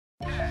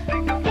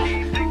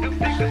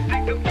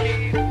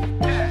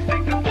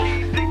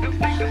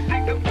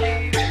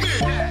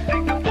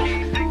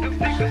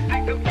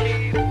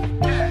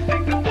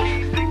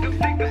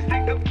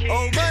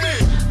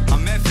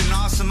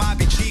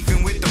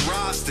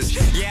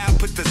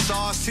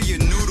To your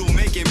noodle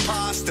making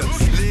pasta.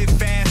 Live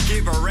fast,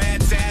 give a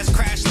rat's ass,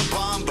 crash the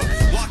bomba.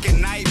 Walking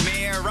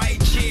nightmare,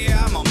 right here,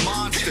 I'm a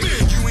monster.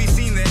 You ain't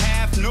seen the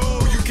half, no,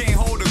 you can't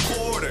hold a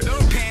quarter.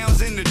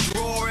 Pounds in the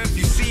drawer, if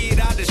you see it,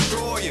 I'll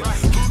destroy you.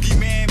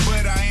 Boogeyman,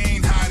 but I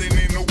ain't hiding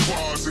in no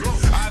closet.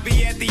 I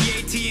be at the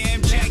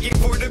ATM checking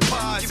for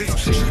deposits.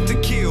 Shoot to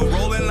kill,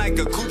 rolling like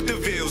a coupe de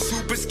ville.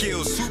 Super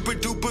skills, super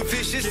duper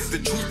vicious. It's the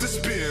truth to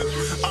spill.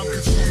 I'm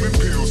consuming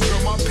pills,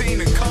 feel my pain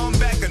and come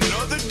back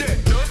another day.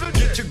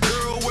 Get your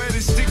girl wet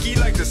and sticky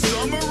like the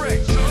summer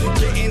rain.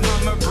 Getting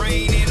Hummer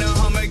brain in a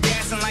Hummer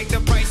gas and like the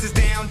price is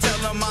down. Tell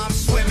them I'm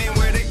swimming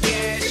where the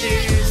cash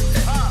is.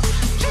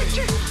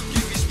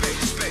 Give me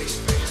space.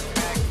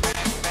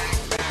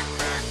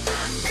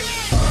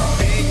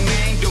 Big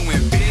man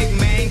doing big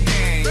man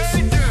things.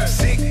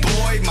 Sick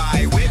boy,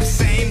 my whip,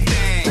 same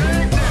thing.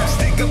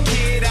 Stick up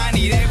kid, I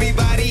need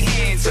everybody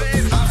hands up.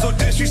 I'm so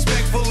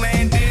disrespectful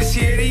and this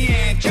here the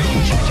anthem.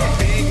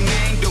 Big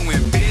man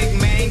doing big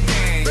man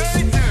things.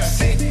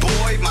 Sick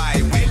boy,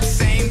 my whip,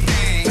 same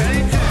thing.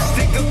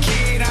 Stick up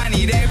kid, I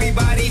need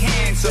everybody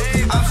hands up.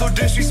 I'm so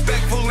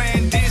disrespectful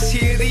and this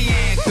here the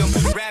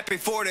anthem. Rapping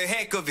for the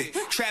heck of it,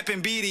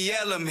 trapping be the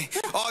element.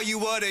 All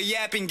you other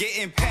yapping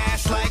getting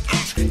passed like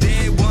X.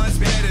 Dead ones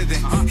better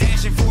than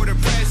dashing for the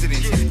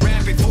president.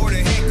 Rapping for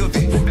the heck of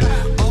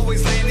it.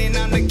 Always landing,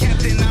 I'm the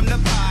captain, I'm the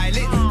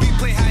pilot. We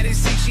play hide and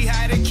seek, she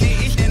hide a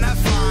kid, then I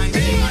find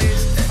it.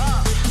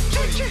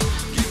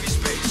 Give me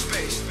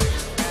space.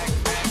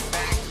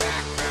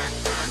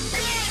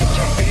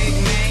 Big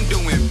man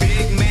doing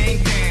big man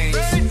things.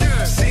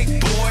 Sick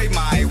boy,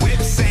 my whip,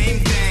 same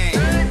thing.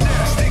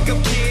 Stick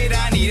up kid,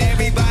 I need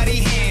everybody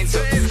hands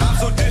up. I'm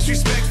so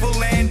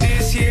disrespectful and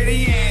this here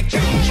the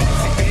anthem.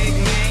 Big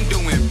man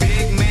doing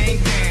big man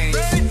things.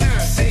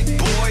 Sick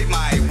boy,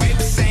 my whip,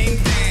 same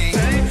thing.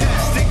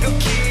 Stick up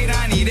kid,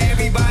 I need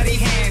everybody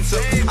hands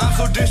up. I'm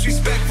so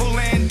disrespectful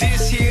and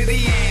this here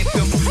the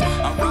anthem.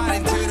 I'm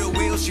riding to the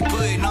wheels, she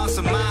putting on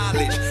some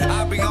mileage.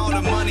 I bring all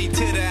the money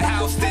to the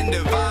house, then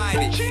divide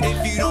it.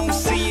 If you don't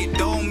see it,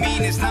 don't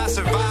mean it's not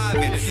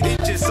surviving.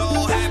 It just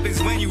all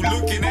happens when you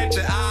looking at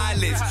your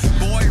eyelids.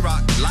 Boy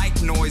rock,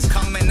 like noise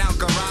coming out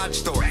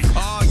garage door.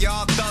 All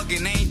y'all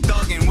thuggin' ain't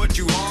thuggin' what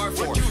you are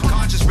for.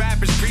 Conscious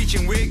rappers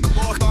preaching with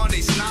walk on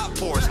they snot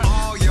pores.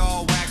 All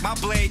y'all whack, my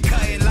blade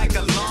cutting like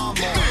a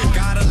lawnmower.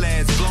 Got a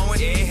lads blowing,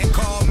 yeah,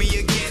 call me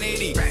a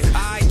Kennedy.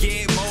 I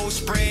get more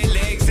spread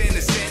legs than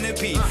a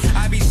centipede.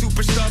 I be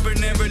super stubborn,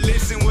 never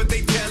listen what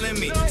they telling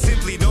me.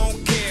 Simply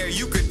don't care,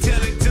 you could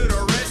tell it to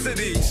the rest of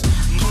these.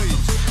 Please,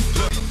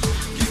 look,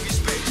 give me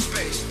space.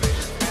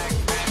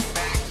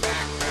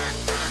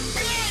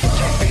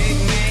 Big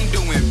man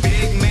doing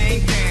big man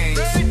things.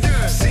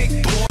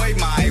 Sick boy,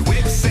 my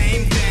whip,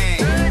 same thing.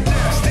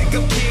 Stick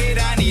up kid,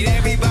 I need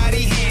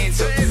everybody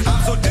hands up.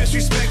 I'm so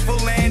disrespectful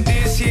and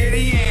this here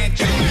the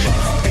anthem.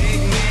 Big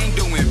man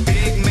doing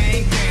big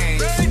man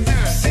things.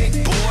 Sick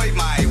boy,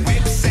 my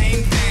whip,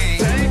 same thing.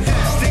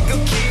 Stick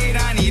up kid,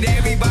 I need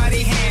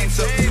everybody hands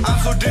up. I'm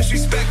so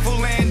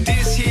disrespectful and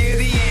this here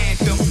the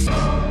anthem.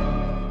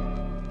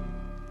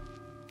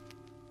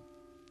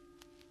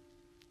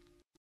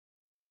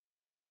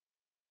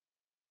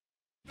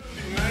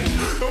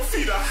 4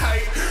 feet of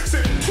height,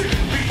 17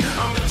 feet.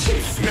 I'm the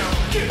chief now.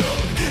 Get up,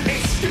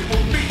 ain't skip a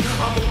beat.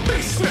 I'm a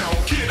bass now.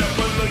 Get up,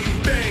 I know you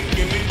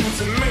thinking it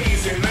was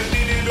amazing. I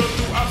did it all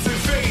through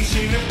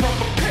observation and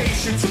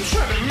provocation. I'm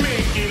trying to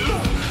make it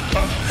look.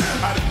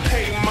 I done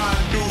paid my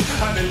dues.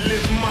 I done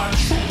lived my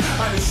truth.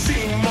 I done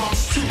seen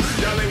moms too.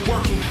 Y'all ain't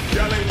working.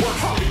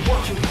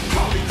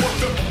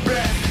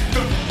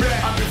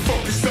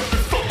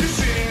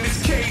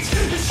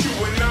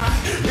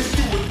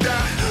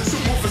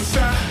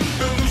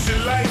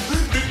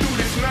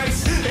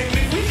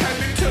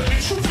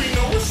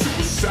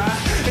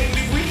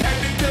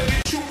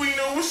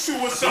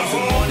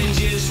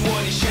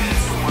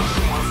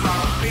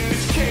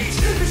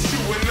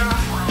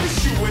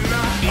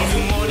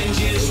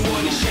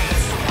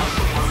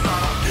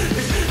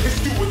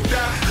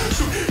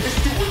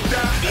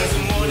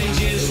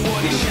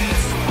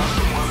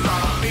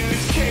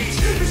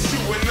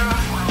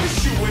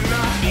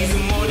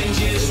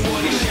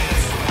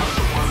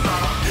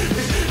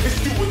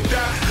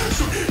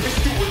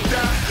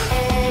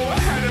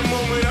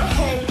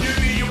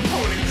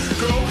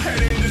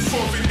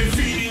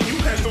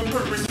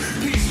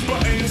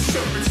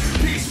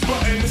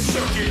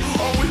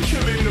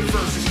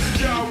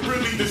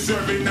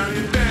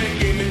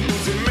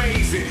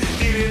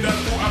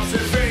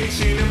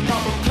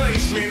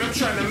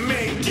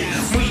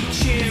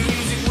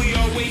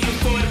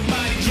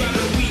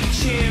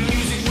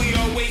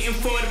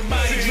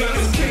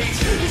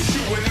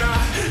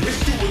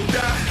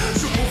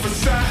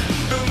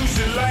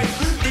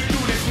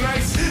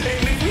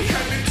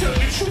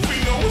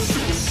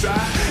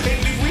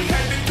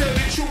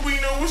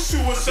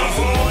 so It's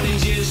more than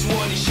just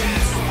one shot.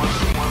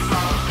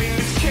 In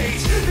this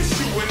cage, it's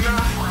you and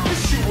I.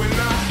 It's you and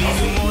I.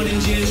 It's more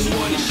than just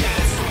one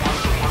shot.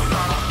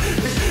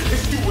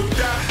 It's do or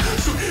die.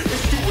 So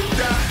it's do or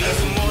die.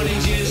 It's more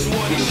than just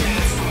one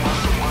shot.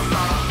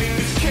 In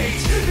this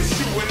cage, it's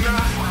you and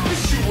I.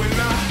 It's you and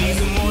I.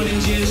 It's more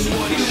than just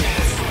one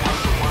shot.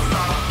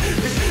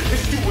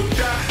 It's do or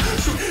die.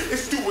 So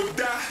it's do or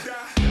die.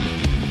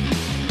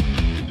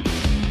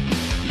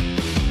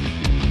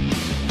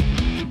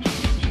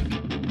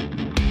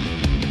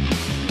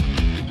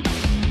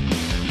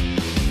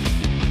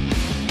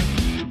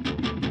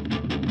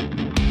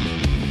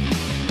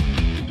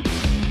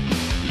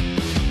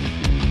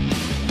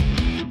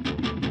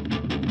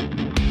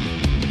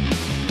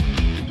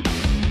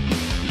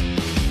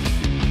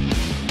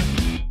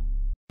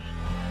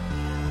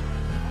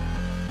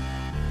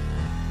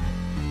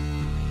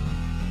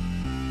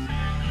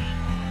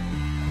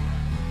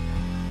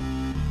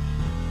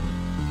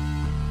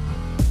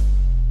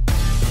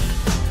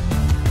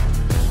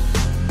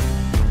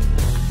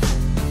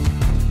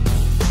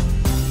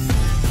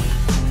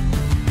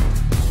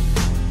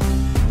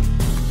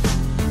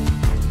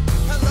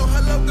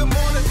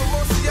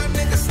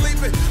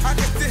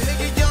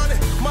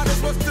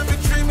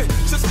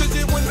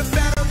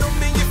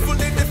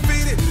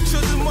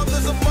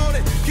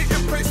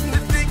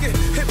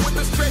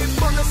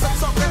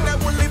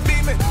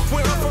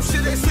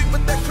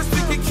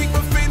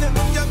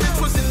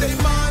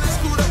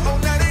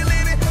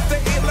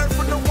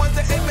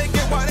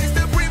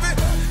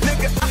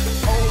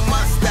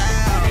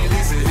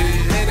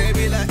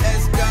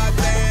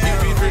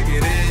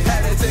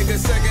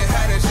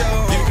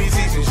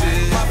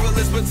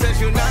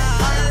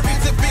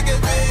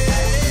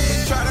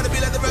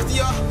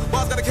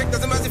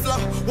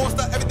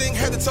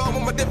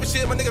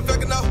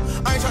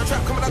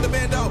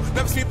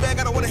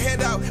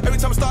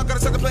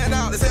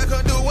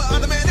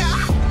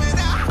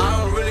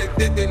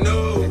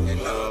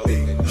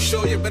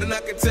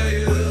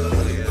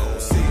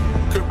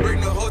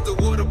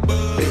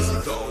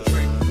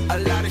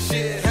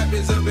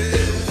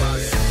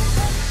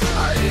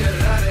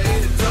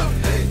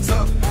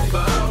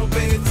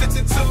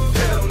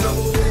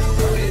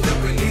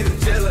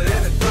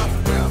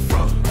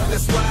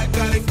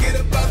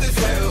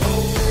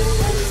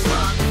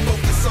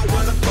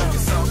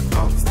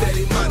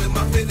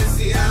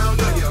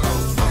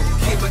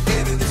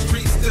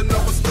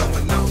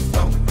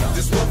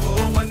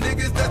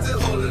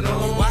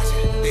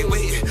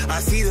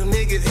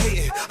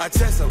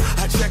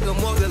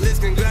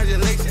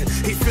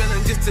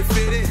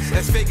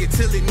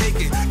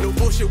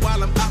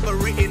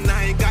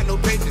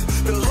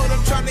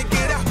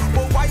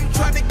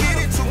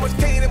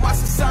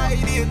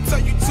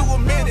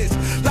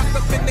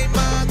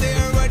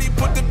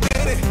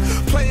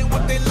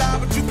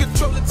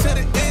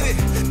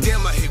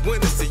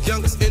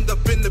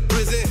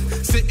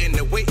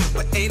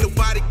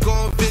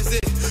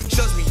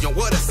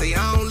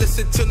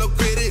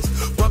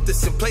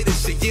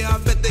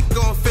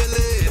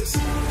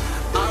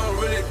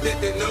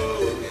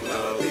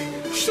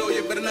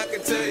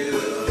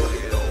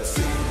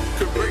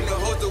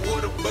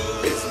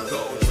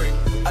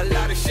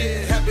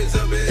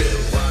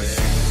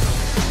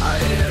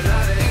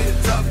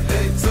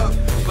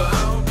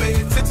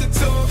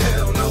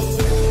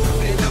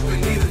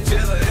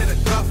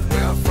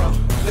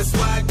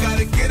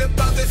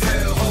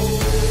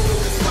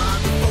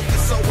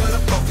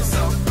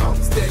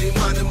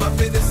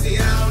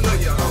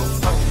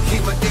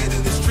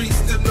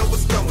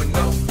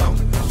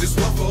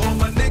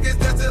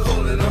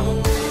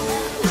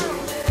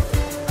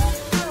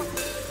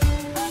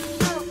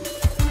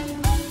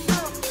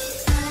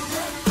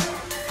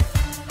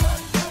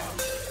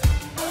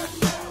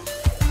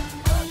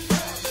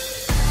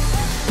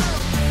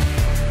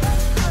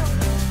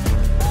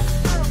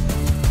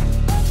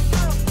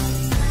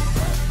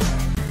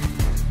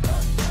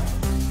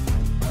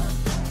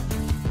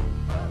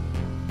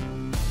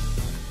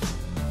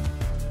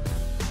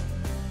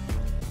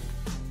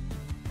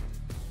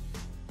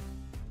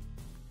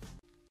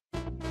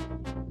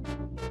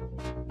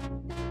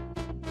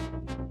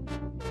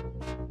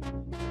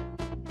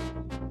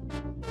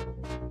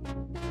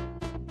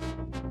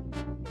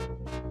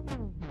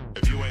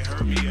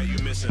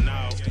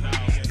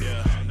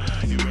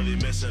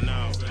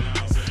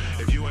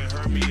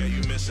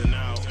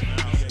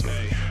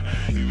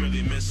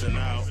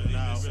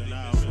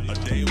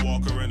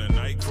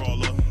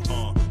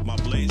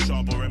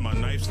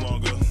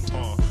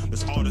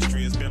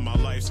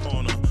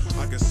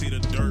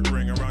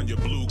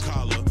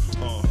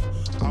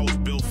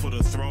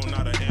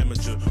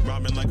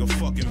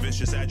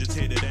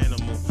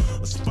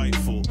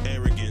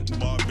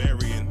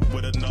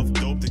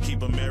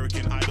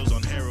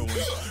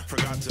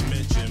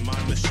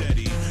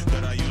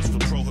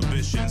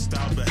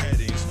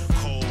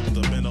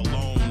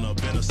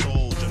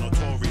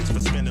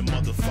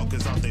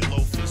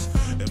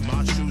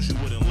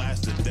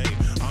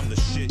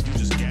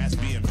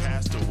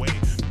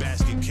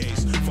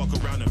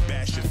 Fuck around and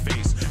bash your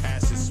face.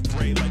 Ass is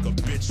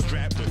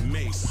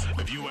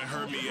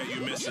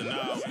missing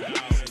out.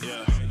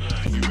 Yeah,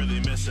 you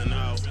really missing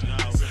out.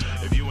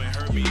 If you ain't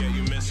heard me yet,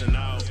 you missing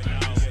out.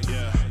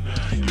 Yeah,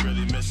 you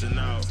really missing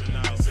out.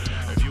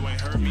 If you ain't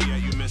heard me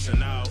yet, you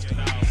missing out.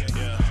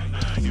 Yeah,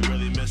 you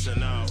really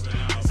missing out.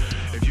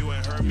 If you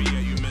ain't heard me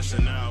yet, you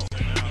missing out.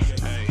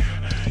 Hey,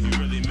 you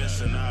really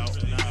missing out.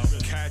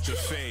 Catch a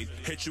fade,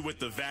 hit you with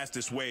the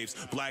vastest waves.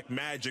 Black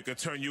magic will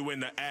turn you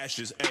into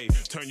ashes,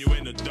 ayy, turn you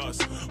into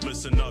dust.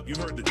 Listen up, you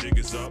heard the jig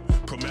is up.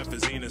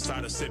 Promethazine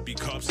inside of sippy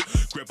cups.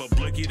 Grip a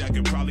blicky that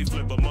can probably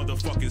flip a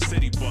motherfucking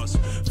city bus.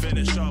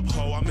 Finish up,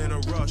 ho, I'm in a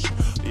rush.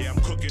 Yeah, I'm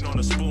cooking on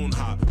a spoon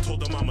hop. Told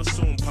them I'ma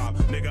soon pop.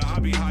 Nigga, I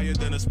be higher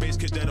than a space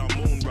cadet on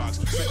moon rocks.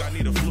 Think I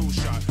need a flu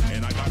shot,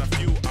 and I got a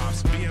few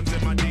ops. BMs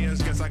in my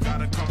DMs, guess I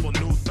got a couple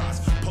new thoughts.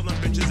 Pulling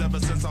bitches ever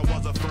since I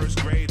was a first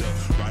grader.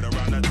 Right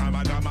around the time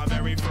I got my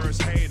very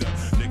first hater.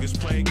 Niggas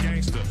play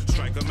gangster,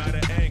 strike him out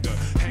of anger.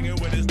 Hanging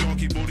with his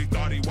donkey booty,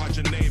 thought he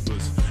watching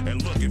Neighbors.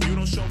 And look, if you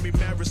don't show me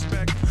mad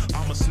respect,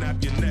 I'ma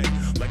snap your neck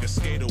like a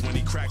skater when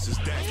he cracks his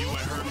deck. You ain't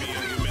heard me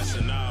and you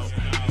missing out.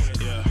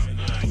 Yeah,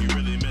 you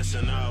really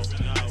missing out.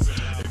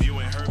 If you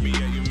ain't heard me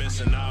yet, you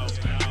missing out.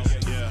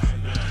 Yeah,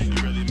 you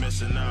really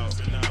missing out.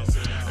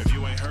 If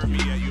you ain't heard me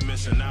yet, you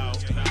missing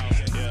out.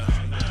 Yeah,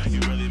 you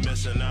really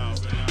missing out.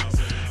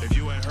 If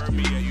you ain't heard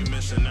me yet, you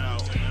missing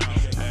out.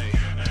 Hey,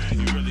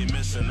 you really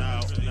missing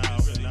out.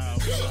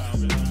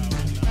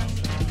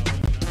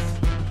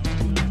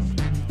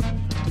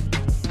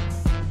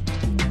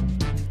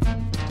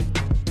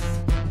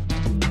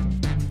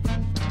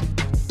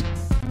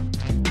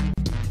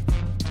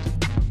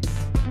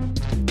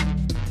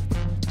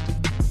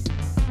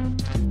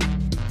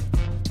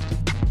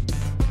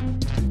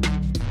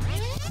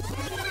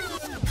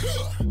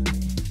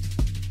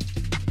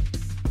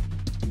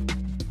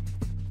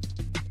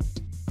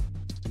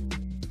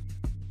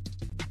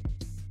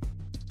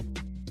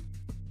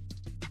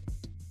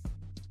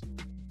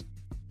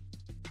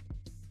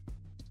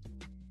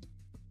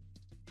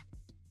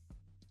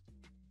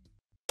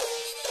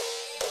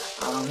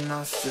 I'm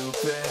not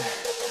stupid,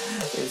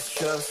 it's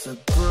just a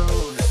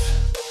bruise.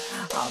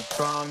 I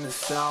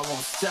promise I won't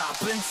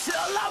stop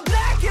until I'm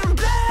black and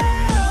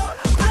blue.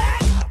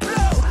 Black,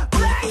 blue,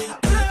 black,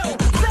 blue,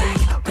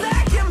 black,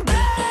 black and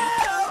blue.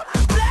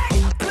 Black,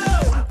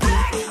 blue,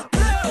 black,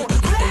 blue,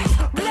 black,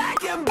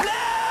 black and blue.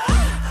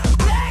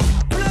 Black,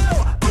 blue,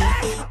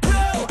 black,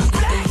 blue,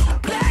 black,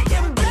 black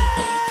and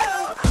blue.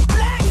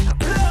 Black,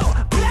 blue,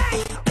 black,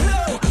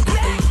 blue,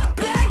 black,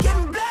 black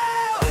and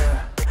blue. Yeah,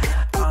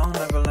 I'll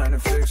never learn to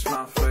fix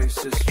my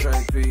face, it's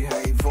straight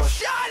behavior.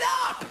 Shut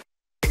up!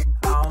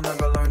 I'll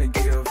never learn to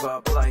give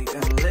up, light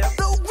and live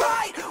the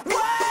right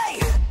way.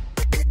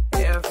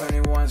 If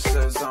anyone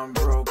says I'm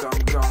broke, I'm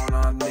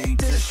gonna need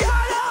to shut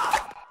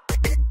up.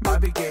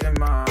 Might be getting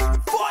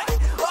mine. Foot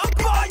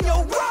up on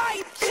your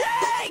right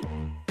cheek.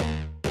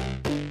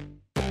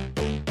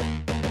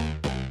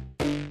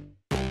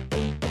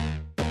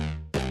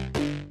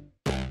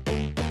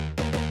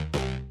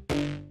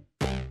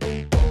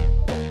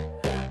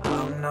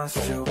 I'm not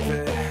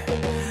stupid,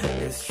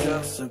 it's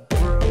just a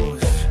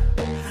bruise.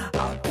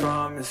 I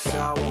promise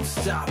I won't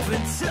stop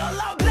until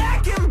I'm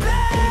black and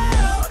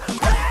blue.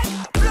 Black,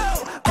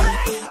 blue,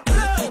 black,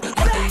 blue,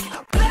 black,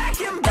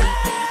 black and blue.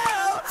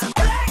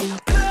 Black,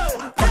 blue,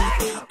 black,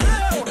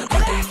 blue,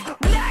 black,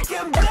 black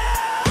and blue.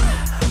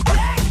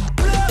 Black,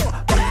 blue,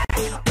 black,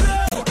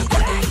 blue,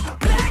 black,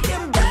 black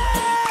and blue.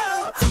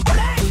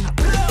 Black,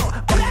 blue,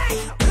 black,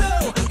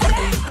 blue,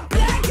 black,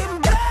 black and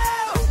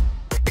blue.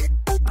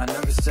 I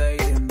never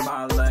stayed in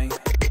my lane,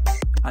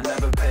 I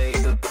never paid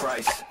the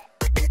price.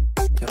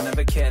 You'll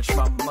never catch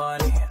my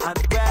money,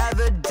 I'd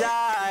rather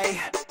die.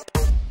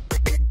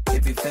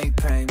 If you think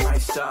pain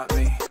might stop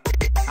me,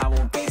 I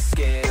won't be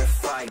scared to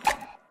fight.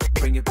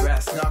 Bring your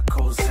brass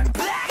knuckles and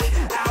black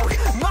out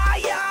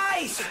my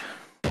eyes.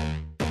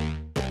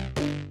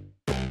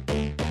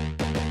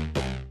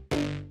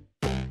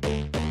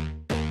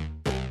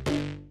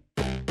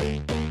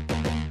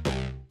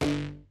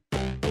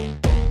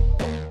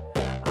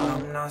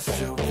 I'm not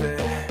stupid,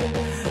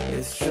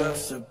 it's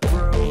just a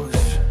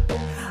bruise.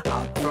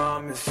 I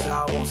promise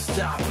I won't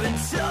stop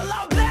until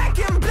I'm black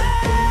and blue.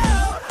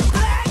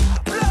 Black,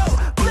 blue,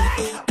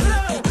 black,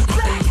 blue,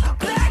 black,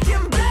 black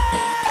and blue.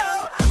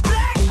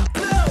 Black,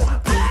 blue,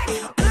 black,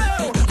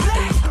 blue,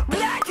 black,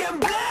 black and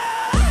blue.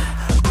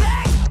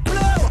 Black,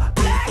 blue,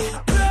 black,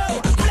 blue,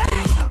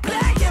 black,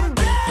 black and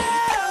blue.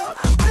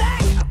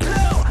 Black,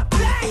 blue,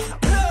 black,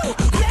 blue,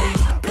 black,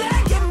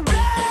 black and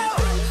blue.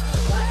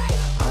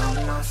 I'm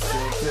not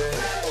stupid,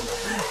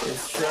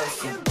 it's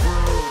just a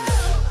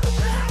bruise.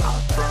 I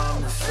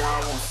promise I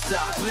won't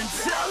stop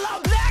until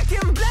I'm black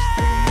and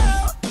blue.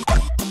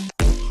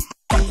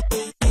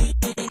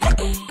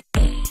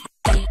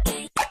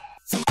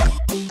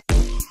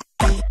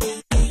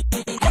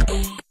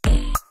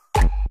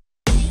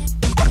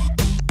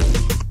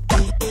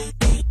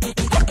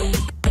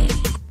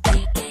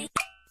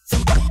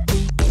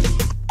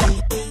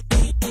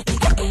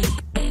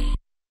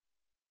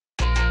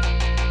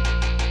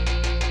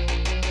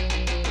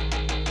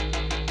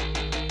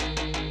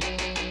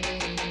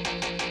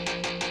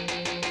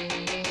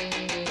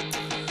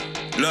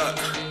 Look.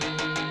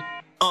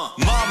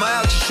 Mama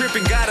out just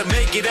tripping, gotta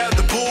make it out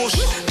the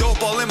bullshit.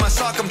 Dope all in my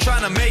sock, I'm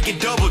trying to make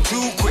it double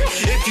too quick.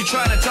 If you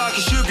trying to talk,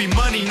 it should be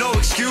money, no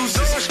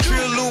excuses. True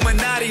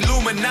Illuminati,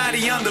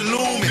 on the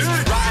lumens.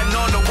 Riding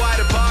on the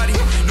wider body,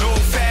 no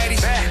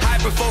fatties.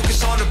 Hyper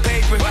focus on the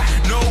paper,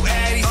 no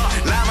addies.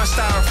 Lime my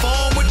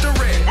styrofoam with the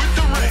red.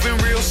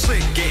 Moving real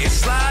slick, getting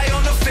sly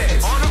on the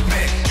feds. Oh,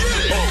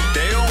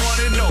 they don't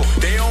wanna know,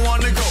 they don't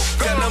wanna go.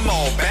 Tell them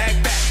all back.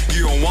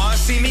 You don't wanna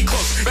see me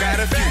close. Got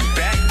a few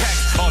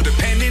backpacks, all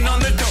depending on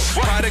the dope.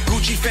 Prada,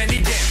 Gucci,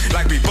 Fendi, damn,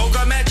 like we both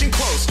got matching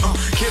clothes.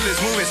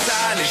 Killers moving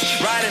silent,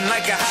 riding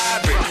like a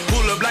hybrid.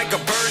 Pull up like a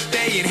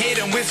birthday and hit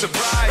them with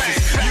surprises.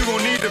 You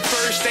gon' need the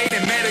first aid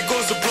and medical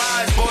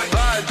supplies, boy.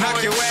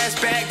 Knock your ass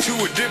back to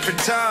a different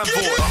time,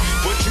 boy.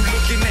 What you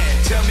looking at?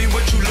 Tell me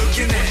what you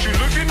looking at.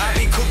 I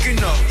be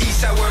cooking up, east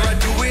side where I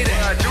do it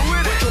at.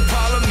 What your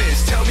problem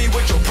is? Tell me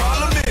what your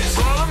problem is.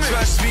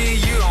 Trust me,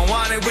 you don't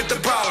want it with the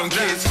problem,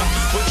 kids.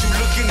 What you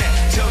looking at?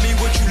 Tell me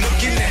what you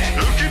looking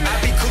at. I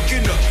be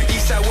cooking up,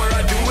 east side where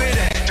I do it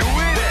at.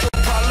 What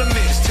your problem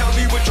is? Tell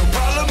me what your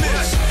problem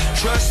is.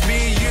 Trust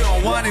me, you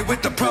don't want it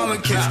with the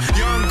problem, kids.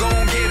 Young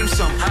gon' get him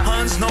some,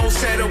 Huns no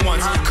set of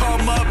ones.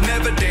 Come up,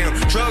 never down.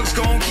 Drugs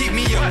gon' keep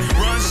me up.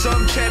 Run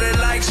some cheddar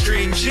like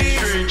string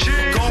cheese.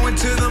 Going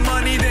to the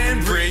money,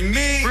 then bring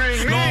me.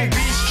 Long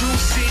Beach, Drew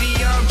City,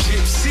 I'm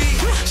gypsy.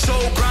 So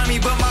grimy,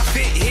 but my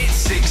fit hit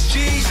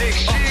 6G.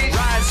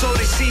 Ride so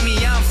they see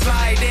me, I'm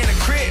flyer than a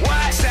crib.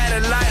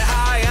 Satellite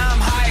high, I'm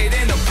higher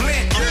than a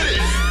blimp.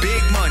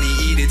 Big money,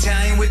 eat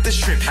Italian with the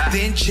shrimp.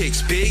 Thin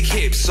chicks, big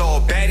hips,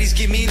 all baddies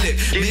give me lip.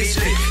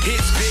 Misfit,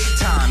 hits big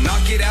time,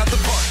 knock it out the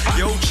park.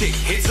 Yo chick,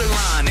 hits a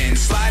line and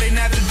sliding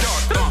after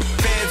dark.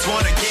 Feds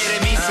wanna get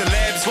at me,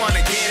 celebs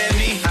wanna get at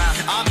me.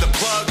 I'm the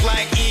plug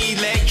like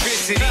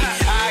electricity.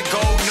 I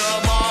go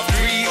numb off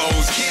 3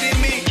 O's, kidding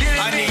me?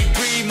 I need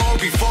 3 more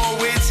before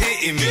it's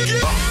hitting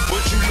me.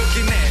 What you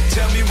looking at?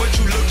 Tell me what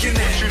you looking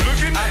at.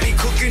 I be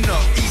cooking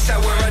up, east side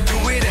where I do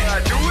it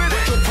at.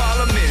 What your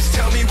problem is?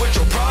 Tell me what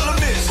your problem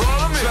is.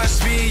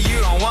 Trust me, you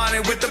don't want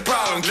it with the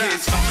problem,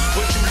 kids.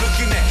 What you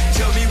looking at?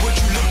 Tell me what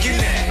you looking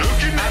at.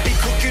 I be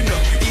cooking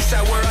up, east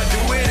side where I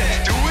do it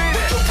at.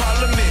 What your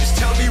problem is?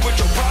 Tell me what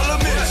your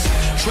problem is.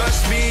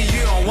 Trust me,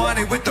 you don't want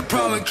it with the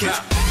problem, kids.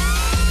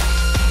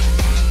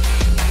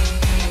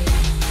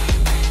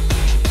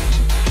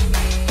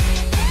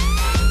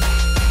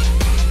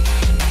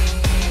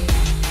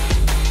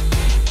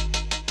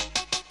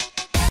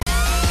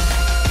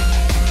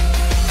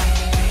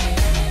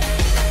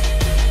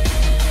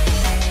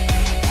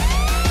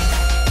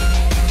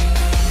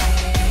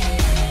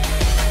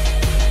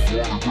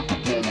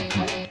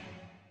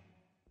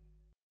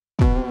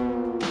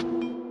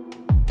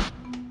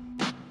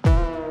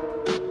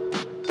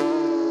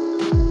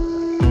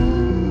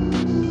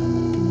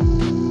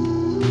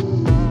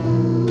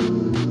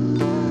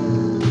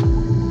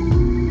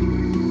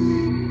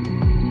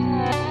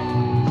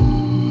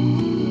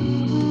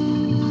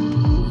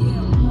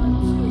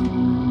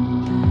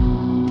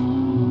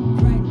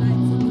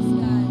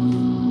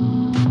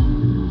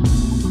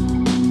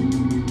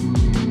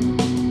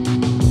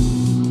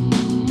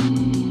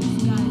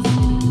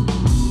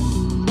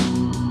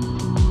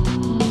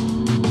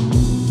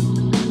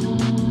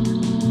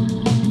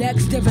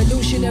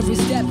 Every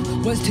step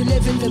was to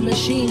live in the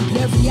machine,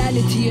 blur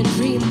reality and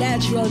dream,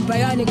 natural and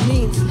bionic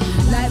means.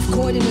 Life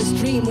caught in a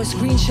stream where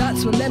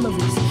screenshots were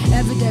memories,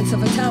 evidence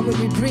of a time when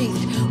we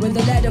breathed, when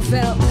the ladder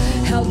fell,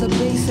 held the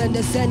base and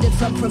descended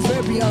from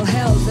proverbial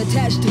hells,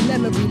 attached to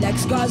memory like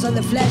scars on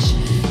the flesh,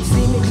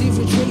 seemingly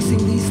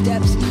retracing these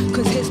steps,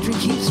 cause history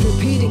keeps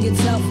repeating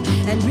itself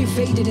and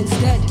refaded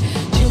instead,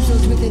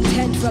 chiseled with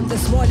intent from the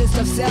smallest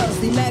of cells,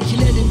 the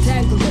immaculate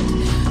entanglement.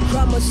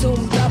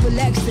 Chromosome double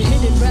X, the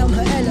hidden realm,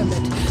 her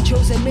element.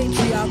 Chosen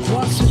matriarch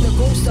walks with the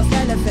ghost of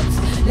elephants.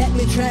 Let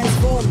me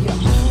transform you.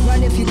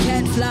 Run if you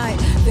can't fly.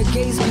 The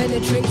gaze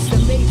penetrates the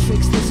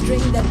matrix, the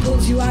string that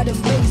pulls you out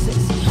of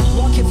mazes.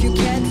 Walk if you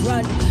can't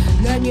run.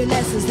 Learn your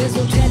lessons. There's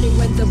no telling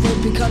when the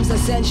road becomes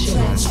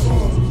essential.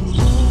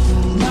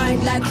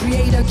 Mind like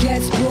creator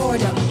gets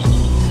broader.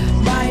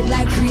 Mind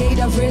like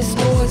creator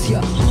restores you.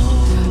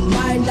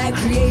 Mind like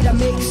creator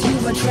makes you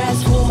a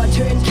transformer.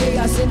 Turn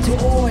chaos into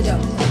order.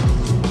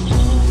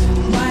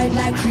 Mind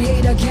like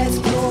creator gets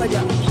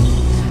broader.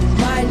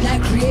 Mind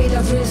like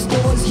creator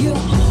restores you.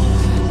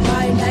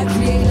 Mind like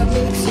creator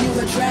makes you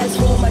a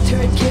transformer.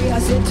 Turn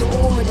chaos into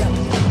order.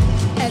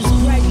 As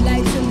bright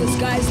lights in the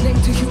skies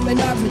linked to human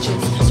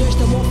origins. Search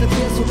the morphic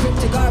fields for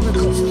cryptic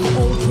oracles.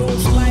 Old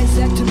roads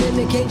mindset to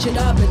mimic ancient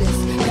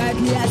obelisks. Guide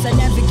me as I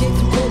navigate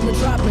through cold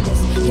metropolis.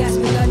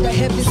 Gasping under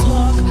heavy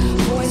smog.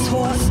 Voice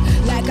hoarse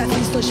like I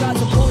feast on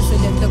shards of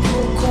porcelain. The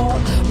cold call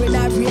when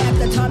I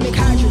react atomic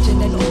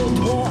hydrogen and old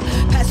war.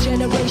 Past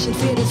generation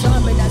fear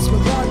disarming us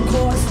with one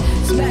course.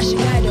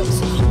 Smashing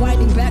items,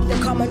 winding back the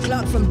common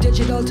clock from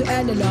digital to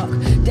analog.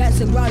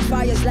 Dancing round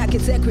fires like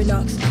it's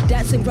equinox.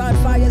 Dancing round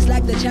fires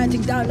like the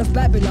chanting down of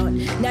Babylon.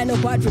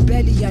 Nanobot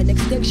rebellion,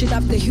 extinction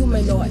of the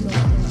humanoid.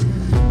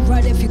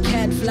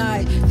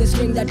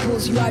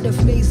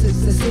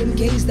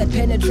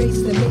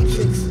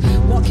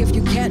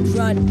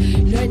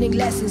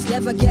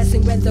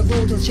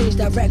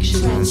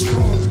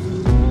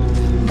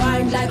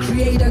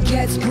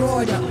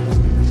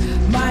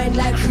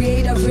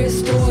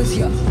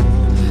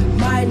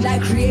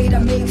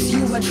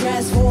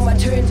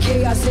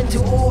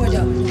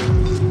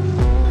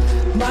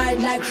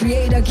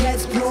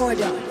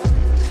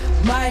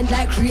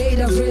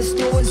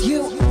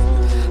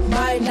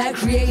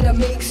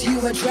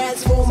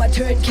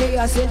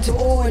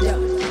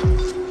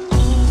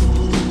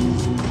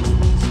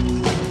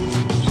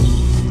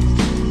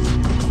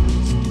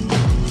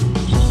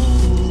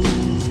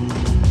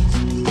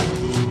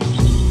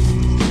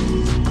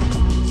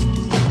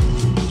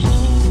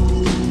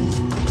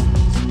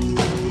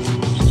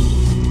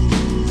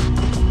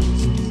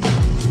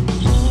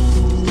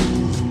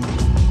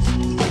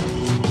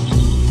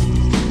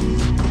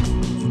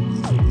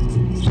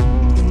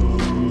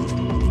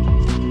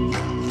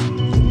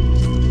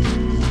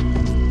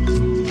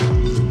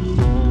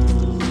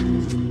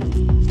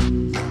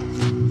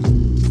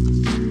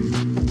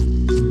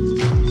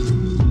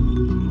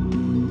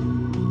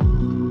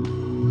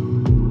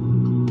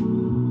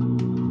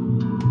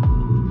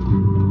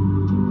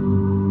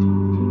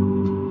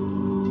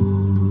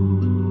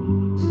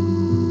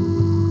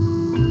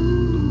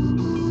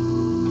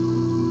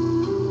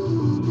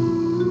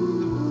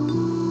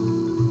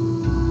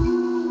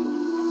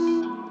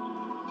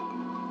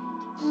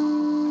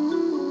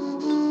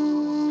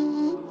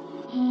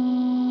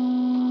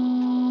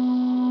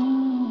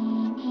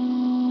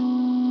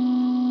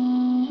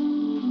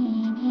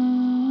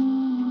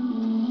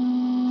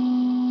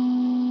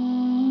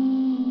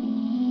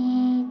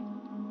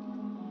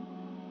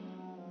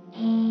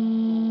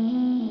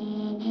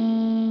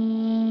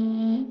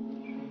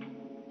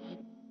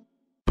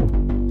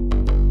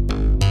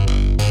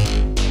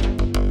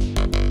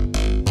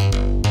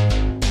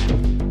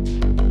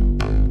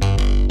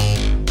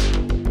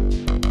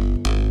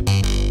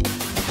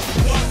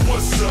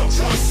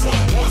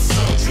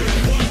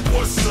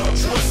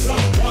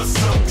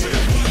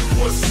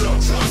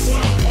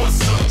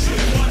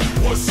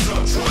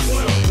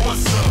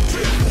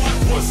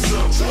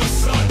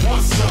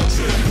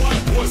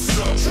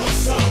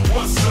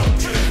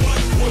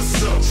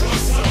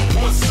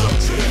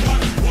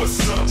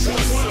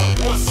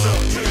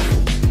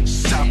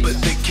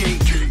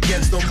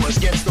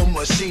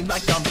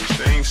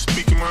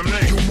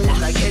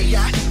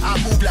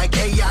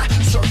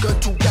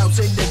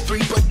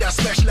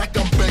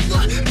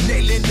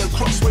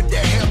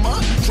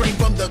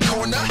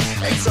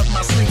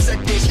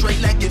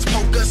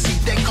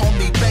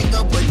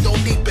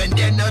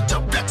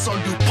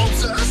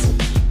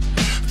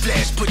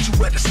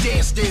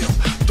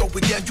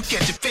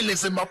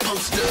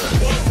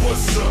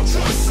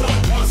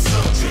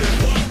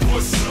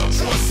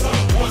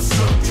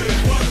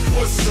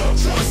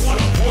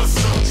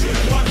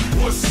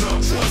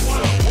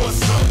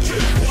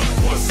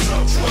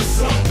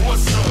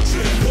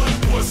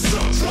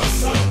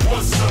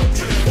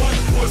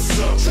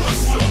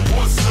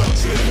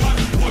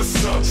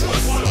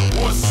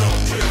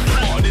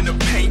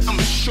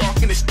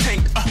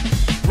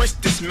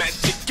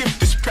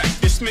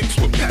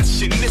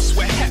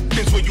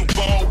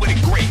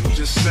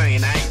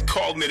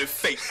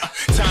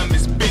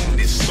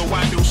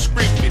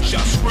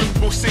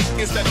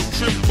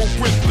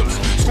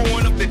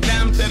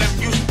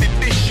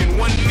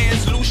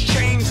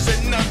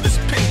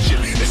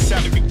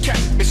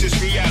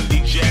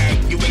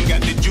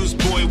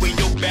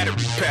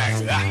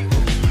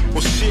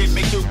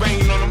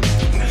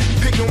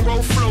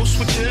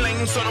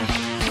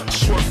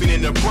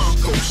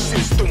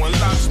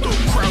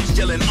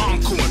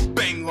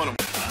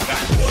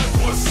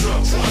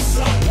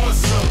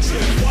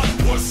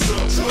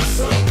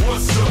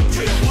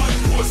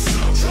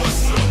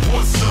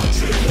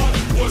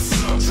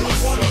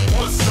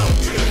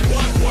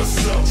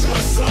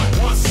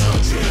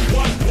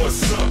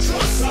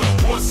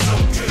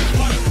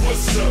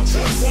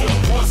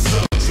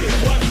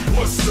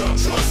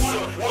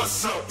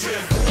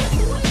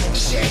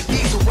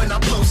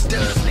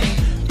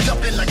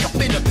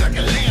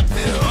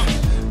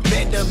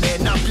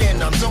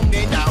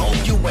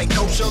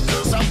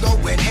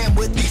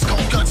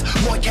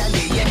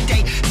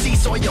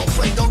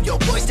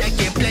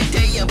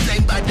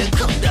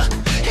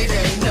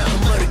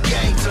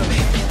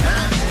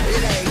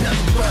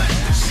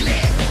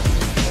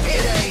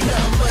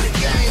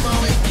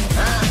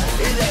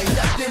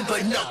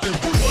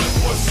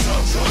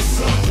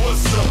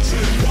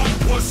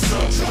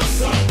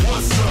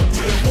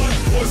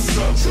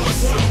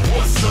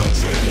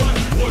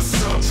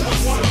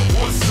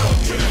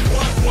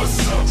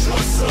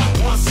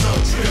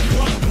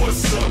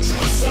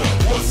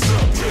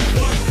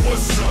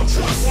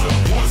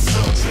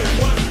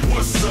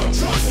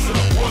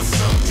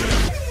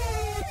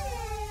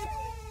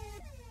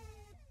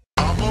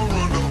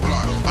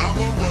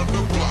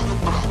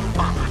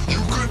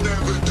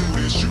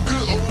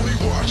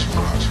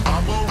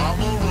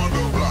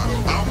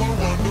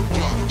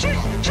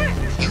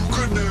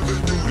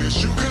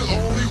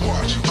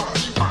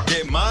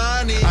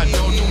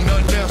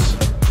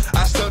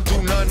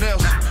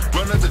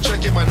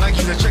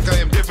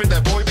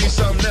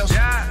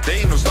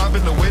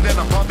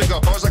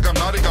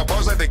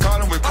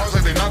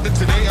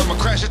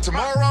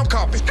 tomorrow I'm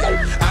copping.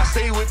 I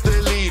stay with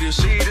the leaders,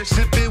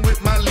 sipping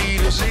with my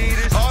leaders.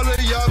 All of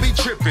y'all be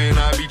tripping,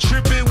 I be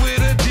tripping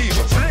with a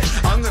diva.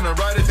 I'm gonna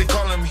ride if they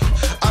calling me.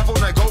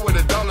 iPhone I go with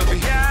 $1 be.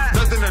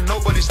 Nothing and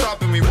nobody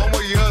stopping me. One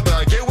way or the other,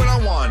 I get what I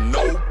want.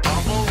 No,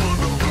 I'ma run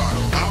the block,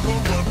 I'ma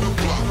run the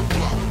block.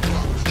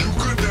 You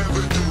could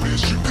never do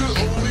this, you could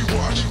only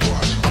watch.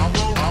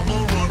 I'ma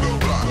run the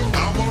block,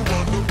 I'ma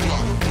run the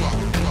block.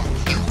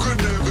 You could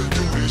never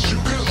do this, you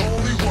could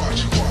only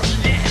watch.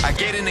 I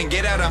get in and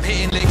get out, I'm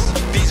hitting licks.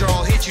 These are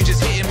all hits, you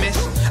just hit and miss.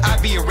 I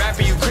be a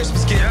rapper, you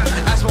Christmas gift.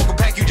 I smoke a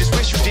pack, you just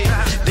wish you did.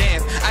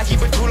 Damn, I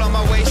keep a tool on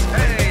my waist.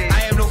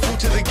 I am no fool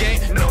to the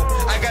game. No,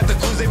 I got the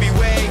clues, they be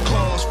way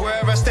close.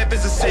 Wherever I step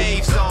is a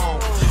safe zone.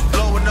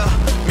 Blowing up,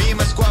 me and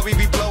my squad, we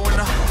be blowing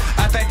up.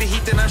 I pack the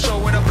heat, then I'm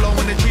showing up,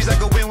 blowing the trees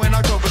like a wind when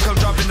October come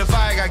dropping the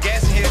fire. Got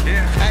gas in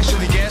here.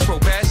 Actually, gas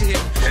broke past it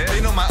here.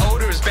 They know my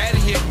odor is bad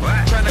in here.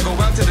 Trying to go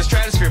out to the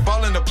stratosphere,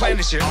 balling the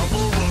planet shit. I'ma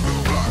run the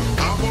block,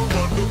 I'ma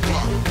run the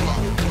block.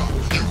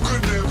 You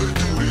could never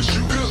do this,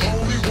 you could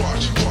only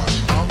watch.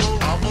 I'ma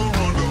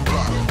run the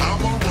block,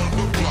 I'ma run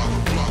the block.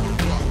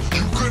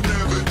 You could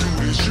never do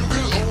this, you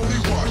could only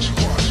watch.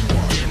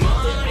 Get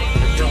money.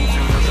 Don't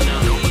do nothing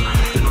else.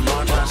 Been a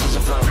long time since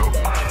I felt.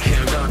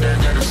 Can't go down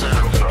there to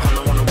sound. I'm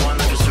the one who won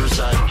like a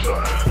suicide.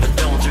 I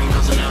don't do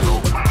nothing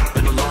else.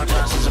 Been a long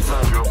time since I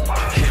felt.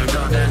 Can't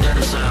go down there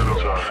to sound.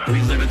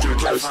 We living through a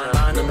terrifying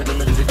line. I'm in the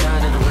middle of the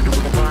tide, in the winter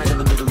with a pride, in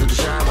the middle of the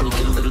shine. When you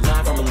get a little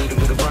time from a little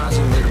bit of rise,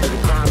 a little bit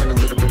of crime, and a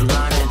little bit of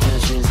line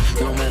intentions.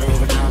 No matter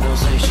over time, don't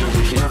say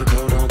shit. You know the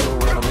code, don't go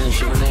where I'm in.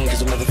 Shit, my name,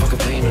 cause a motherfucker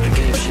pain of the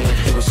game shit.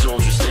 It was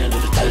soldiers stand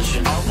at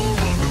attention. I'ma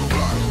run the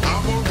block,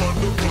 I'ma run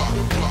the block.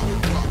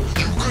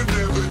 You could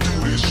never do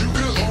this, you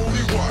could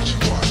only watch.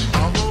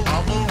 I'ma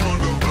run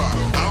the block,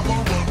 I'ma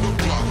run the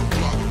block.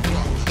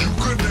 You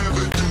could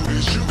never do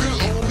this, you could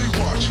only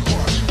watch.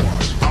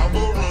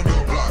 I'ma run the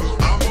block,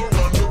 I'ma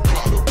run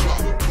the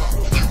block.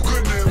 You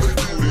could never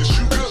do this,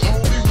 you could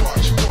only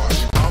watch.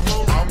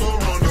 I'ma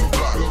run the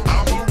block,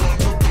 I'ma run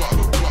the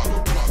block.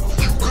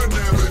 You could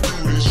never do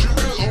this, you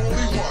could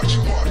only watch.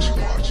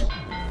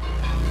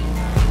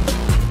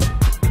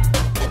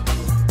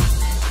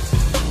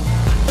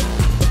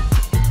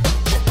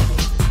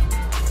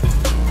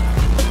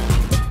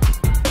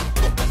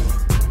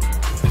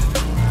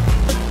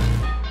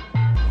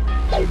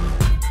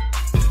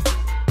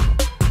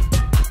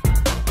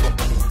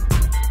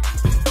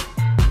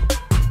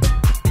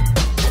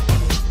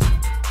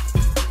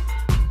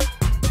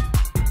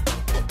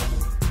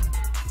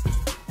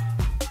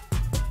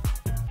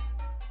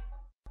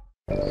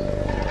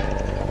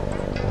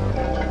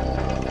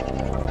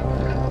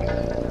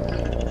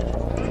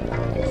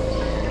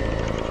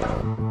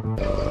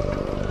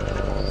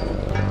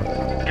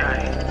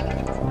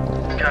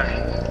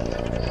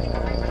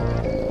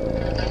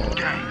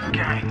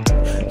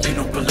 You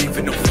don't believe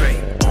in no fate.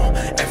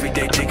 Every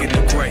day digging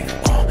the grave.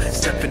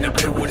 Step in the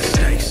pit with the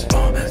stakes.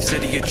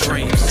 City of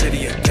dreams,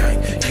 city of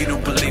gang. You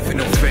don't believe in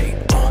no fate.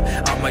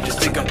 I might just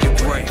dig up your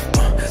grave.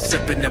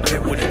 Step in the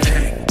pit with a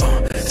gang.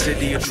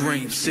 City of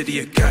dreams, city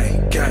of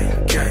gang,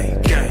 gang,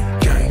 gang, gang,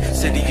 gang.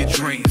 City of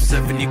dreams,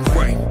 live in your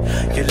grave.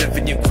 You live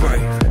in your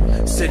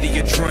grave. City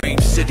of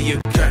dreams, city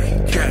of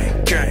gang,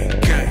 gang, gang,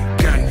 gang,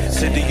 gang.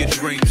 City of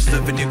dreams,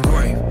 live in your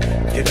grave.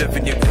 You live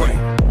in your grave.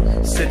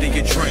 City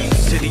of dreams,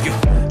 city of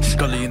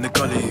Scully in the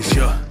gullies,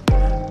 yeah.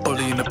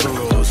 Bully in the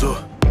burrows,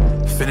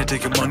 finna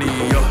take your money,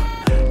 yeah.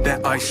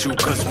 That ice shoot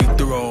cause we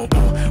throw,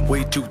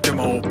 way too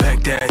demo,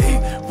 pack that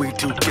heat, we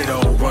too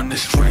ghetto, run the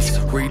streets,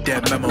 read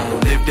that memo,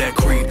 live that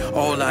creed,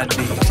 all I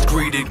need is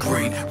greed and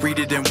greed, read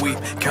it and weep,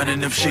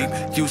 counting them sheep,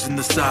 using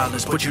the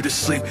silence, put you to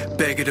sleep,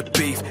 bagging the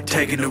beef,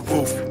 tagging the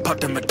roof, pop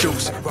them a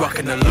deuce,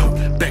 rocking the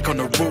loop, back on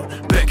the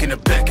roof, back in the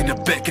back in the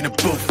back in the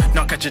booth,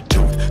 knock out your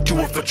tooth, do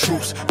it for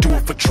truce, do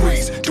it for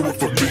trees, do it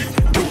for me,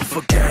 do it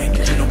for gang,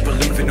 you don't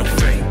believe in no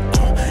fate,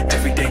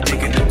 every day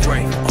digging the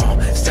grave,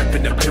 step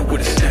in the pit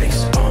with the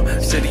stakes,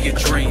 city of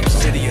dreams,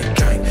 city of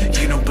gang,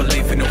 you don't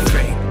believe in no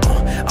fate,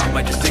 I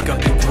might just dig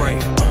up your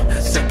grave,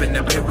 step in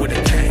the pit with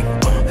a gang,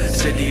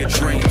 city of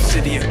dreams,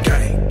 city of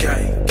gang,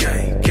 gang,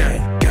 gang,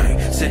 gang,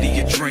 gang, city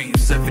of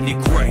dreams, live in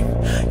your grave,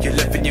 you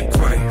live in your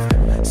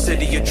grave,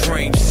 city of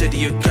dreams,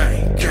 city of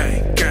gang,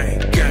 gang,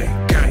 gang,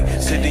 gang,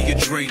 gang, city of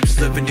dreams,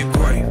 live in your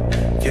grave,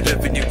 you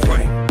live in your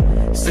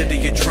grave,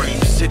 city of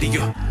dreams, city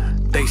of.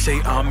 They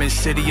say I'm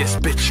insidious,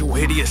 bitch, you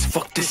hideous.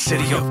 Fuck this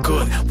city, you're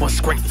good. One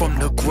scrape from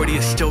the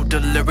grittiest, still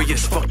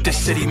delirious. Fuck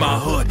this city, my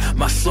hood,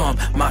 my slum,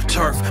 my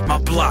turf, my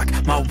block,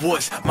 my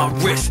woods, my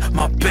wrist,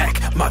 my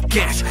back, my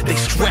gas. They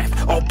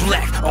strapped, all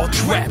black, all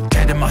trapped.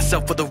 Tatting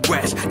myself for the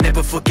rest,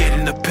 never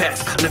forgetting the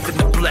past. Living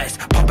the blast,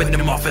 popping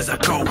them off as I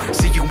go.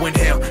 See you in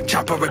hell,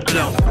 chopper and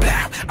blow.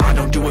 Blah. I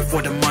don't do it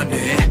for the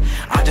money,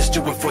 I just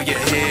do it for your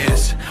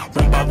ears.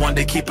 One by one,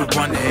 they keep it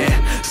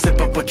running. Slip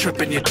up a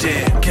trip and you're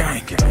dead.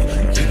 Gang,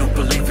 you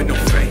don't believe in no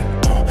fate,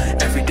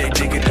 every day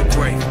digging the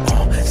grave,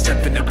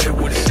 step in the pit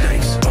with the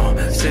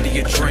stakes, city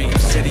of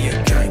dreams, city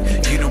of gang,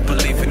 you don't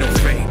believe in no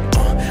fate,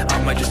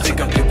 I might just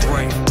dig up your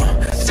grave,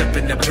 step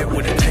in the pit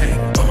with a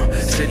gang,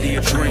 city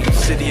of dreams,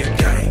 city of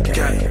gang,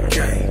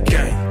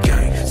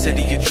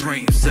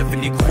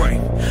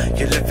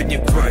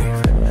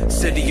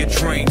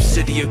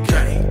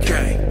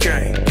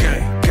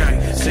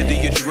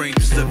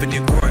 dreams, live in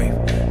your grave.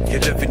 You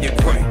live in your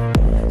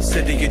grave.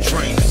 City your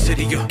dreams,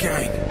 city your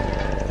gang.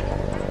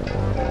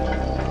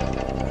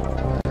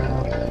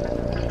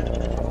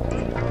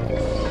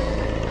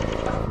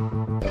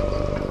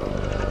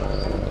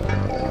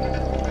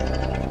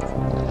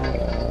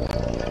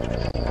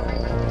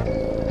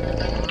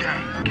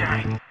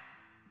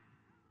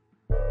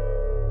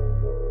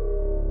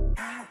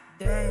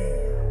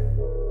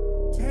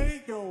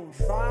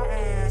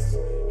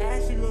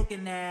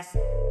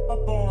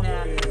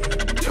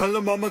 Tell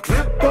them I'm a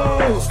clip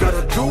balls, got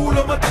a jewel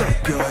on my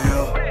tech, yeah,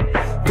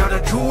 yeah. Got a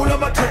jewel on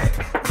my tech,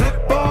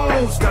 clip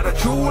balls, got a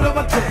jewel on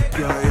my tech,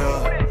 yeah,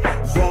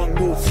 yeah. Wrong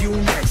move, you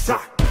next,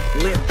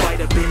 Limp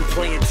biter, been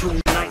playing 2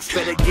 nights,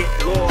 better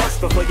get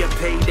lost before you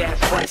pay that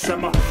price.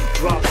 I'ma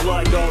drop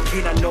blood, dog,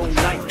 can I no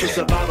knife? To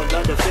survive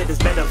another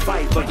fittest, better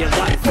fight for your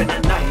life in the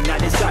night,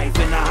 not in sight,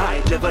 in the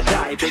hide, live or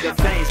die. Bigger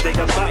fangs,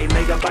 bigger bite,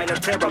 make a bite of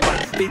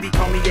terabyte. Baby,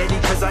 call me Eddie,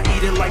 cause I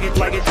eat it like it,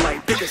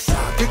 like. Pick a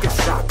side, pick a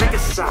side, pick a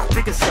side,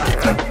 pick a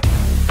side.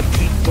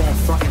 Keep on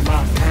fronting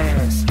my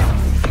past.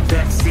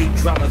 Backseat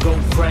drama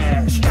gon'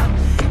 crash.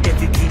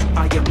 If you keep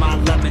eyeing my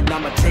lemon,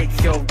 I'ma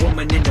take your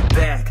woman in the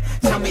back.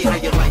 Tell me how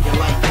you like it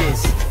like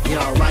this.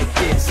 Yeah, like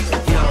this.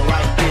 Yeah,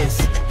 like this.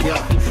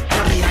 Yeah.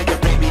 Tell me how your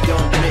baby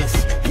don't miss.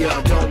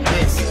 Yeah, don't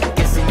miss.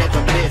 Guess he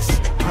never miss.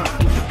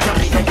 Tell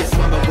me how you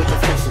swimming with the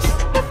fishes.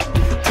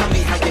 Tell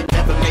me how you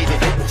never made a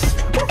hit list.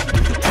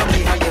 Tell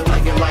me how you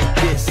like it like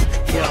this.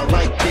 Yeah,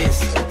 like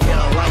this.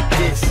 Yeah, like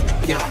this.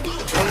 Yeah.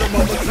 Tell them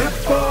I'm a clip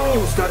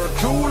balls, got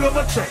a jewel on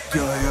my tech.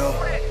 Yeah,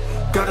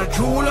 yeah. Got a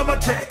jewel on my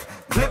tech.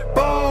 Clip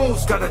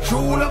balls, got a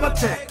jewel on my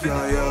tech,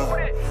 yeah,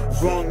 yeah.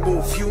 Wrong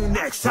move, you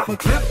next. I'm a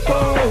clip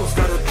balls,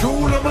 got a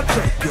jewel on my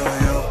tech,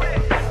 yeah,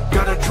 yeah.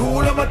 Got a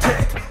jewel on my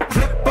tech.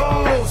 Clip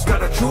balls,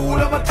 got a jewel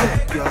on my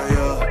tech, yeah,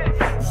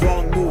 yeah.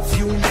 Wrong move,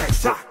 you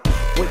next.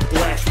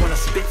 Whiplash when I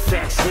spit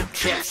fast, slip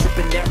chat,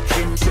 sipping that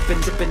gin,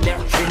 sipping that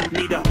gin.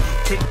 Need a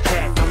tic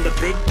tac, I'm the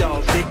big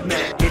dog, Big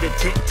Mac. Get a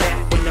tic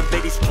tac when the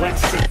baby's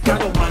plastic. I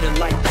don't want it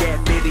like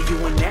that, baby,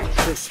 you an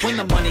actress. When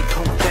the money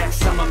come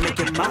fast, I'ma make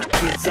it my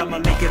kids, I'ma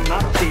make it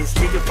my biz.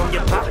 Take it from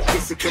your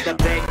pockets, get a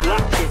bag,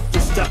 lock it.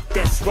 Just stuff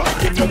that's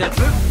rockin' in the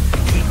clip.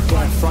 Keep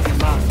on frontin'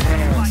 my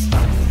past.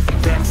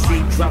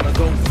 Backseat drama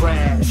gon'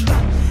 crash.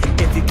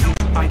 If you keep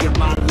eyeing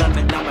my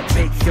lemon, I'ma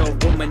take your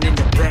woman in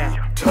the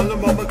back. Tell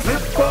them I'm a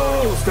clip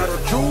balls, got a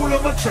jewel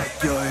on my tech,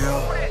 yeah,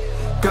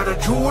 yeah. Got a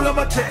jewel on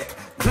my tech.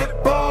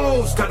 Clip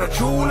balls, got a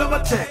jewel on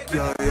my tech,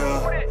 yeah,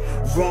 yeah.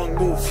 Wrong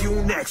move, you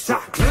next.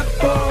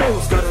 Clip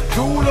balls, got a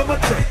jewel on my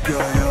tech,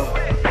 yeah,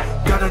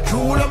 yeah. Got a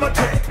jewel on my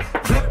tech.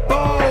 Clip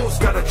balls,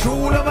 got a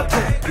jewel on my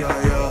tech,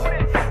 yeah,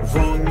 yeah.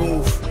 Wrong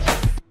move.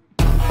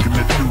 Give me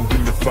the 2, give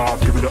me the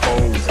 5, give me the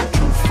O.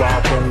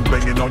 2-5-0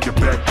 banging on your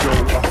back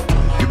door.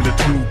 Give me the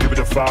 2, give me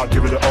the 5,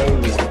 give me the O.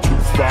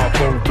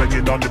 2-5-0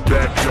 banging on the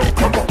back door.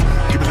 Come on.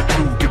 Give me the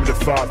 2, give me the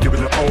 5, give me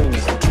the O.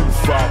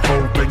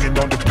 2-5-0 banging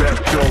on the back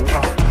door.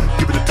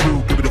 Give me the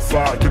 2, give me the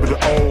 5, give me the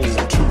O.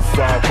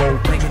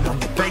 2-5-0 banging on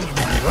the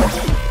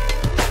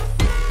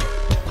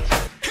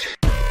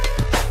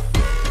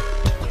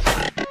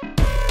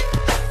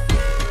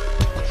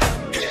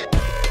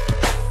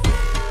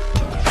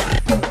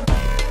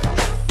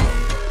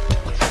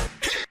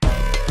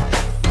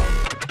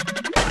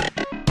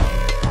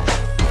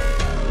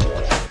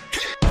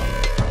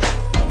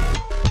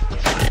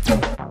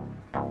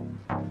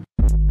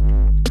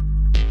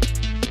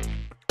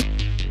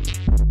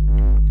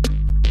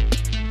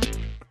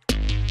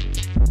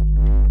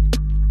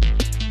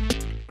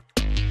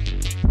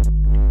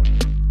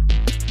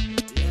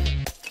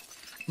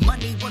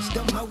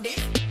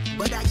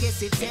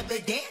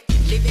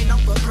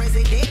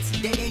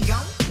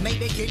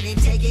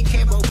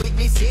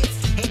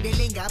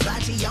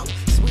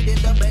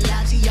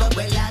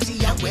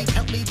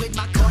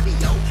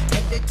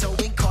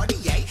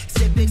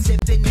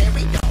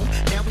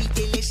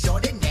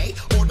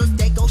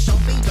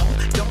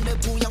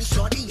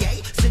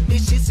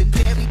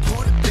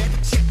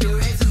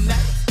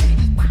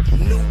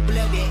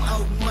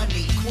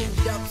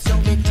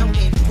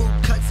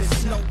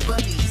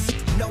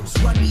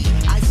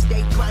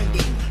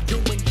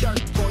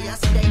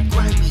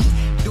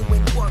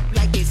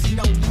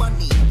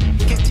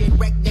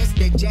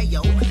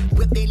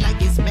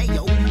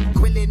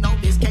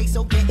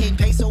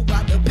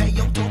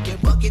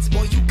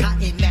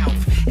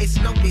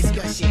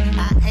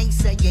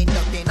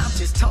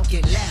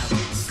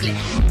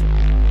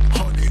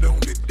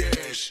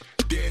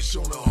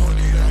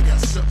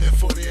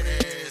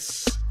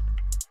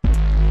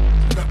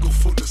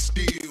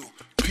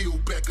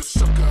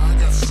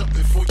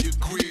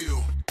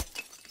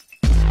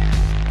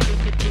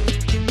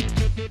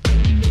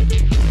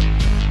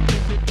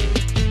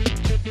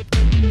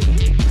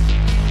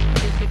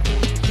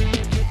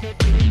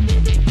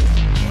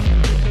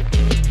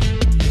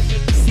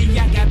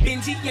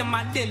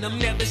I'm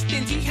never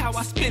stingy how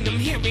I spend them,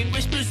 hearing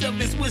whispers of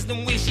his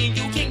wisdom, wishing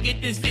you can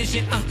get this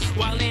vision.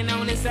 Wildin'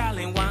 on this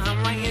island while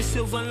I'm writing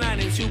silver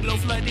linings, you blow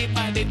flooded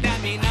by the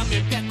diamond. I'm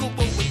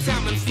impeccable with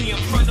time, I'm seeing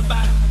from the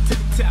bottom to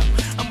the top.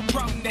 I'm a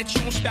problem that that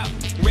you won't stop.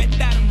 Red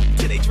dot 'em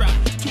till they drop.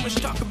 Too much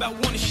talk about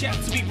wanting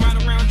shots. We run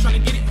around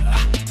trying to get it.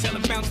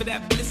 Selling pounds for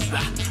that business.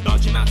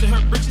 Large amounts of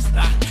her britches.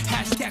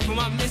 Hashtag for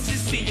my missus.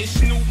 See, it's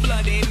new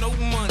blood, ain't no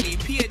money.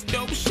 Pia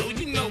dope, so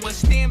you know a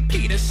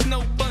stampede of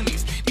snow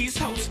bunnies. These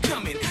hoes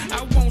coming,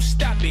 I won't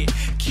stop it.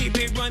 Keep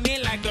it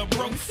running like a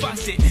broke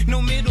faucet.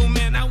 No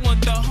middleman, I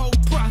want the whole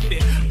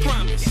profit.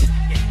 Promise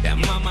that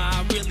mama,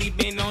 I really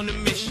been on a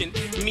mission.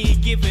 Me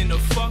giving a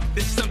fuck,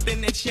 there's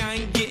something that y'all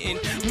ain't getting.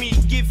 Me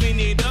giving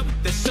it up,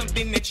 there's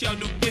something that y'all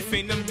do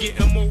different. I'm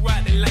getting more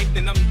out of life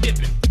than I'm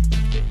dipping.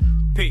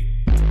 P.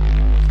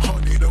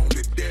 100 on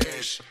the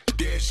dash,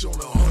 dash on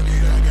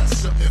 100. I got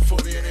something for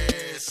that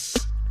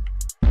ass.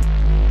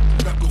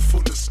 Knuckle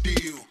full of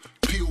steel,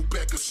 peel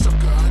back a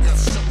sucker. I got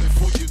something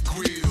for your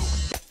grill.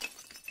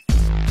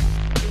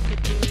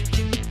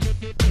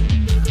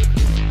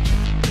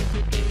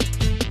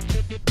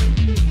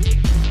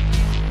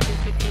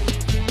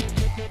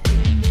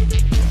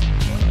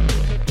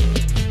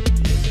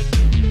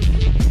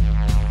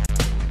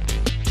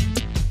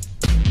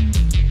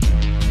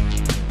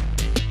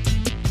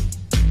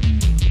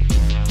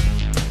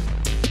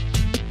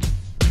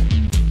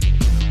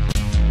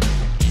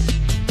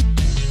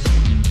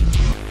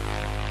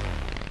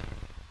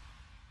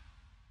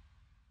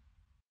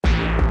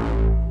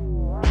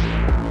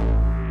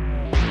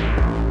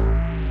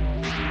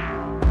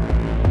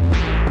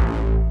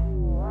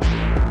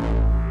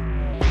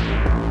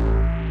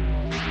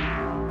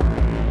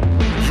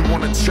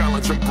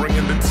 I'm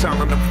bringing the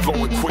talent, I'm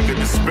flowing quicker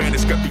than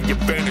Spanish. Got the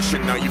advantage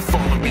and now you're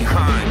falling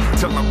behind.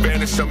 Till I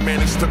vanish, I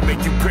manage to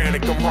make you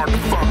panic. I'm hard to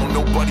follow,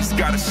 nobody's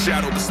got a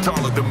shadow that's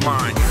taller than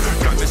mine.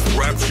 Got this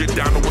rap shit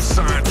down to a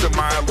science, and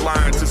my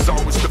alliance is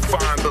always to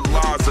find the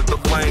laws of the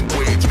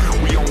language.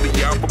 We only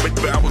alphabet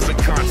vowels and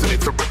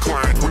consonants are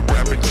reclined. We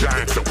rapping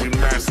giants and we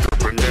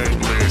mastering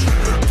English.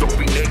 Don't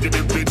be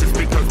negative bitches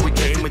because we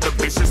came with the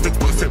vicious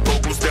explicit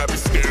vocals that be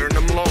scaring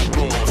them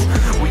locals.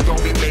 We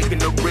gon' be making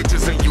the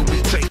riches and you be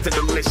tasting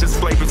delicious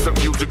flavors of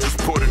music. Just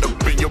put it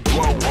up in your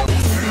blowholes.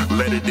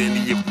 Let it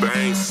into your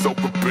veins, soak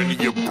up into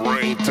your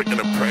brain. Taking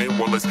the pain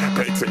while it's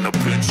painting a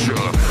picture.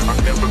 I'm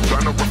never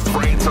gonna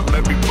refrain till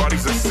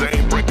everybody's the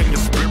same. Breaking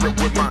your spirit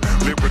with my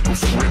lyrical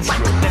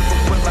scripture. Never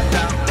will I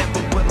doubt,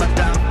 never will I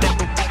doubt,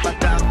 never will I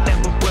doubt,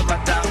 never will I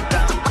doubt,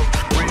 doubt.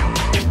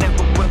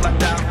 Never will I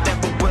doubt,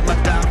 never will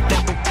I doubt,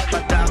 never will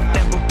I doubt,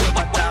 never will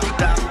I doubt,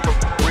 doubt.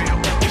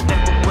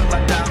 Never will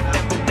I doubt,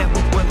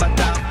 never will I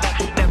doubt,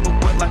 never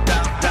will I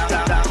doubt,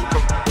 doubt, doubt.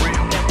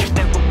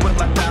 Never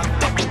will I doubt,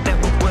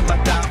 never will I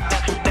doubt,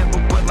 never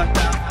will I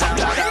doubt,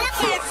 doubt.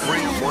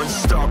 Free,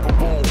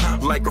 unstoppable,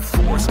 like a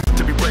force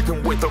to be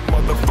reckoned with. A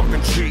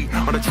motherfucking G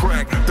on the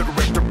track, the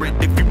directorate.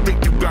 If you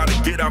think you gotta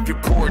get off your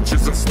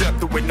porches and step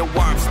through it, no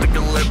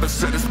obstacle ever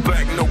set us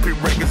back. No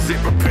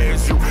prerequisite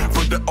prepares you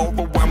for the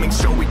overwhelming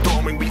show. We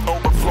throwing, we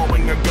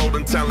overflowing a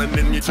golden talent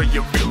in you till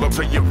you feel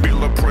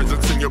a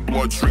presence in your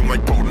bloodstream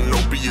like potent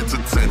opiates,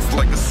 intense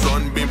like a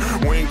sunbeam.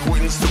 We ain't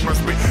quitting soon, I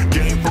spit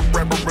game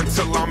forever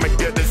until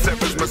Armageddon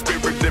severs my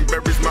spirit and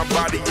buries my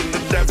body in the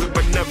desert.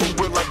 But never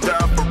will I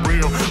die for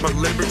real. My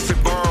lyrics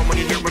evolve when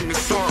you're hearing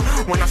this song.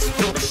 When I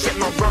spill the shit,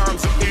 my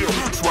rhymes are ill.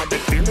 That's why they're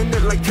feeling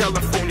it like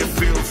California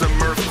feels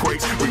and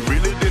earthquakes. We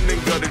really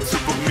didn't gut it to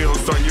the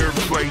meals on your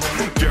plate.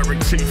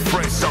 Guaranteed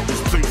fresh,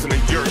 always pleasing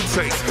in your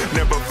taste.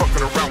 Never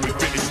fucking around, we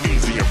finish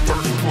easy in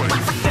first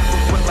place. Never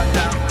will I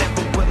doubt,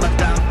 never will I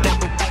doubt,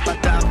 never will I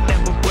doubt,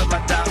 never will I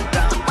doubt,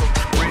 doubt.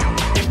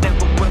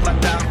 Never will I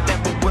doubt,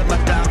 never will I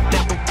doubt,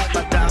 never will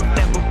I doubt,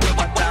 never will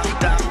I doubt,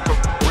 doubt.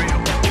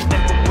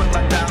 Never will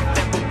I doubt,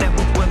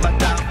 never will I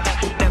doubt,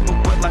 never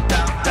will I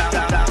doubt,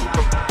 doubt, doubt.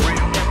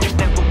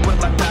 Never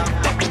will I doubt,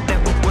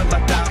 never will I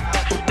doubt,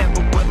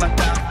 never will I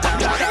doubt,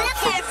 doubt.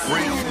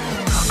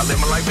 I live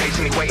my life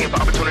patiently waiting for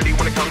opportunity.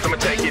 When it comes, I'ma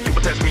take it.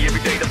 People test me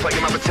every day, that's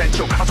playing my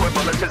potential. I swear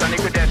bullets, cause I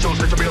need credentials.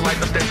 It's a real life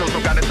essentials.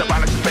 No guidance, the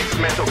violence is fake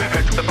mental.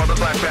 Head to the father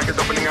flashback is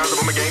opening eyes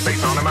of my game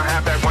face on in my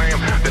half that wham.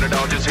 Then it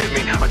all just hit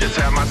me. I just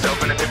have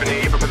myself an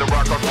epiphany. Even for the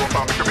rock hard war,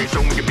 victory.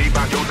 Soon we can be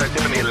found Joe's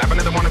activity. Laughing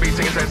at the wannabe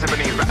singing sad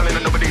symphonies. Rattling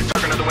and nobody's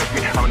talking another with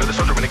me. I'm another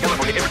soldier in the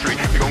California infantry.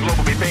 We gon'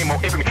 global be fame, more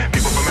infamy.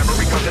 People from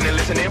every continent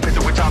listening.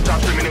 Picture with top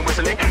streaming and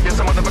whistling. Yes,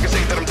 some motherfuckers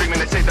say that I'm dreaming.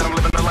 They say that I'm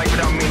living a life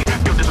without meaning.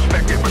 Feel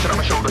disrespected, push it on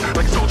my shoulder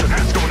like a soldier.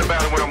 It's going to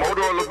battle when I'm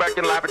older. Or look back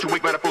and laugh at you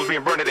weak man fools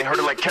being burned. They heard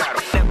it like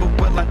cattle. Never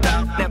will I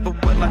doubt, never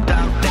will I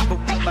doubt, never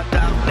will I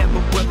doubt,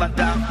 never will I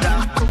doubt,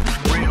 doubt.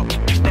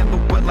 Never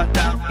will I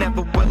doubt,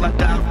 never will I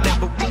doubt,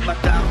 never will I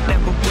doubt,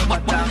 never will I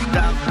doubt,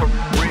 doubt.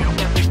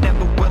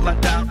 Never will I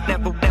doubt,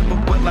 never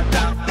will I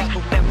doubt,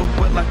 never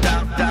will I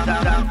doubt, doubt,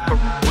 doubt.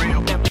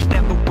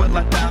 Never will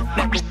I doubt,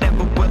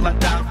 never will I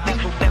doubt,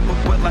 never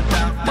will I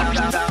doubt,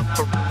 doubt, doubt.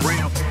 For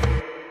real.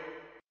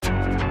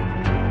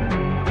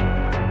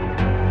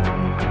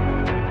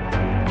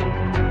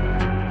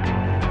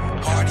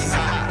 Party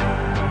hot,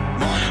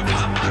 morning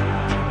pop,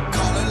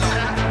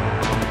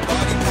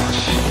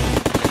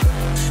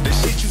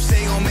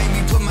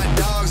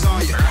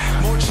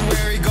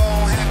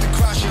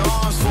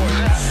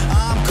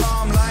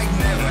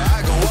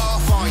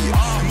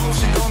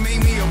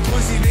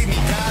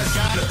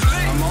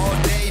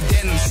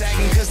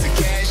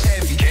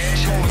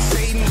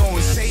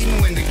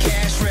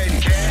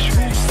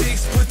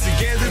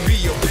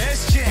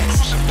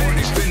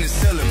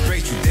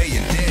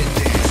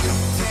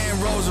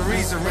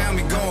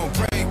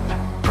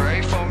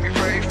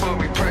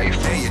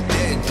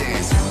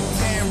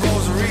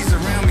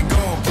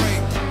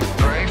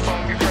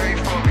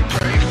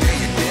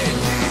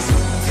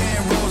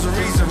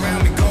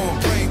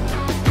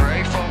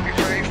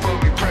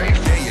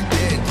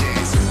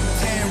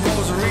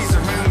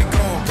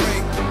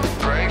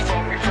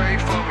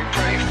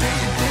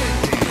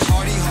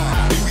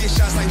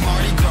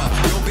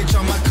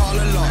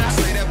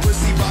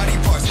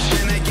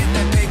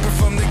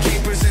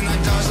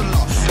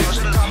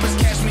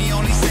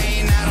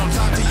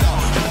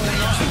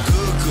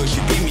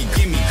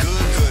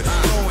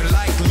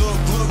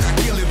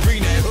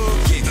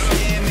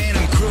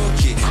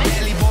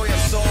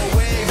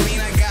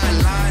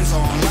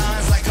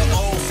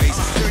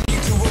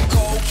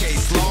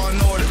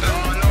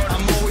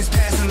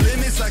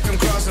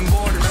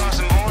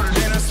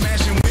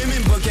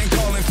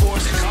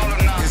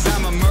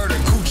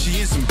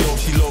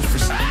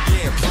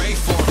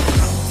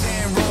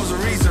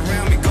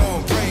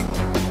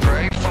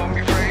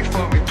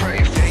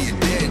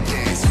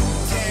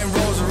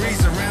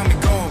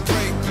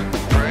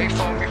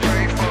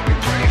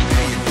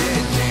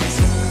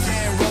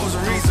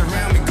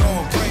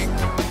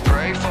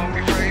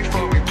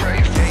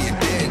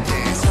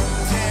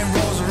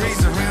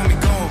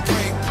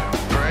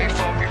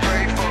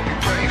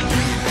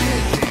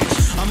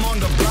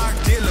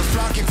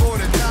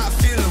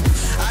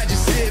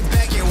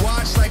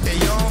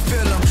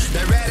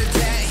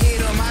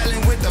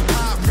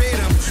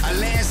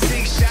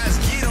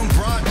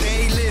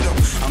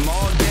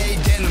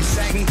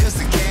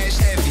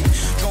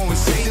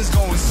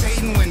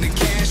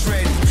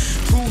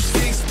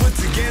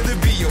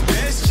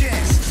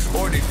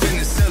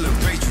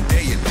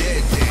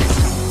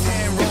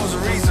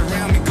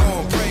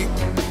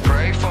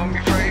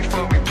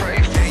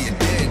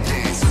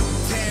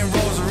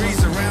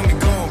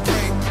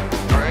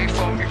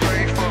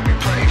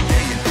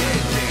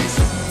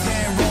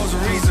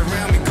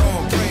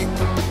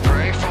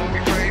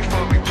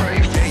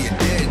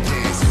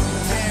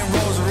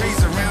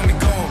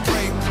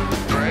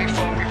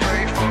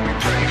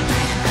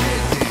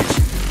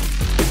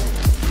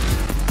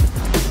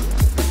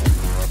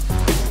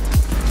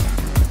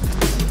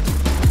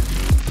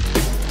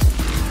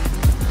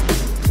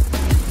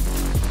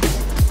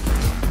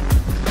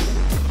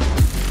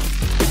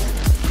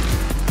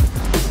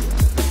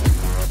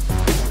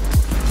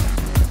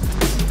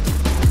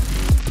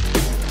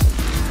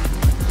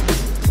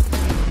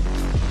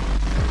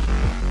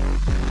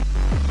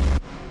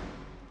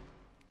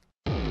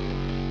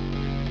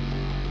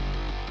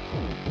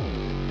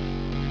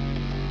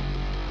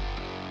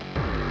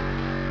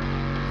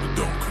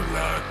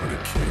 collide with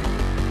a king.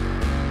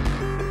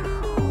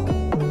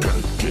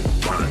 Gotta get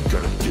mine,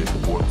 gotta get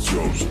what's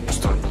yours.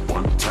 Start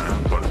one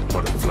time,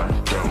 butterfly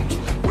down.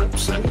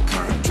 Whips and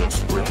kind,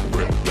 just rip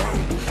down.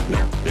 No,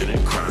 it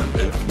ain't crime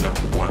if no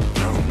one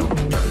knows.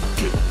 Gotta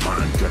get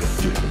mine, gotta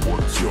get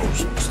what's yours.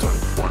 Start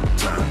one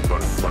time,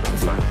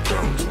 butterfly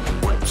down.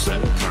 Whips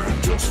and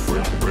kind, just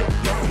rip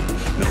down.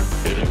 No,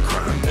 it ain't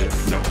crime if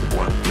no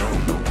one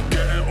knows.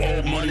 Getting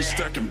old money,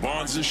 stacking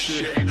bonds and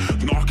shit.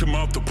 Knock him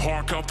out the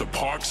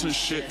parks and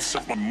shit.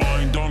 Set my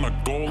mind on a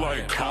goal, I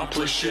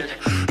accomplish it.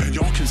 And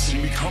y'all can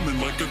see me coming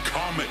like a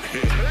comet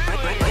hit.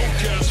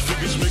 Broke ass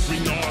figures make me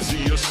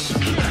nauseous.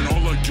 And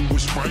all I do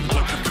is write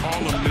like a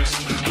columnist.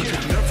 I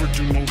could never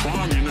do no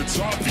wrong and it's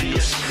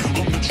obvious.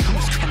 I'm the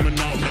truth coming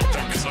out like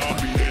that cause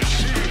obvious.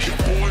 Your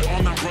boy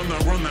on that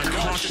run that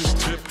conscious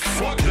tip.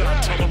 Fuck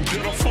that, tell him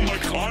get off on my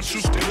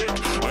conscious dick.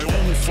 I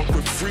only fuck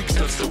with freaks,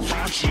 that's the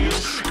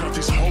raunchiest. Got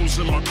these hoes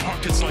in my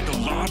pockets like a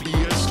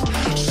lobbyist.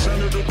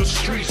 Center of the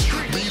streets,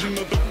 leading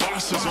of the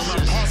bosses. On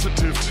that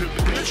positive tip,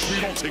 bitch, we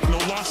don't take no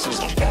losses.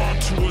 I'm on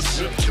to a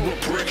zip, to a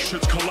brick,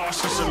 shit's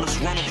colossus. And this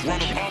run up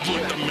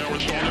like the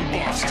marathon in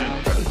Boston.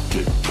 Gotta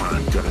get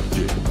mine, gotta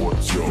get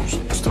what's yours.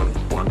 Start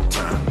one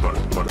time,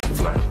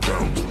 butterfly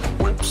down.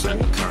 Whips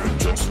and kind,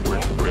 just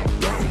rip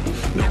down.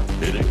 No,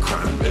 it ain't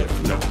crime if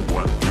no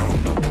one knows.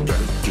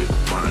 Gotta get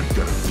mine,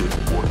 gotta get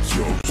what's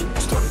yours.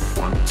 Start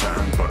one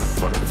time,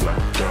 butterfly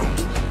down.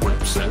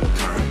 Whips and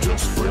kind,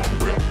 just rip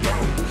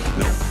down.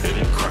 No, it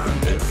ain't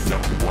crime if no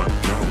one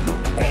knows.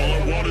 All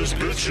I want is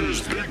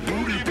bitches, big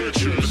booty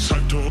bitches. The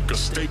type to hook a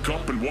steak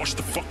up and wash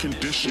the fucking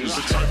dishes.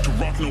 The type to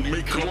rock no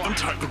makeup, them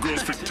type of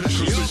girls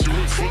fictitious. They do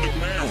it for the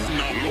man,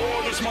 now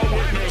Lord is my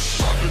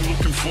witness. I've been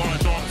looking fly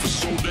dog for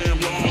so damn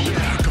long.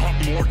 I got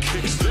more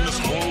kicks than this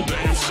whole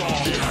damn song.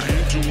 I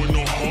ain't doing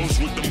no hoes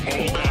with them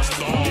old ass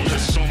thongs.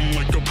 It's something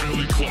like a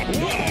billy club,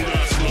 old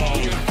ass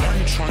long. I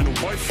ain't trying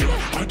to wife you,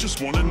 I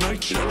just want a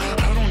night you.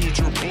 I don't need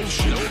your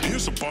bullshit,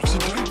 here's a box of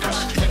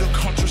diapers. Need a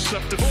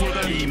contraceptive for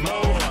that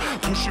emo.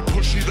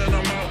 Pushy, then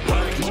I'm out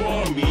like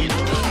more meat.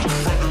 I'm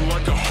frontin'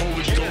 like a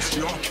holy ghost,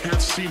 y'all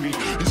can't see me.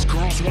 These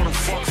girls wanna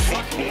fuck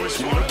boys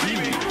wanna be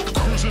me.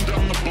 Cruising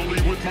down the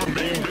bully with my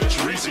main bitch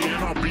Reezy.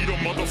 And I'll beat a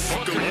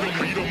motherfucker,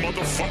 beat a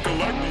motherfucker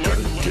like me.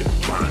 Gotta get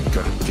mine,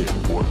 gotta get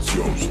what's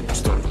yours.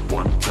 Start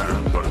one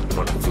time,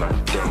 butterfly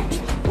down.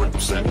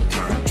 Whips and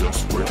kind,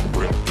 just rip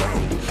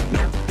down.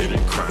 No, it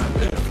ain't crime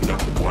if no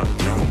one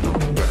knows.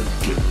 Gotta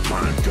get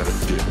mine, gotta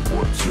get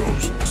what's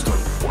yours. Start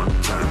one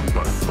time,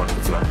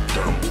 butterfly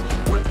down.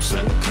 Whips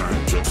and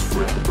kind, just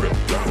rip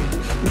down.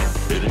 No,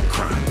 it ain't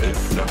crime if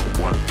no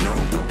one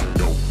knows.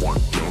 No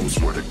one knows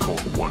where the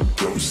cold one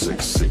goes.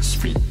 6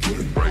 feet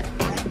deep, right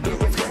under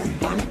the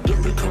floor. Under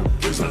the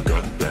coat is a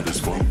gun that is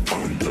from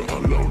under a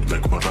load.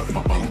 Like what I'm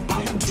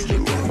to your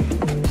own.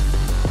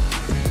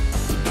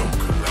 Don't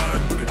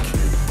collide with a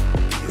king.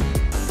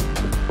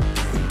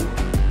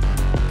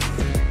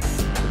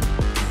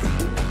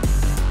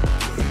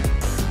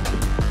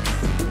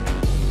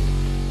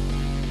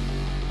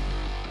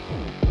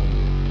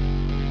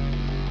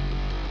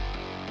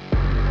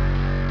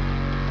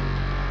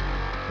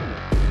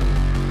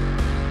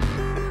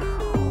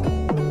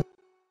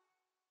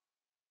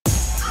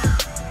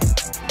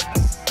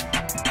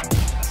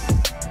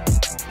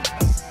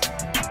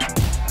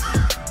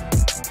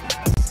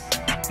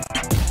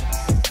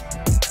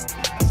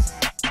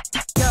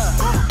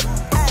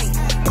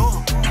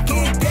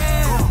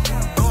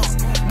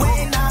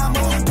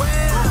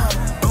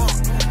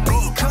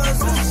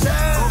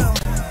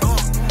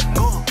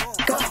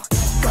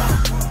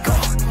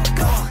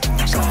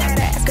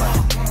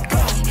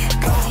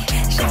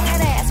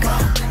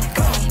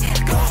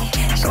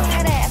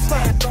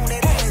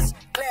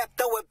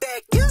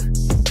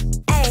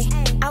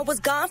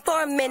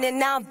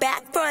 Now I'm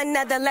back for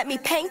another, let me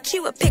paint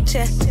you a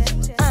picture.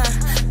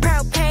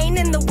 Propane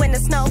in the winter,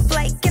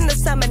 snowflake in the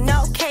summer,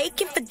 no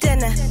cake for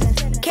dinner.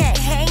 Can't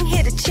hang,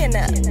 hit a chin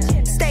up,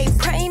 stay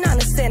praying on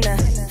a sinner.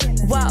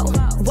 Whoa,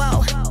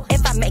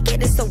 if I make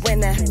it, it's a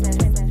winner.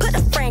 Put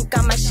a Frank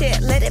on my shit,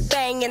 let it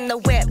bang in the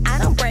whip. I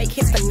don't break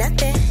hits for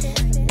nothing.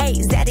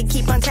 Ayy, Zaddy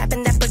keep on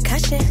tapping that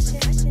percussion.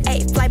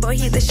 Ayy, Flyboy,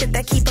 he the shit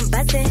that keep him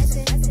buzzing.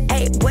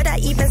 Ayy, would I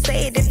even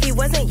say it if he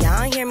wasn't?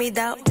 Y'all don't hear me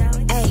though.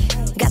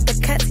 Ayy, got the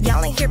cuts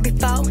y'all ain't here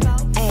before.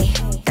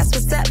 Ayy, that's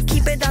what's up,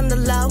 keep it on the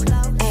low.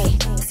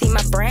 Ayy, see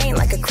my brain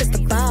like a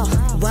crystal ball.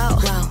 Whoa.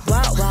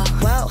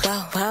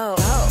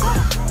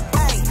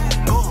 Ayy,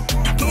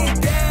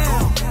 get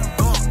down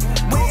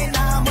when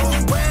I'm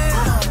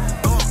around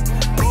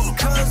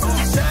because of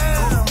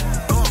sound.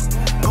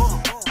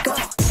 Go,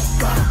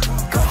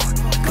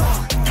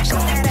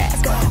 show that ass,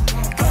 go,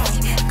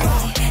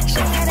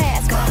 show that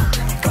ass, go,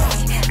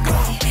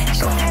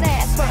 show that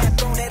ass,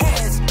 throw that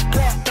ass,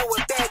 clap, throw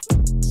it back.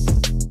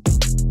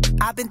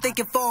 I've been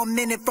thinking for a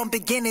minute from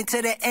beginning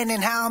to the end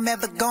and how I'm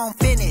ever gonna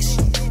finish.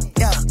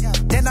 Yeah.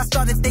 Then I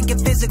started thinking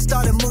physics,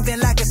 started moving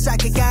like a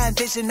psychic. I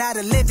envision how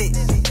to live it.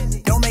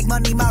 Don't make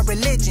money my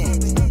religion.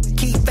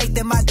 Keep faith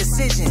in my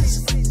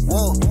decisions.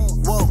 Whoa.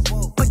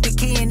 Put the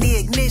key in the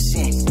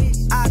ignition.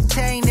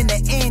 Octane in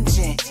the engine.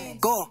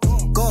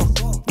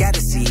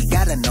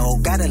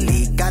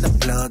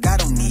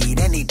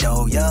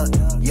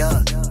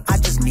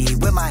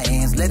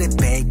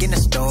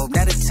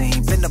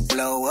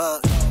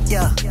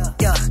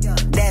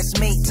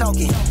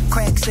 talking.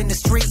 Cracks in the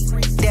street,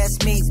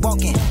 that's me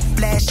walking.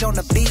 Flash on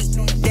the beat,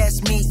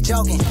 that's me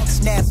jogging.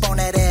 Snap on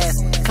that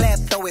ass, clap,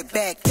 throw it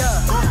back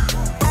up.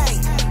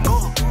 Hey,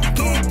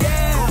 get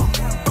down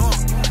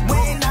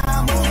when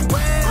I'm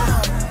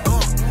around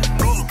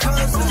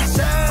because the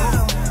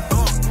sound.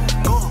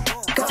 Go,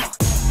 go,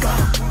 go,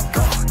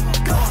 go,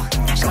 go.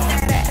 Show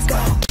that ass,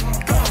 go,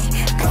 go,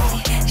 go.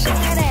 Show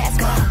that ass,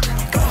 go,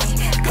 go,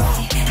 go.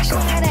 Show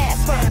that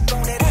ass, clap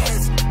on that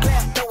ass,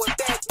 clap, throw it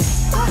back.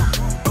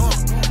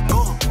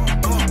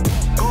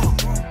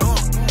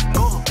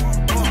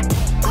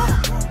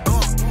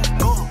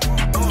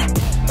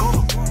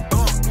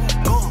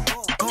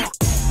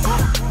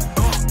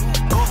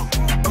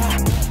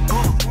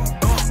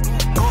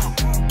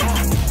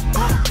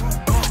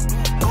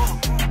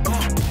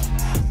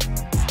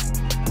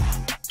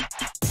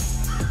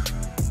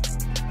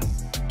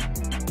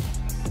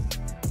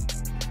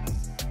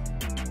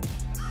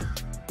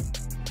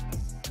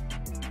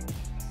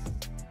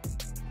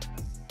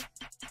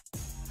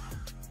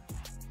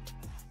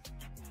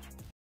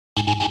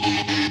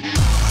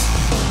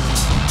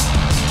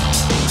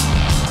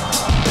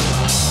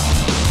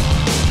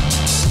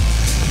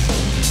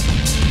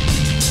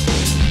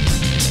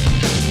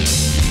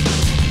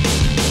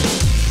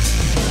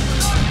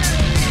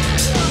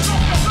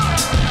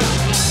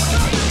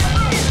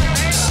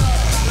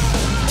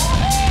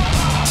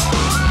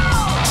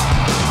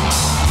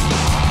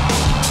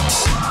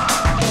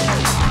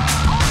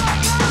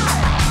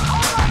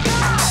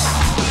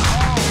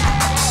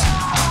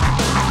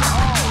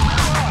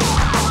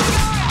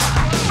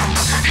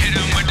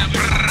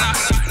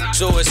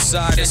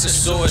 Suicide, it's a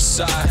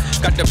suicide.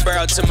 Got the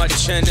barrel to my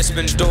chin, it's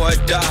been do or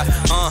die.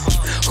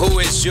 Who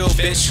is you,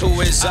 bitch? Who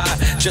is I?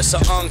 Just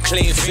an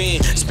unclean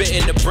fiend,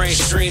 spitting the brain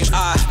stream.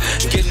 I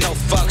get no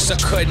fucks, I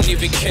couldn't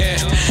even care.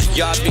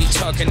 Y'all be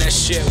talking that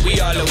shit, we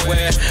all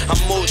aware. I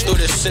move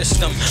through the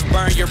system,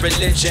 burn your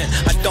religion.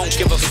 I don't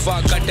give a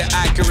fuck, got the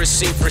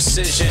accuracy,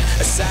 precision.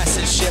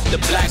 Assassinship,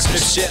 the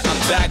blacksmith shit. I'm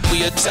back,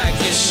 we attack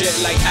your shit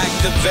like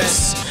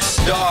activists.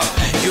 Dog,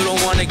 you don't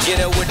wanna get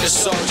it with the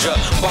soldier.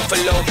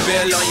 Buffalo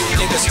Bill on you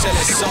niggas till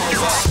it's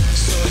over.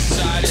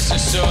 Suicide is a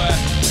sewer.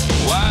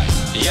 What?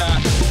 Yeah,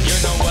 you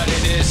know what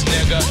it is,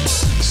 nigga.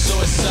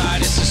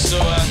 Suicide is a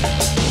sewer.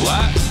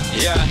 What?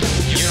 Yeah,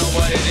 you know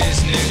what it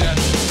is, nigga.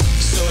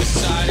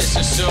 Suicide is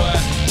a sewer.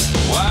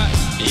 What?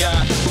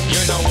 Yeah,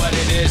 you know what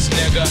it is,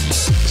 nigga.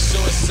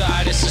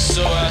 Suicide is a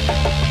sewer.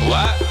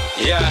 What?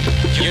 Yeah,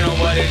 you know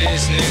what it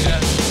is, nigga.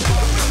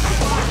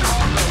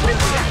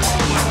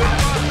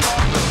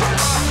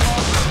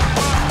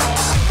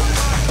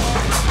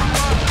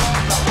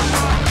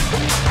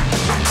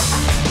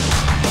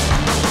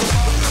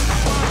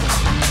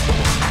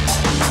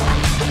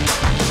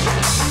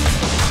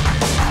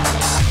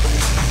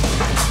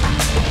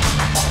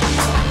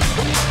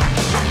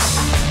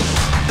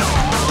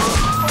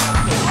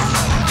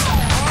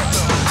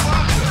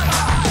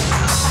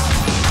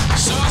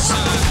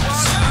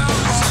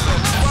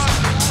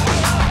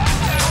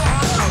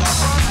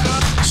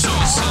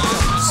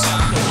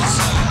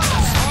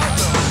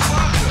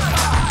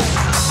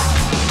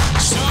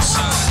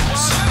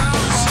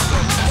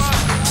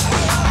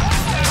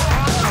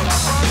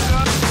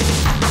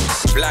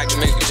 Black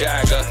Mick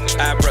Jagger,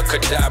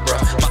 abracadabra.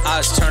 My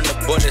eyes turn to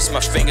bullets, my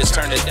fingers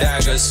turn to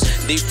daggers.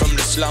 Deep from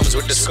the slums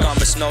with the scum,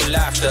 it's no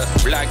laughter.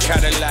 Black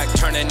Cadillac,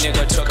 turn a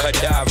nigga to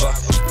cadaver.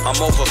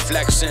 I'm over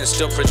flexing,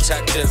 still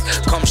protective.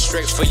 Come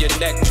straight for your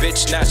neck,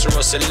 bitch,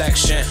 natural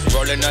selection.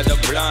 Roll another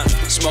blunt,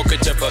 smoke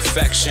it to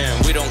perfection.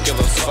 We don't give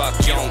a fuck,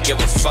 you don't give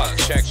a fuck,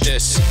 check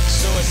this.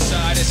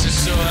 Suicide is a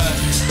sewer.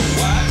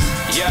 What?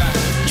 Yeah,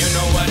 you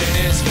know what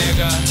it is,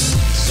 nigga.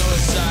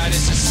 Suicide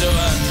is a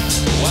sewer.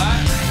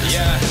 What?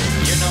 Yeah,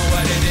 you know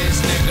what it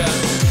is, nigga.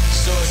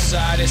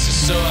 Suicide is a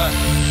sewer.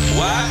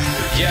 What?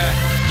 Yeah,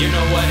 you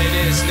know what it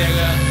is,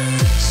 nigga.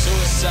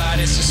 Suicide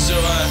is a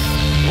sewer.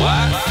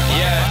 What?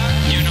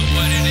 Yeah, you know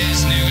what it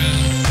is, nigga.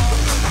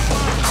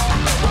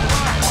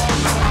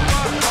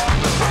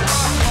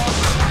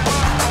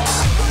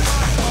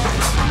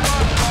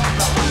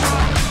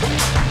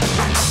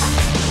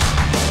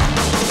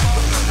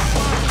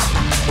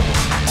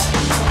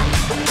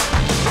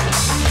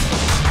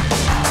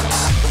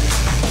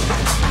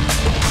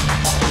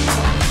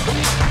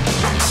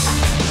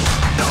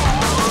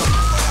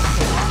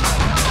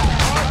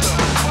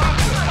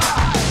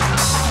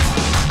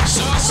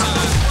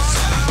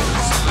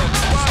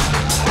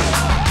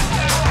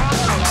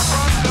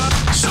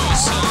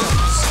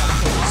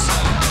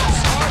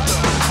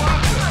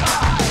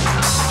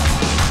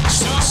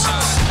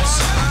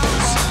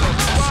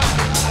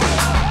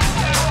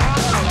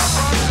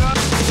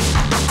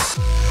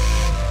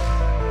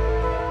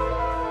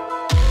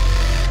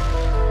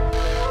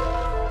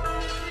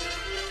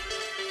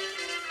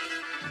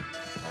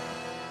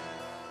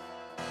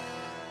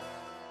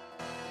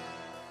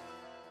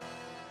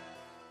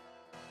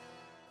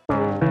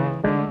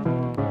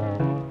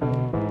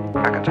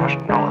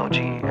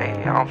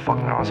 I'm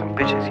fucking on some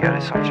bitches, yeah,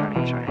 this some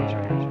Johnny.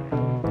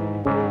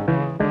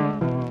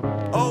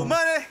 Old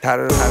money.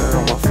 Tatted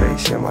on my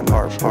face, yeah, my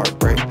part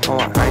break.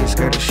 I ain't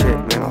scared of shit,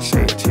 man, I'll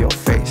say it to your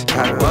face.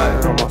 Tatted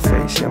on my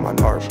face, yeah, my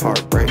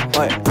part break.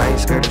 I ain't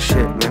scared of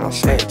shit, man, I'll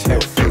say it to your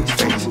face.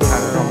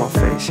 Tatted on my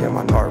face, yeah,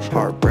 my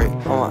part break.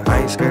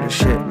 I ain't scared of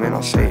shit, man,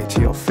 I'll say it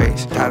to your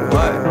face. Tatted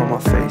on my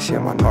face, yeah,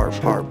 my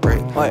part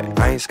break.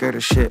 I ain't scared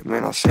of shit,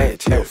 man, I'll say it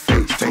to your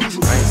face. I ain't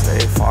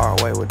stay far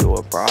away, we'll do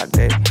it broad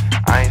day.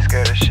 I ain't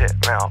scared of shit,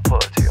 man, I'll pull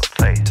it to your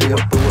place. Till you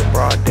do it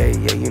broad day,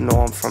 yeah, you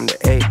know I'm from the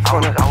A. I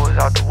was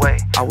out the way,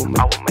 I would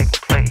make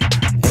a play.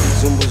 Hey,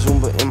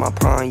 Zumba in my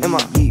prime,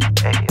 yeet.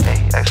 Hey,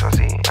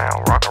 XYZ,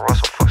 now rock and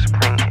Russell, fuck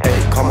Supreme.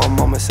 Hey, call my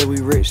mama, said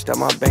we rich, that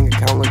my bank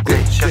account look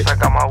good. Just I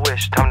got my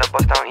wish, time to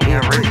bust down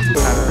Ian Rich.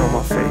 Tatted on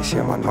my face,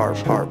 yeah, my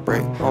part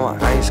break.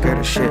 I ain't scared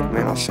of shit,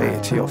 man, I'll say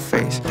it to your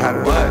face.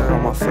 Tatted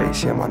on my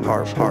face, yeah, my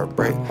part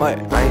break.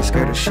 I ain't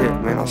scared of shit,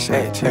 man, I'll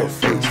say it to your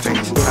face.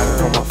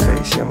 Tatted on my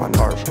face, yeah, my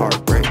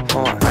part break.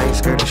 I ain't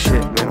scared of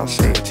shit, man, I'll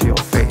say it to your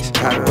face.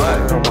 Tatted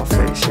on my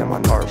face, yeah,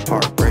 my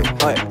part break.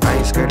 I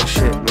ain't scared of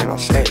shit, man, I'll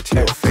say it to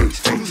your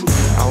face.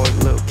 I was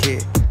a little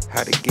kid,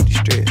 had to get you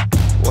straight.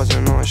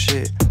 Wasn't on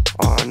shit,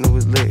 all I knew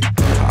was lit.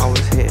 I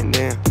was hitting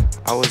them,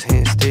 I was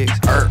hitting sticks.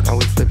 Now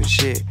we flipping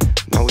shit,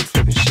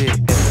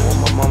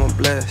 When my mama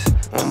blessed,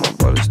 and my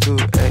brothers too.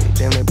 Ay,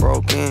 then they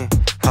broke in,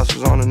 house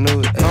was on the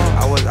news. Ay,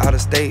 I was out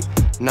of state,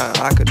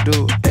 nothing I could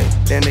do. Ay,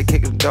 then they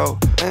kicked the door,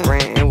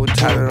 ran in with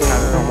tatted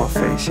on my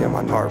face, yeah,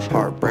 my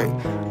part break.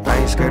 I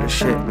ain't scared of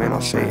shit, man,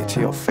 I'll say it to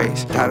your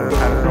face. Tatted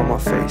on my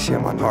face, yeah,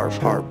 my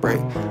part break.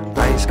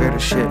 I ain't scared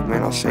of shit,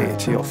 man, I'll say it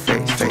to your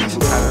face.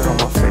 Tatted on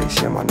my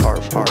face, yeah, my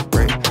part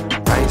break.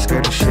 I ain't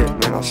scared of shit,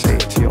 man, I'll say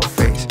it to your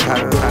face.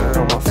 Tatted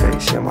on my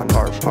face, yeah, my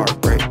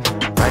part break.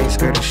 I ain't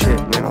scared of shit,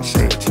 man, I'll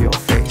say it to your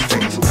face. I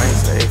ain't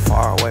stay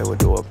far away, we'll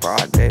do it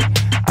broad day.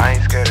 I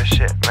ain't scared of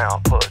shit, man,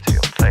 I'll pull it to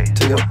your place.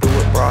 Till you do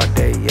it broad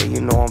day, yeah,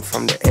 you know I'm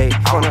from the A.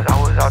 I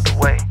was out the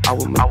way, I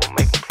would make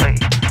a play.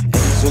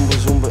 Hey,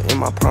 Zumba in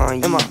my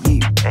prime,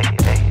 yeet. Hey,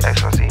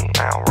 XYZ,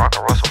 now rock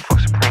and Russell, fuck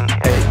Supreme.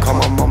 Hey, call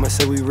my mama,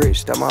 said we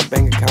rich, that my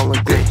bank account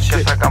look good.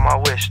 Just I got my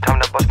wish,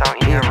 time to bust down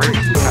Ian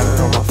Rich. Tatted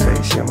on my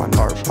face, yeah, my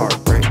part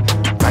break.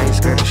 I ain't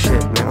scared of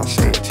shit, man, I'll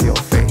say it to your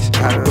face.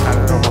 Tatted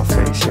on my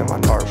face, yeah, my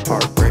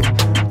part break.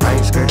 I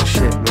ain't scared of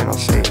shit, man, I'll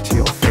say it to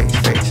your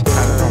face.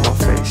 Tatted on my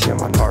face, yeah,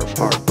 my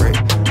part break.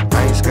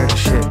 I ain't scared of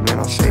shit, man,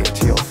 I'll say it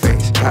to your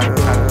face. Tatted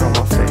on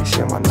my face,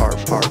 yeah, my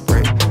part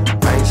break.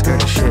 I ain't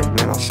scared of shit,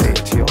 man, I'll say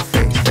it to your face.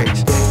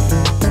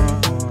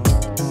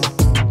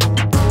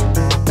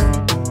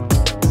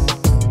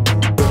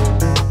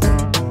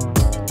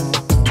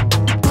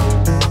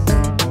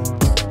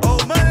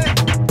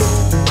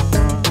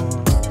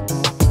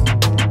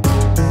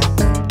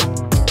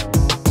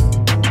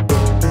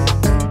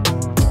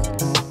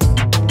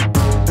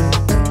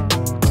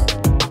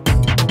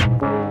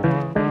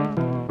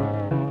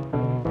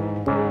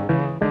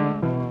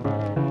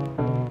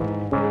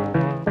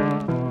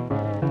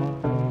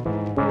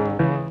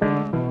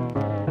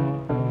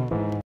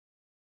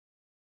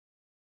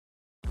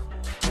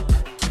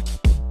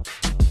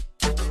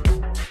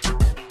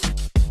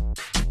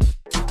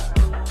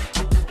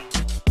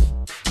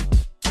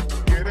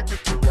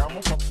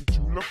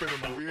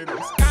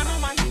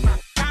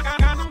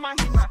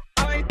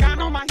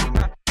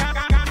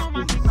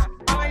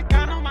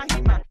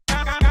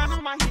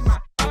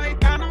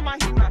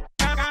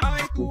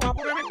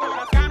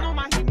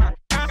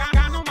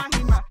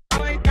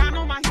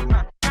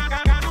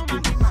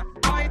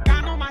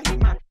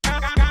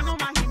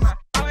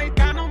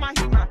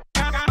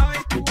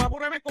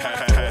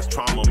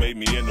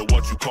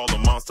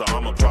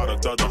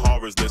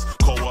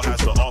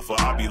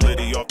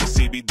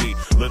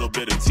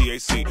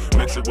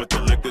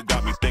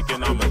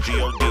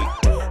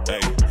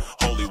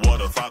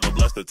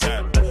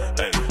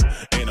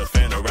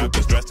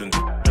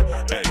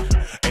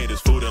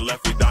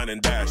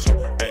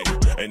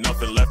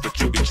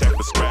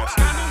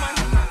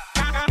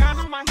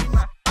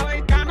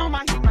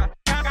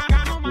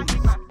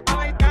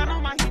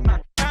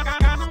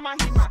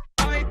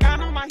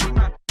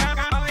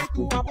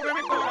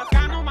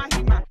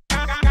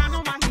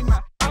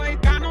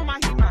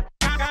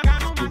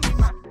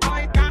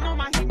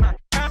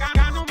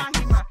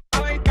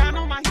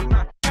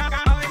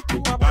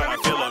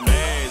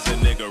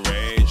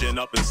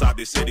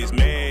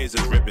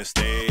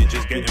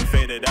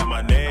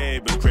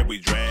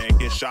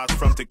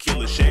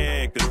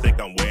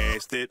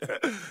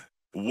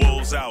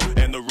 Wolves out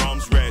and the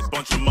rum's red.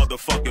 Bunch of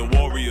motherfucking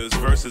warriors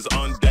versus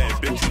undead.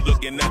 Bitch, you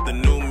looking at the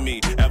new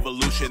me.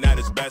 Evolution at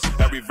its best.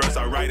 Every verse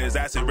I write is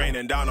acid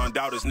raining down on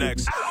doubters'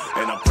 necks.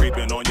 And I'm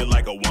creeping on you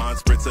like a wine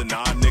spritzer.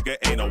 Nah, nigga,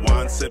 ain't a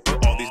wine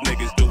sipper. All these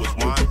niggas do is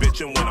wine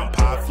bitching when I'm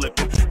pie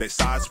flipping. They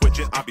side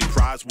switching, I be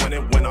prize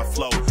winning when I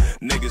flow.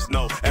 Niggas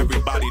know,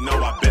 everybody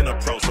know I've been a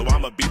pro. So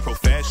I'ma be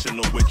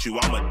professional with you.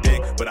 I'm a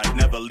dick, but I'd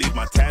never leave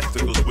my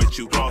testicles with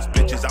you. Lost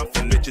bitches,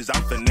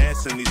 I'm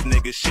finessing these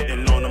niggas,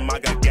 shitting on them. I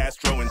got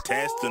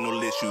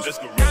gastrointestinal issues.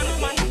 Just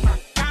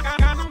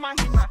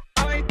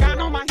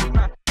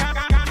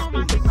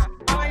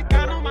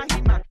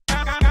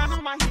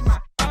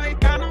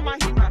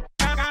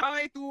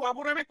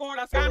aburreme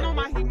corazón. Gano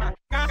más y más,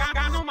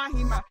 gano más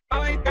y más. A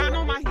ver,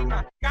 gano más y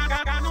más,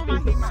 gano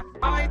más y más.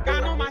 A ver,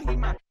 gano más y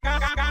más,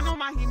 gano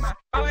más y más.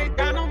 A ver,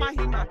 gano más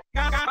y más,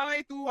 a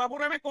ver, tú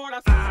aburreme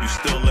corazón. You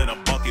still in a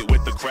bucket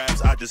with the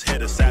crabs? I just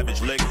hit a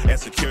savage lick and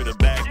secured a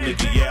bag,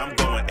 nigga. Yeah, I'm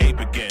going ape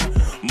again.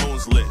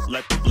 Moon's lit,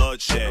 let the blood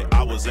shed.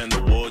 I was in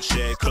the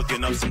woodshed,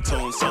 cooking up some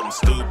tunes, something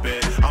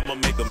stupid. I'ma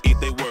make them eat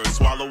their words,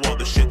 swallow all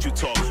the shit you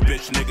talk.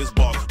 Bitch, niggas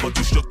bark, but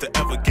too shook to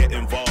ever get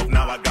involved.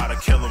 Now I gotta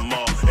kill them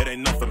all. It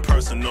ain't nothing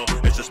personal,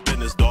 it's just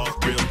business, dog.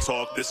 Real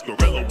talk, this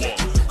gorilla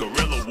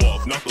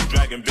walk, knuckles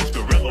dragging, bitch,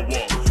 gorilla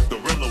walk,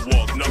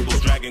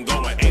 knuckles dragging,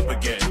 going ape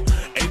again,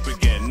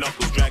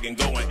 knuckles dragging,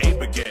 going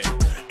ape again,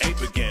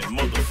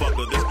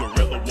 motherfucker, this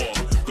gorilla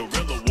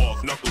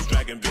walk, knuckles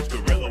dragging, bitch,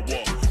 gorilla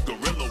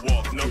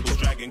walk, knuckles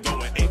dragging,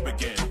 going ape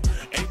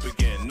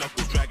again,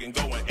 knuckles dragging,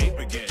 going ape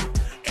again.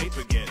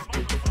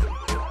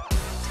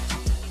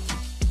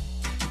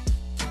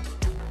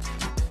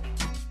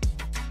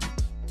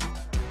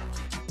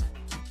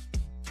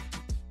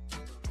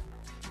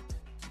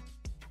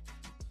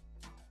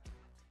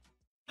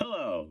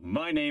 Hello,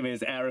 my name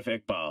is Arif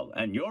Iqbal,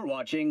 and you're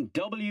watching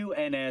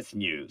WNS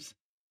News.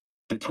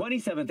 The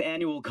 27th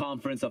Annual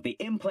Conference of the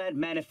Implant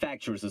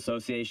Manufacturers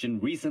Association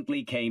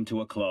recently came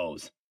to a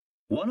close.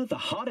 One of the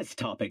hottest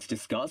topics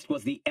discussed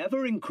was the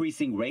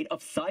ever-increasing rate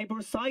of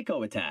cyber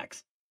psycho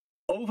attacks.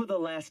 Over the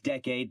last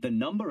decade, the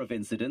number of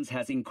incidents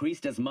has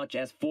increased as much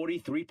as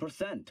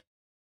 43%.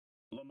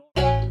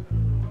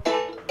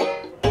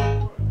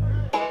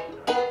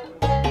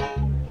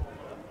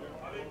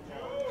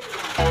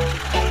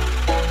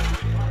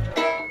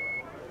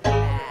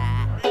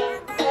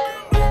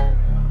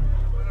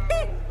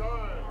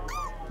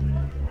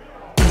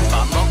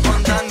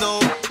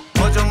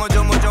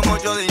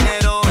 Mucho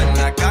dinero en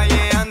la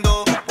calle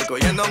ando,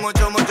 recogiendo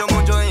mucho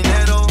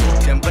dinero,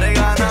 siempre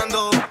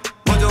ganando,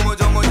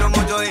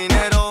 mucho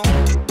dinero,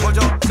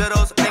 muchos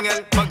ceros en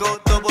el banco,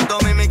 todo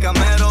mi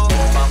camero,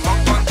 vamos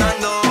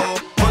contando,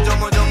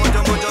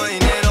 mucho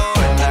dinero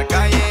en la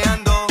calle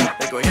ando,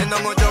 recogiendo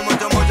mucho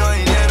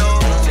dinero,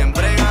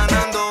 siempre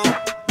ganando,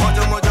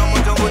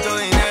 mucho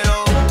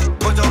dinero,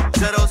 muchos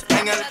ceros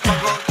en el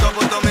banco,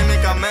 todo mi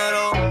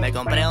camero. Me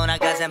compré una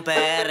casa en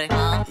PR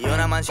y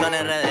una mansión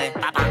en RD.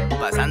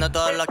 Pasando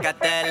todos los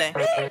carteles,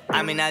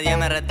 a mí nadie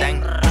me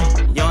retén.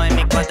 Yo en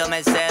mi cuarto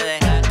Mercedes,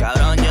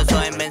 cabrón, yo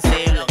soy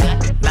invencible.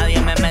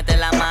 Nadie me mete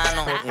la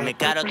mano y mi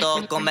carro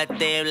todo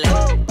convertible.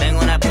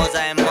 Tengo una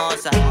esposa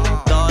hermosa,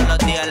 todos los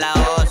días la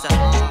osa.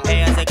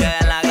 Ella se queda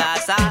en la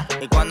casa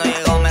y cuando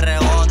llego me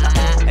rebota.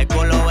 El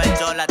culo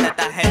hecho, la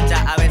teta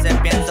hecha, a veces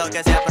pienso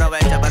que se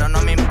aprovecha, pero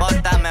no me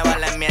importa, me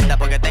vale mierda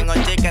porque tengo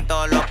chica en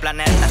todos los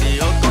planetas.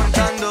 Sigo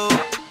contando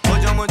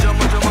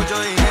mucho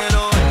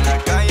dinero en la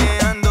calle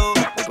ando,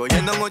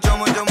 recogiendo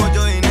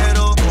mucho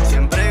dinero,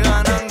 siempre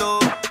ganando,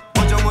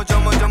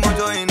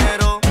 mucho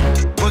dinero,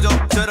 muchos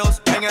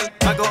ceros en el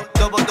banco,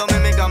 todo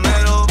mi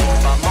camero,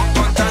 vamos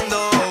contando,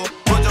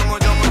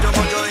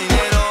 mucho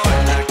dinero,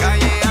 en la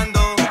calle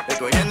ando,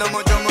 recogiendo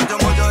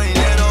mucho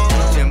dinero,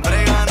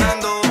 siempre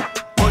ganando,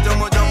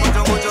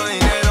 mucho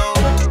dinero,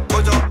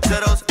 muchos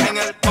ceros en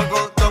el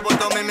banco,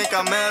 todo mi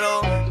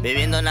camero.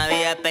 Viviendo una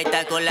vida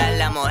espectacular,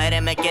 las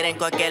mujeres me quieren en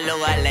cualquier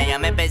lugar. Ellas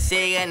me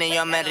persiguen y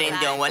yo me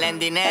rindo. Huelen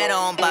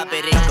dinero, un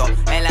papi rico.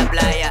 En la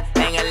playa,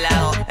 en el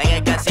lago, en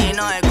el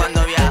casino es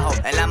cuando viajo.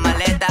 En la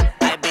maleta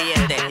hay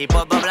billetes y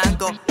polvo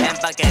blanco en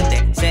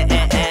paquete.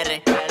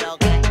 CER,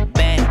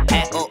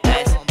 BEUS,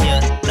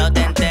 no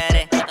te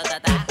enteres.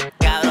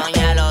 Cabrón,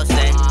 ya lo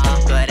sé,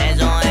 tú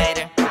eres un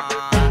hater.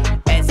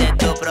 Ese es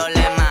tu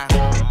problema,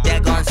 te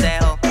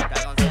aconsejo,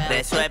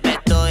 resuelve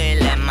tu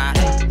dilema.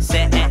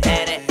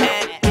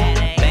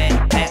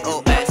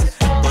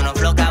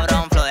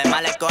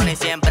 Y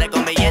siempre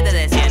con billetes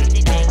de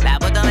 100. La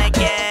puta me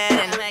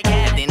quieren,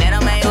 el dinero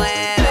me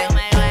llueve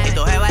y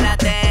tu jeva la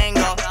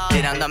tengo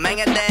tirándome en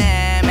el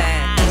DM.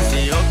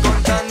 Sigo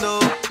contando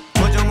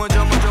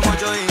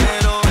mucho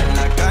dinero en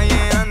la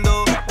calle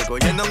ando,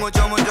 recogiendo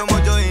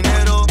mucho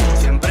dinero,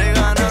 siempre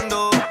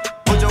ganando,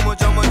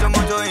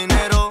 mucho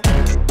dinero,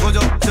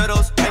 muchos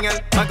ceros en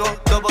el banco,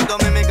 todo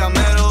mi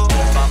camero,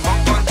 vamos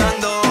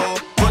contando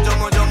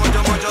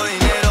mucho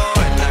dinero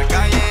en la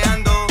calle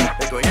ando,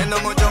 recogiendo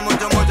mucho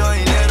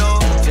dinero,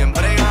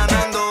 siempre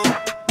ganando,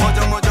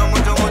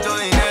 mucho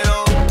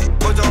dinero,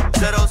 muchos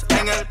ceros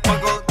en el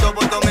banco,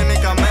 todo mi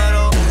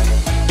camero.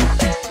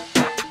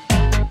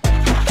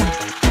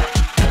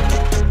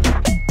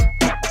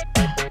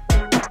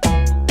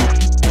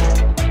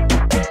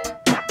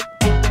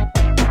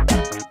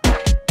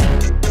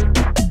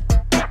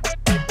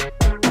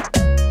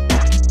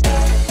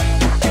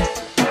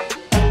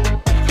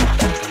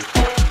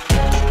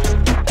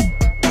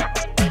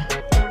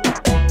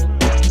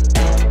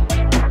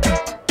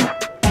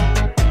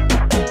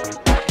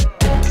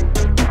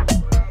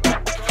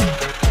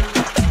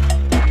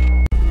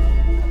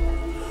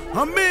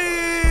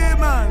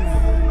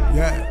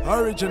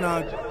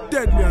 Original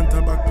deadly and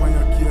tobacco on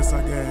your case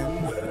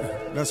again.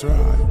 That's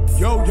right.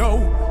 Yo.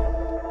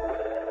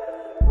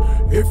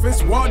 If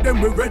it's war,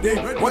 then we're ready,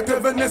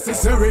 whatever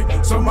necessary.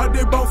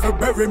 Somebody bound for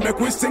berry, make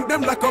we sing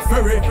them like a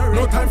ferry.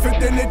 No time for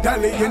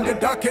dilly-dally, in the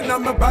dark in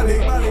my valley.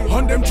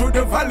 Hunt them through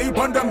the valley,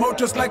 burn them out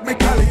just like me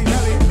Cali.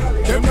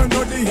 Them don't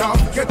know the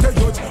half, get a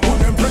youth, who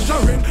them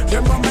pressuring.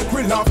 Them a make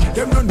we laugh,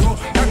 them don't know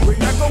that we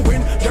are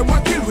going. Them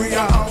what kill we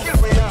are,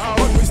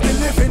 but we still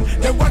living.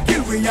 Them what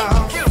kill we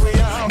are,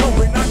 no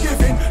we not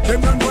giving.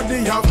 Them don't know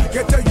the half,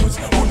 get a youth,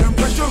 who them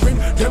pressuring.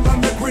 Them a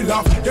make we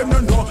laugh, them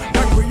don't know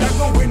that we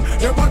are going.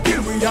 Them what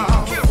kill we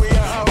are,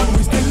 but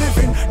we still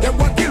living. Them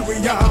what kill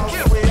we are,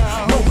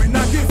 no we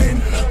not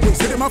giving. We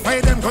see them a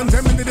fire them guns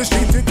them into the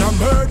streets, it's a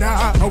murder.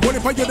 I want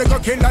it for you, they go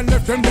kill and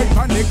left them dead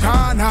on the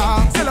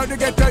corner. Still how they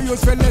get to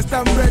use for less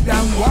than bread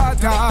and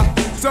water.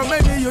 So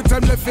many youth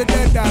them left for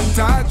dead and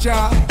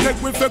torture.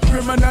 Take we for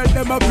criminal,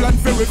 them a plan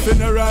for we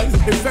funeral.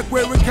 Effect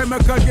where we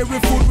chemical, get we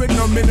food with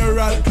no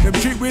mineral. Them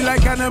treat we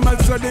like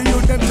animals, so the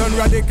youth them turn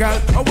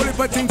radical. I want it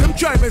for things them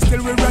try, but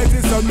still we rise,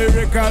 it's a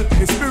miracle.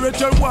 It's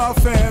spiritual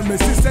warfare, my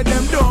sister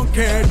them don't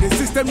care. The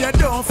system you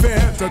don't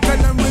fear, so tell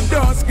them we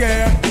don't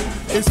scare.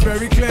 It's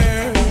very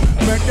clear,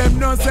 make them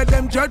know, say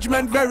them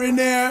judgment very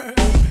near.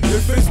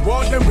 If it's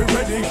war, then we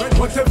ready,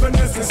 whatever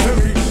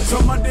necessary.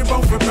 Somebody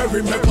bound for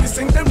berry, make we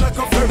sing them like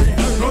a ferry.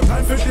 No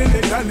time for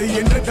dilly-dally,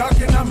 in the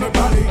dark in my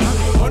valley.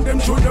 On them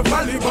through the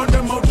valley, burn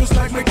them out just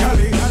like me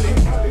Cali.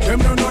 Them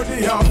don't know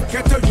the half,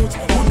 get a youth,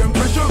 put them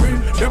pressuring.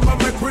 Them a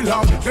make we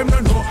laugh, them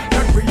don't know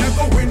that we are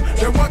going.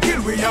 Them what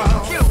kill we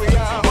are,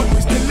 but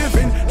we still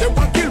living. Them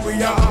what kill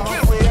we are,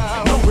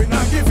 no we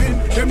not giving.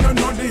 Them don't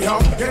know the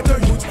half, get a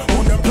youth,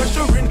 put them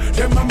pressuring.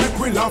 Them a make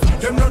we laugh,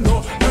 them don't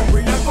know that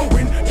we are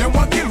going. Them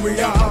what kill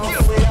we are,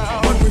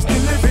 but we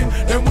still living.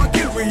 Them what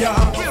kill we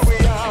are,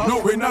 no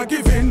we not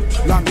giving.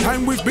 Long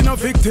time we've been a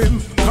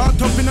victim, caught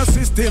up in a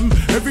system.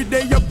 Every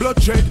day a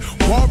bloodshed,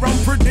 war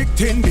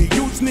unpredicting. The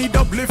youths need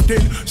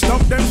uplifting,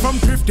 stop them from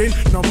drifting.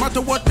 No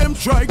matter what them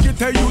try, get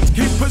the youths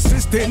keep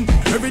persisting.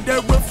 Every day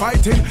we're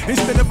fighting,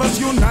 instead of us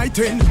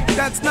uniting.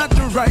 That's not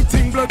the right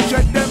thing,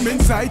 bloodshed them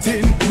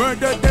inciting.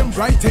 Murder them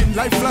writing,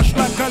 life flash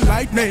like a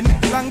lightning.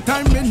 Long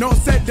time me no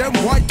said them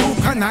white too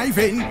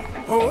conniving.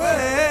 Oh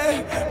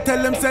hey,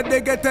 tell them said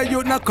they get a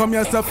youth, now come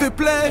yourself to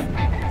play.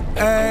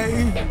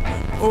 Hey,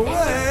 oh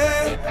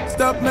hey,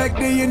 stop make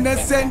the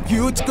innocent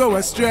youths go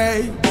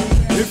astray.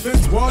 If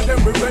it's war, then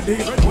we're ready,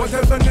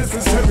 whatever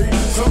necessary.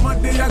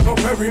 Somebody I go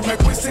bury, make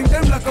we sing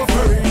them like a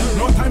ferry.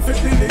 No time for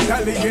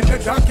dilly-dally, in the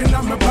dark in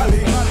my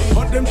valley.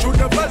 Hunt them through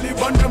the valley,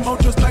 burn them out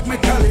just like me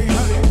Cali.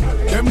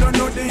 Them don't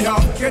know the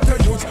half, get a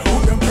youth,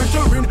 who them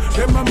pressuring.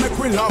 Them a make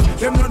we laugh,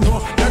 them don't know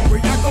that we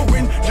are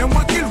going. Them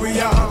what kill we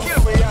are,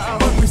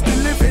 but we still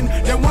living.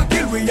 Them what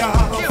kill we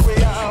are,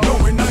 no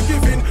we not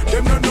giving.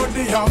 Them don't know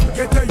the half,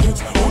 get a youth,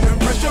 who them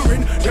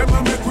pressuring. Them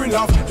a make we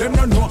laugh, them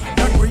don't know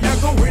that we are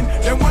going.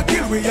 Them what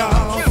kill we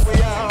are,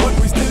 but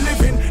we still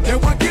living.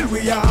 Them what kill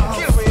we are,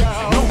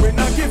 no we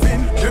not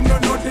giving. Them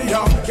don't know the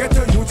half, get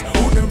a youth,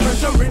 who them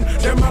pressuring.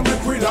 Them a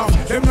make we laugh,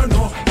 them don't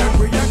know that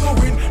we are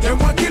going. Them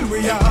what kill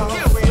we are,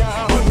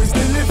 but we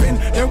still living.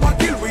 Them what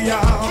kill we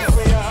are,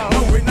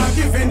 no we not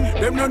giving.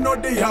 Them don't know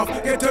the half,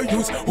 get a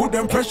youth, who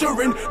them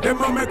pressuring.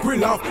 Them a make we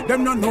laugh,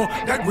 them don't know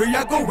that we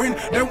are going.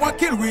 Them what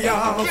kill we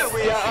are,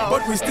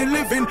 but we still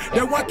living.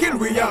 Them what kill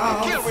we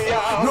are,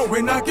 no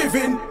we not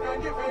giving.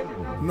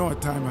 No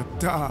time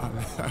at all.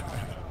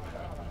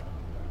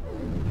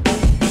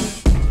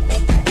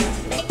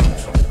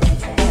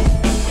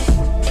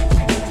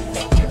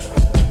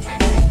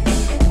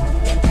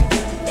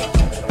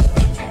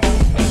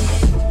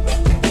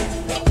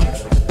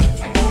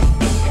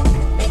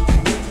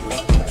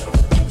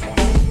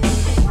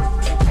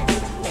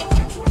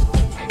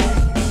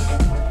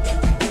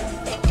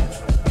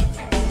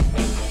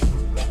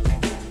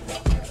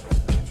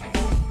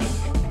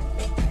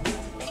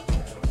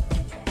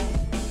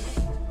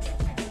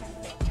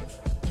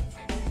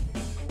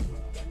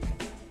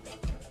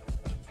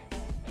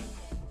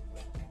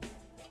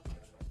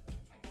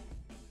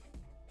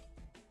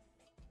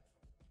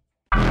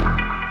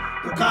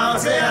 Quand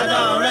c'est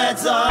dans Red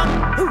Zone,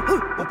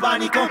 ou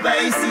panique on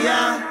paye ici,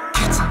 hein.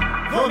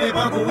 Vaut mieux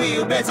pas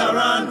courir ou better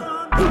run.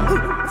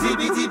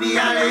 Tibi,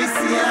 allez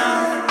ici,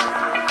 hein.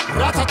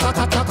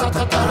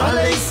 Ratatatatata,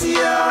 allez ici,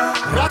 hein.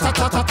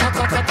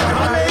 Ratatatatata,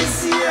 allez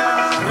ici, hein.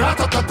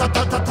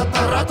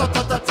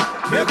 Ratatatatata.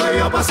 Mais quand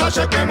y'a pas ça,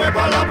 check moi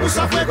pas là pour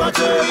ça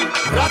fréquenter.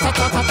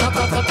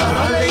 Ratatatatata,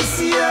 allez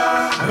ici,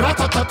 hein.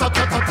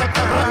 Ratatatatata,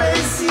 allez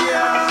ici, hein.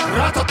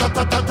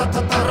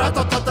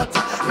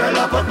 Ratatatatata. Mais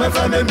la porte me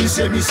fait mes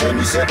missé,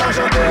 pas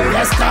jambe.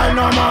 L'escale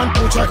normande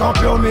pour check en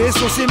plomé.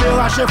 Souci me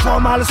rache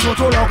formal,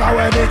 surtout l'enca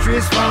ouais des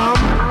tuises femmes.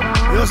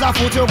 Yo ça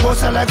fout au gros,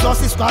 c'est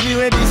l'exorcisme, pas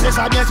viré, c'est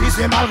ça bien triste,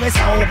 malgré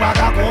ça on pas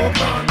qu'à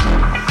comprendre.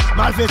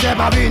 Mal fait, j'ai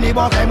pas vini,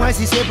 bon, moi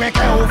si c'est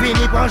précaire, on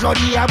vini, quand j'en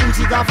à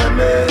boutique à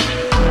fermer.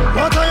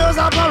 Longtemps yo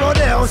ça prend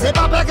l'odeur, c'est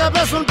pas peur que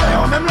personne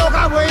perd, même l'on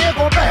a voyé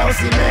qu'on perd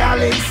aussi, mais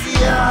allez ici,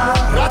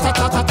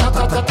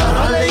 ratatatatata,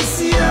 allez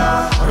ici,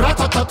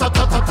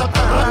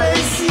 ratatatatata, allez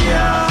ici,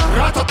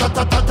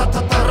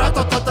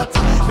 ratatatatata,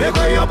 mais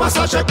quand y'a pas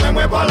ça, check,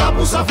 moi pas là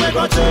pour ça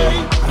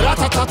fréquenter,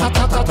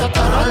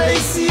 ratatatatata,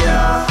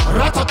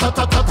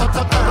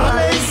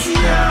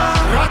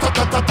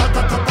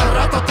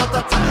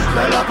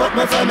 Mais la porte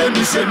me ferme,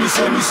 missé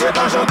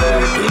pas jamais.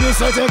 Il nous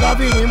souhaite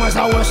gavini, moi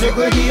ça ouais c'est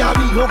que dit à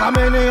vie. L'on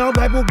ramène un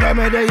vrai pour que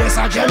m'aider,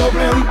 ça j'ai l'eau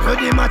plein oui. Je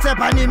dis matin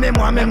pas ni mais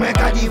moi-même un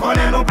caddie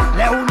voler non.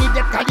 Les unis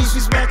d'être caddie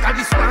suspect, caddie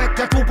disparaît,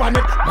 que tout pas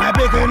net. Moi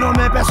béque non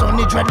mais personne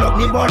ni dreadlock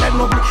ni bolette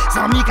non plus.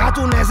 Ça m'y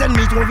cartourne les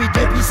ennemis trop vite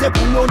et puis c'est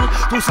pour nous.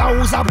 Tout ça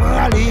où ça prend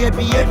aller et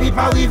puis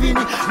pas revini.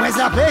 Moi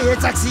ça paye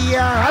taxi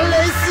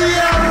allez ici.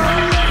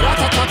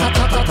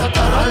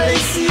 Allez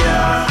ici.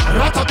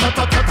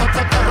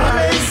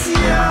 Allez ici.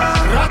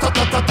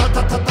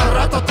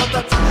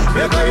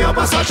 Mais quand y'a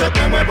pas ça, check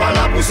moi pas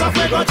là pour ça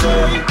fréquenter.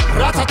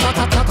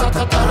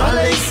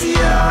 Allez ici.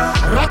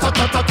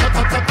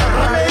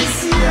 Allez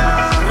ici.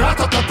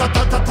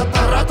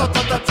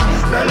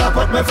 Mais la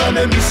porte me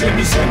ferme,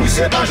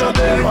 missé pas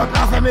jamais. Porte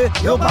la ferme,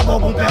 y'a pas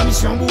bon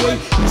permission bouée.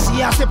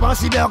 Ici c'est pas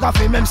si bien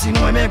café même si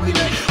nous aimons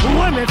brûler.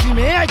 Moi même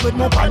filmer avec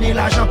mon panier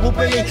l'argent pour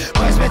payer.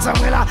 Moi je mets ça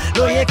moi là,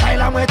 loyer caille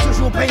là moi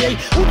toujours payé.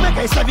 Ou bien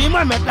qu'elle se vit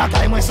moi mettre la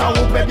caille moi ça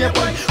on peut bien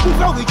prendre. Ou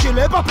faire riche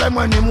le peuple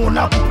moi ni mon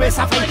la poupée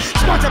ça fait.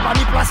 Je pense pas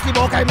ni place qui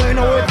bon caille moi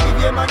non et puis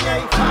bien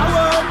manier.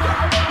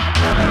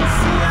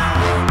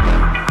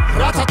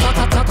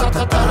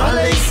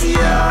 Allez ici.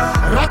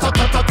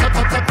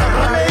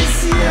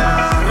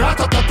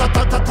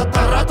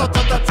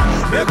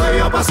 Mais quand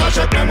y'a pas ça,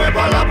 check moi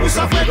pas là pour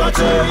ça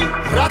fréquenter.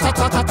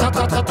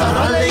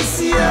 Allez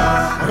ici.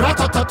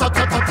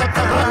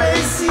 Allez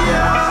ici.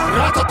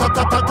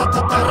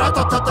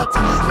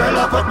 Mais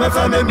la porte me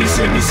ferme,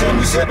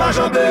 missé pas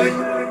jamais.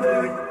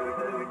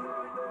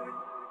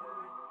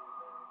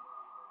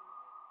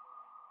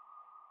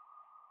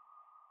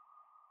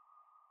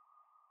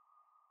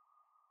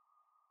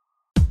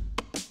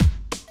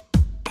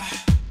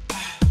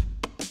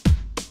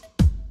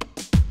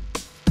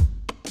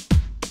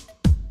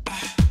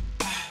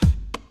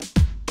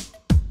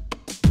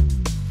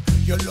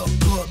 You look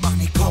good,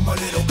 mommy, come a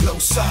little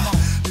closer.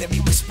 Let me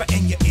whisper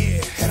in your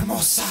ear,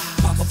 hermosa.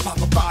 Pop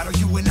a bottle,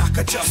 you and I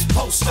could just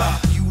post up.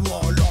 You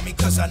all on me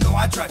cause I know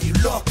I drive you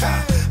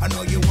loca. I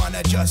know you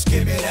wanna just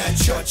give me that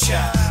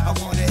chocha. I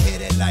wanna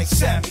hit it like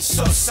Sammy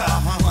Sosa.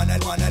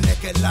 Wanna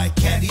lick it like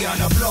candy on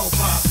a blow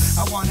pop.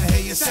 I wanna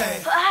hear you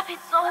say,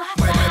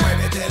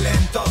 muévete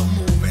lento,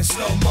 move in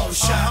slow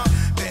motion.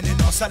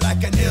 Venenosa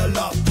like an ill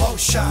love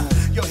potion.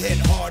 You hit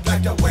hard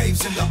like the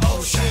waves in the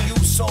ocean.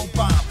 You so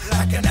bomb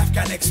like an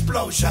Afghan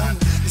explosion.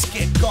 Let's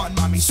get gone,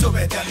 mami,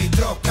 súbete a mi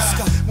troca.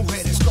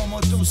 Mujeres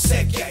como tú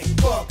sé que hay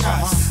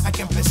pocas. Hay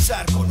que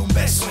empezar con un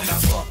beso en la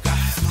boca.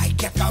 Hay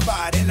que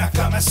acabar en la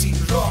cama sin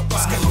ropa.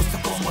 Es que gusta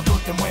como tú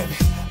te mueves,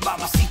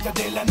 mamacita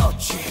de la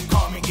noche.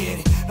 Come and get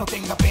it, no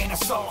tenga pena,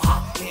 so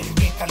hot. Eres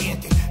bien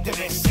caliente, te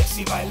ves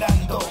sexy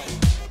bailando.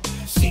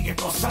 Sigue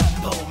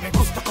gozando, me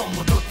gusta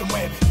como tú te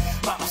mueves,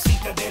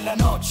 mamacita de la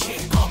noche.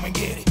 Come and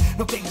get it,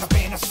 no tenga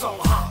pena, so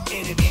hot.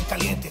 Eres bien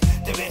caliente,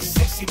 te ves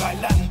sexy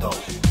bailando.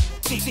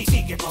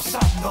 Sigue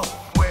gozando.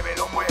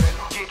 Muévelo,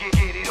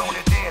 get it on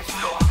the dance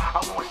floor.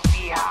 I wanna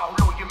see how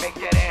low you make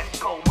that ass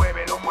go.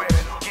 Muévelo,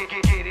 get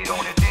it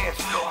on the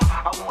dance floor.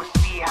 I wanna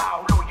see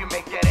how low you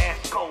make that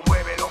ass go.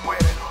 Muévelo,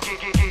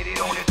 get it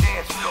on the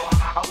dance floor.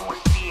 I wanna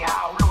see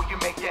how low you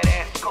make that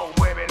ass go.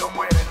 Muévelo,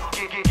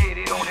 get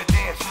it on the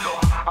dance floor.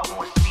 I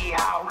wanna see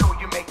how low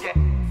you make that.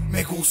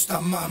 Me gusta,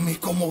 mami,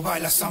 como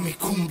bailas a mi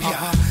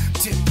cumbia.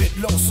 Dip it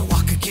low so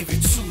I could give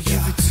it to ya.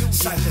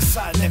 Side to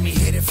side, let me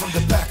hit it from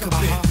the back a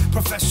bit.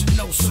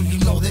 Professional, so you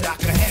know that I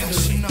can handle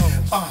it.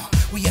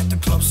 We at the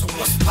club, so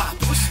what's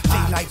poppin'?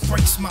 Daylight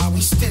breaks, ma, we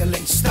still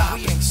ain't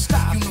stopping.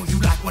 You know you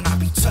like when I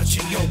be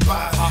touching your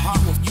body.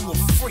 You a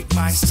freak,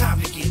 ma, it's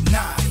time to get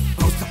naughty.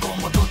 Gusta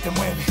como tú te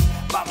mueves,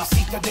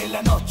 mamacita de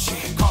la noche.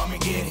 Come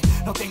and get it,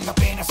 no tenga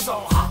pena,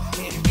 so hot.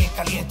 Eres bien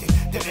caliente,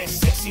 te ves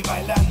sexy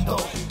bailando.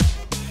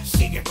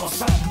 Sigue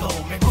gozando,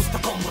 me gusta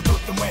como tú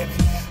te mueves,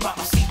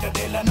 mamacita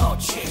de la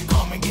noche.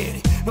 Come and get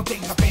it, no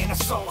tenga pena,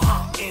 so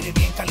hot. Eres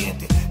bien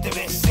caliente, te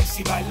ves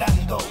sexy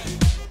bailando.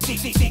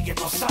 Sigue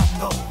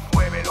gozando.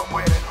 Muévelo,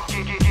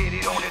 get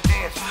it on the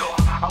dance floor.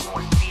 I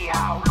wanna see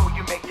how low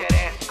you make that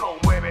ass go.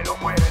 Muévelo,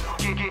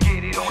 get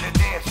it on the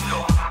dance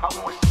floor. I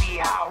wanna see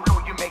how low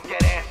you make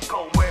that ass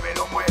go.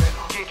 Muévelo,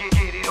 get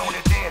it on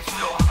the dance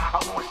floor. I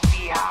wanna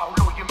see how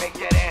low you make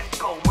that ass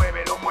go.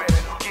 Muévelo,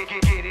 get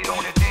it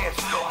on the dance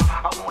floor.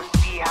 I wanna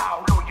see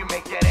how low you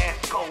make that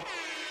ass go.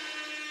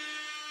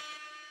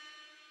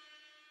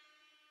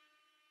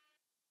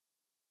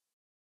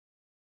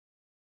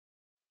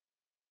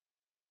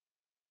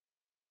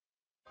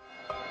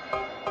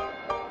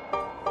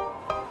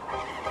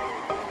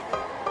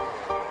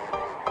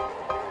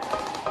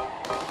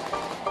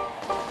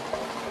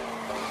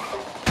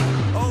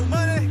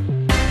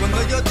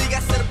 Cuando yo diga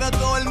hacer veo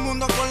todo el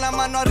mundo con la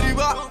mano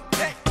arriba,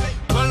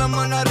 con la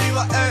mano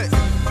arriba,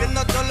 viendo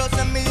a todos los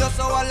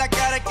envidiosos a la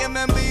cara que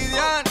me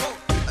envidian,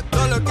 a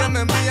todos los que me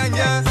envidian,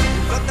 yeah.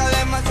 No está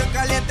demasiado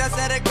caliente,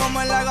 seré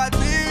como el agua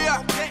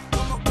tibia.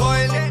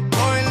 Foyle,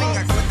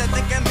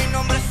 acuérdate que mi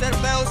nombre es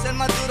Cerveus, el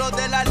más duro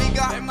de la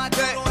liga.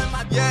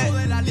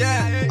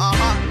 Yeah,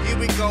 ajá, here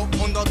we go,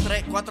 1, 2,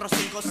 3, 4,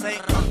 5, 6.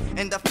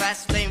 in the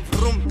fast lane,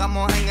 vroom,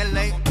 estamos en el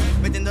lane.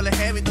 Metiéndole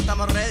heavy, todos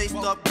estamos ready,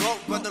 stop, go.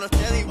 Cuando los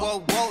steady,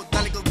 wow, wow,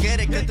 dale go get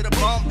it, get to the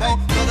bomb, oh.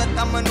 Todos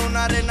estamos en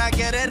una arena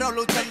guerrero,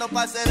 luchando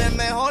para ser el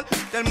mejor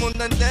del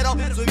mundo entero.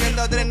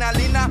 Subiendo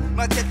adrenalina,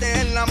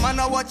 machete en la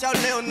mano, watch out,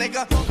 Leo,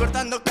 nigga.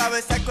 Cortando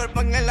cabeza,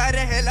 cuerpo en el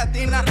aire,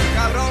 gelatina.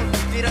 Cabrón,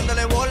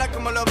 tirándole bola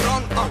como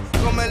LeBron,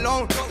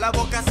 comelón. La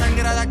boca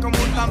sangrada como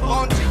un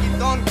tampón,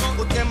 chiquitón.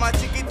 Usted más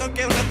chiquito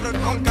que un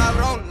leprechaun,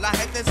 cabrón. La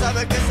gente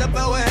sabe que ese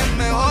peo es el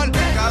mejor,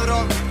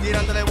 cabrón.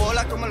 Tirándole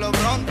bola como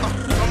LeBron,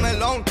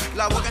 comelón.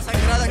 La boca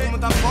sangrada como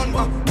un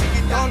tampón,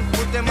 chiquitón.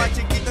 Usted más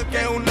chiquito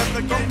que un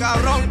leprechaun,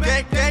 cabrón.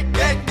 ¿Qué?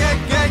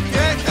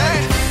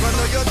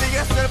 Cuando yo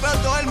diga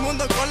cerveza, todo el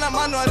mundo con la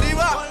mano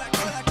arriba.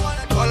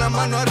 Con la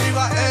mano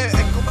arriba,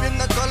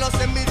 escupiendo a todos los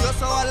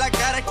envidiosos a la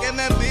cara que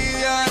me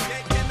envidian.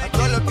 A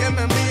todos los que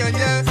me envían,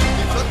 yeah.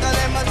 Mi flota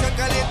demasiado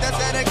caliente,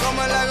 seré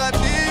como la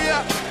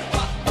gatilla.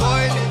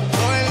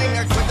 Foyle,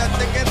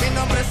 acuérdate que mi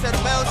nombre es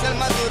Cerveo, es el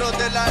más duro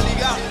de la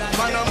liga.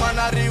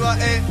 Mano arriba,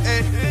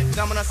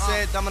 dame una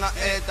C, dame una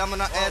E, dame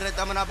una R,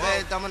 dame una B,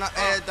 dame una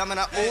E, dame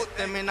una U.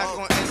 Termina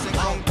con S,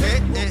 con G,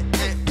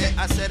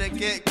 hacer el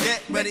que,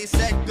 ready,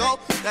 set, go.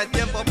 Da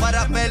tiempo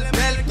para ver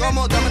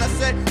cómo. Dame una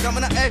C, dame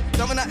una E,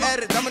 dame una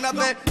R, dame una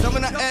B, dame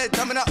una E,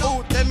 dame una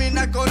U.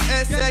 Termina con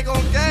S,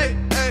 con G,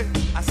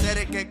 hacer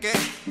el que,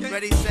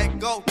 ready, set,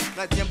 go.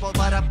 Da tiempo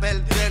para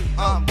perder,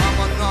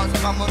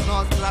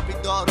 vámonos,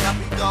 rápido,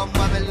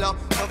 muévelo,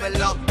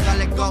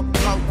 dale, go,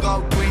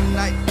 green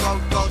light,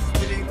 go,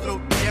 speeding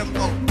through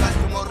tiempo, gas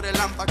como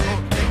relámpago,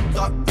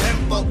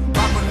 tempo,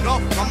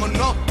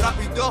 vámonos,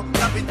 rápido,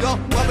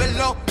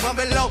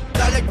 muévelo,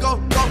 dale, go,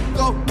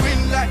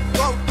 green light,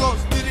 go,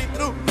 speeding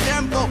through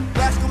tiempo,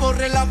 gas como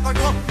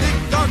relámpago,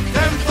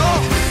 tempo.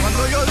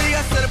 Cuando yo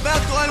diga cerveza,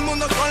 todo el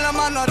mundo con la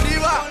mano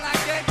arriba,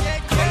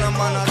 con la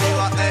mano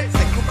arriba,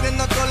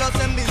 escupiendo a todos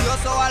los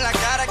envidiosos a la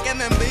cara que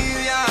me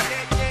envidian.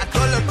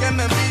 Todos los que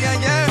me envían,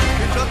 yeah.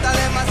 Mi flota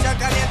demasiado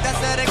caliente,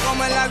 seré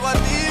como el agua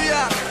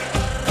tibia.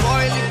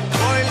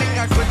 Foyle,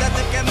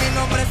 acuérdate que mi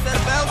nombre es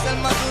Cerveo, es el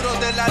más duro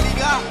de la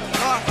liga.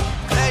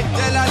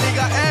 De la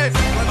liga,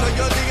 Cuando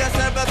yo diga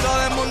Cerveo,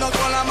 todo el mundo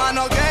con la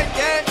mano,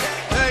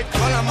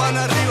 con la mano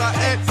arriba,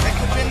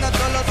 escupiendo a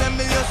todos los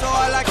envidiosos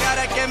a la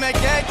cara que me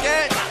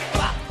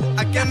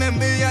a que me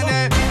envidian,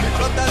 Mi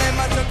flota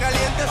demasiado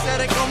caliente,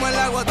 seré como el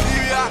agua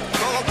tibia.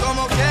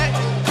 Como que.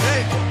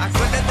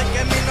 Acuérdate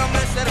que mi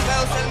nombre es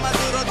Cerveo, es el más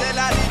duro de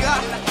la liga.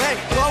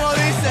 ¿Cómo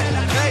dice?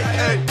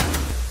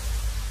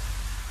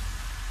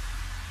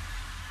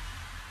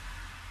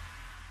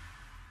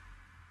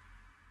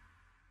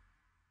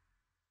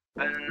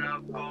 En la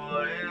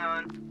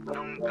oscuridad,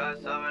 nunca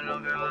sabes lo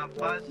que va a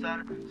pasar.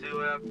 Si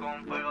juegas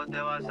con fuego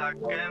te vas a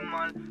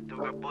quemar. Tu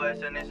cuerpo de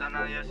ceniza,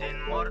 nadie es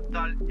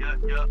inmortal.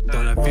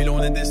 Dans la ville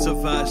on est des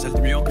sauvages, la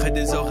nuit on crée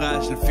des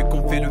orages. Elle fait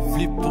qu'on fait le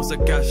flip, on se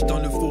cache dans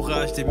le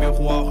fourrage. Des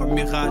miroirs, un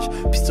mirage,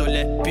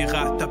 pistolet,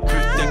 pirate. Ta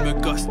pute elle me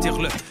gosse, tire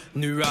le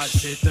nuage.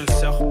 C'est un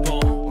serpent,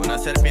 una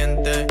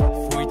serpiente,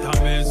 fouille ta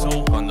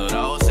maison. Cuando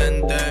era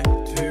ausente,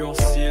 tu en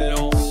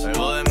silence.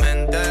 Algo de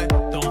mente,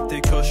 dans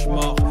tes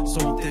cauchemars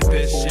sont tes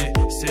péchés.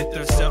 C'est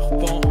un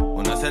serpent,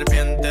 una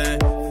serpiente,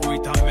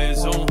 fouille ta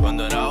maison.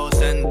 Cuando era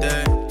ausente,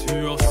 tu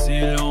en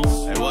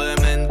silence. Algo de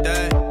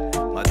mente,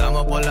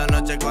 matamos por la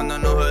noche cuando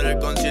nos era el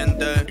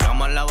consciente.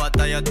 Llegamos a la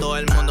batalla, todo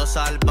el mundo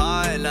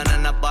salvaje. La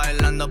nena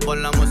bailando por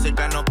la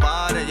música no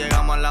pare.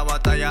 Llegamos a la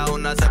batalla,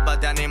 una cepa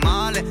de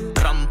animales.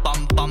 Ram,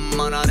 pam, pam,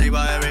 mano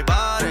arriba,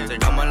 everybody.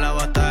 Llegamos a la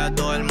batalla,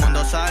 todo el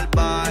mundo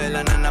salvaje.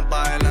 La nena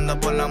bailando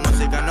por la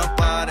música no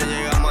pare.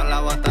 Llegamos a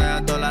la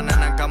batalla, toda la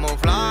nena en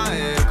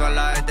camuflaje. Con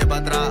la gente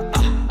para atrás.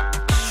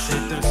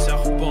 C'est un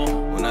serpent,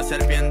 una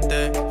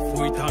serpiente,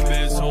 fouille ta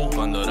maison.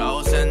 Cuando era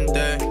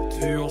ausente,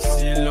 tu en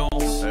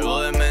silence.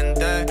 Algo de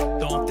mente,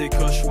 dans tes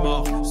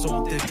cauchemars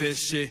sont tes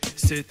péchés.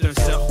 C'est un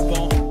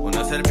serpent,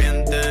 una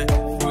serpiente,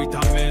 fouille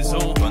ta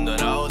maison. Cuando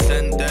era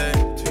ausente,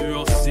 tu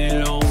en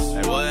silence.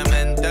 Algo de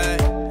mente,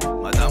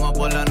 matamos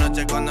por la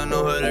noche cuando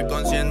nos era el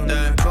consciente.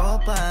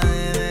 Copa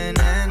de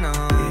veneno,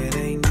 it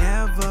ain't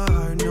never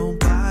hurt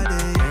nobody.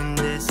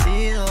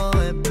 Bendecido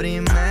de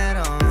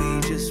primero,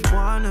 we just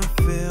wanna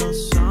feel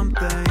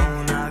something.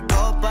 Una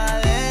copa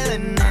de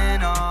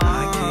veneno,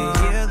 I can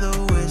hear the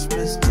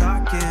whispers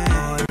talking.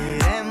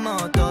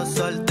 Moriremos todos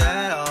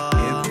solteros.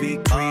 It be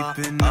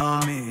creeping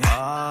on me.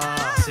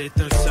 C'est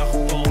un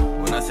serpent,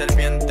 una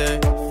serpiente,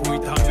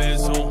 fouille ta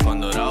maison.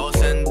 Cuando era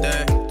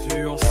ausente, tu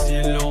en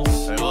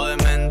silence. Algo de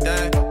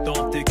mente,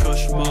 dans tes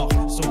cauchemars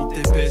sont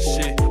tes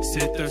péchés.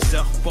 C'est un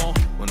serpent,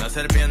 una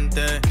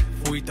serpiente,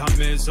 fouille ta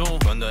maison.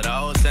 Cuando era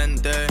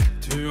ausente,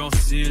 tu en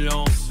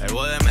silence.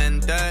 Algo de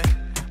mente,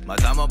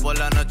 matamos por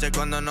la noche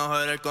cuando nos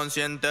era el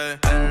consciente.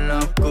 En la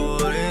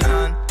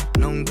oscuridad,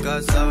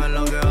 nunca sabes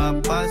lo que va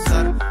a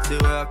pasar. Si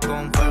juegas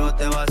con fuego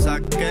te vas a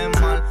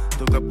quemar.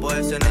 Tu cuerpo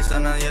de ceniza,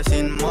 nadie es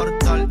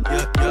inmortal.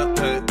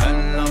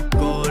 En la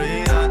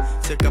oscuridad,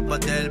 si escapas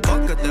del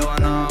bosque te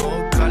van a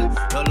buscar.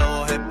 Los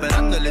lobos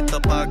esperando y listos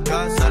pa'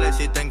 cazar.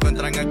 Si te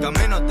encuentran en el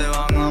camino te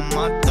van a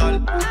matar.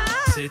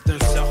 C'est un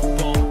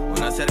serpent,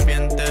 una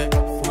serpiente,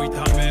 fouille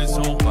ta maison.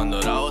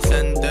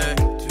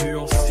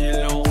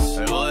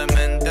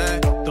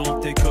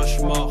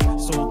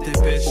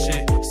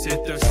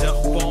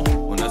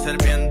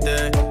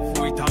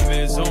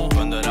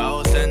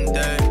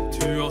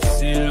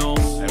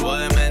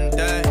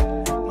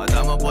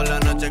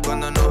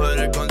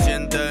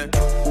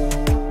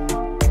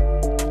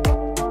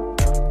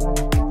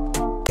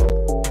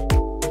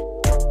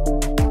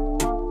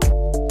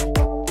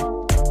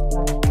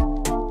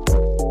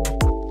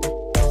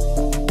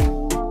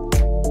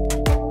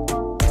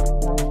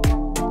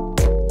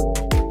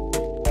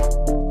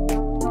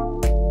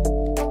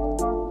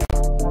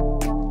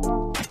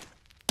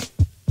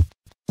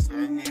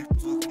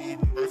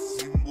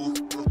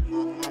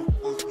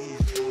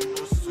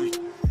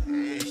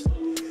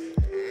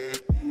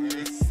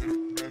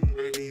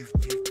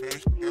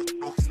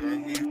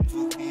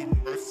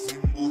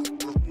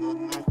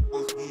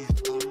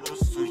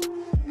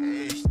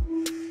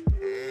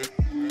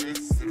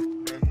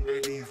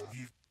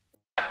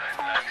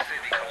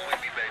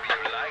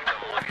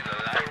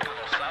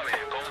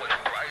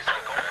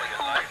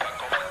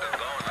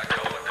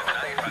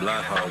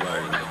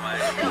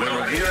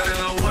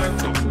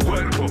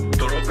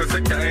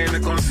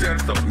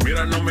 concierto.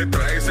 Mira, no me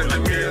traes el de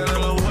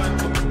miedo.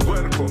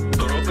 Cuerpo,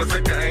 todo lo que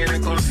se cae en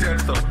el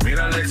concierto.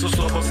 Mírale sus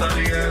ojos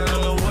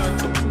abiertos.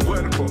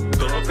 Cuerpo,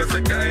 todo lo que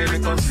se cae en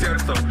el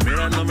concierto.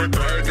 Mira, no me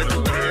traes que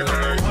tú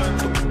traes.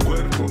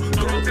 Cuerpo,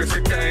 todo lo que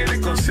se cae en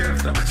el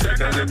concierto.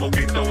 Saca de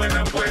poquito en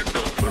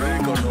apuesto.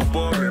 Ricos, no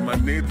pobres,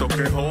 manitos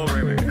que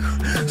jóvenes.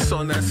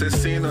 Son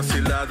asesinos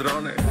y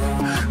ladrones.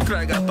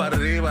 Traiga para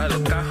arriba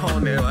los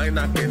cajones.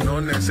 Vaina que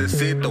no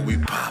necesito. We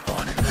pop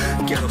on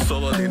it. Quiero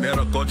solo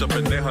dinero, cocho,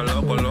 pendejo,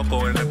 loco,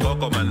 loco en el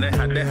coco.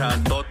 Maneja, deja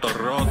toto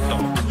roto.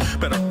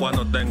 Pero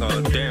cuando tengo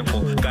el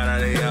tiempo, cada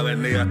día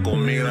vendía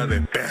comida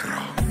de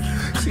perro.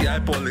 Si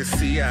hay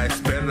policía,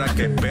 espera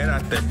que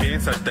espérate,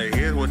 piénsate,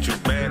 here's what you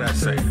better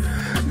say.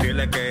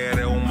 Dile que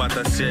eres un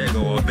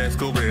mataciego, o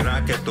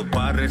descubrirá que tu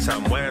padre se ha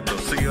muerto.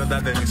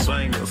 Ciudad de mis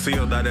sueños,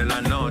 ciudad de la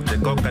noche,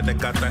 coca de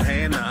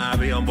Cartagena,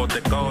 avión, bote,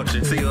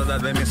 coche.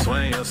 Ciudad de mis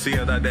sueños,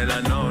 ciudad de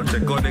la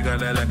noche, código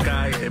de la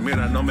calle,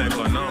 mira, no me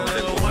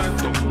conoce.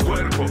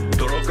 Cuerpo,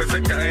 todo lo que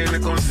se cae en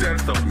el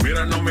concierto,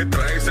 mira, no me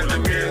traes el de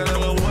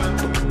miedo.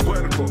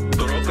 Cuerpo,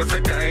 todo lo que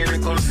se cae en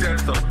el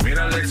concierto,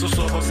 mírale sus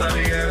ojos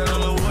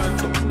abiertos.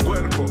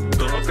 Cuerpo,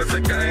 todo lo que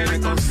se cae en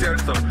el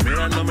concierto,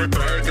 mira, no me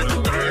traes que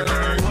tú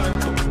traes.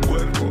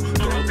 Cuerpo,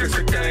 todo lo que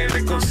se cae en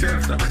el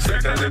concierto,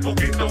 saca de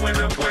poquito en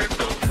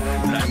apuesto.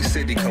 Night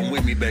City, come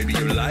with me, baby,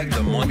 you like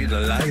the money, the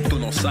life. Tú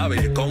no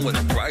sabes, you come with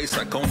a price.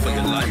 I come for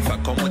your life, I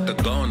come with the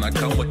gun, I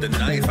come with the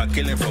knife. I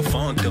kill him for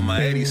fun till my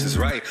 80s is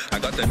right. I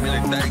got that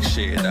military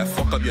shit, that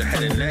fuck up your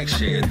head and neck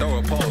shit. Throw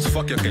a pause,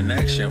 fuck your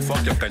connection,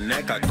 fuck your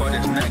connect. I cut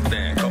his neck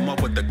then, come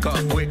up with the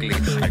cut quickly.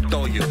 I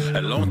told you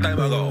a long time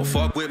ago,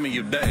 fuck with me,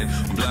 you dead.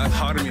 Black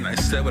heart me, I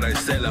said what I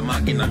said. La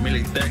máquina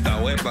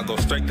militeca, huepa, go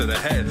straight to the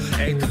head.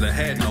 A to the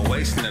head, no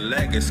wasting a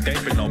leg,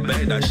 escaping no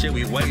bed. That shit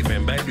we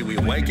waving, baby, we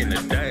waking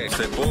the day.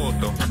 Se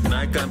puto, no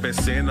hay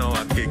campesino,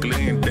 aquí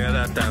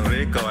clientela tan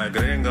rico, hay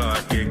gringo,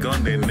 aquí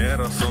con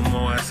dinero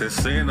somos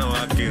asesinos,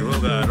 aquí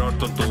jugador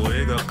con tu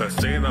hijo,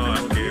 casino,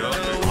 aquí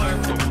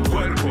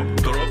cuerpo,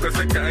 todo lo que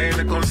se cae en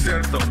el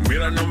concierto,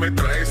 mira, no me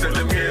traes el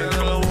de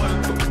miedo.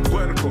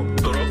 Cuerpo,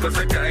 todo lo que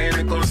se cae en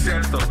el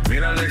concierto,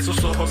 mírale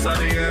sus ojos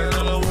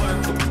abiertos.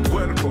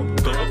 Cuerpo,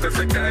 todo lo que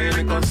se cae en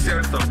el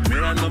concierto,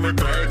 mira, no me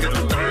traes que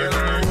tú traes.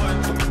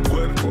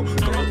 Cuerpo,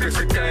 todo lo que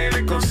se cae en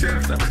el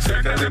concierto,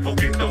 saca de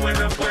poquito en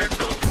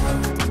apuesto.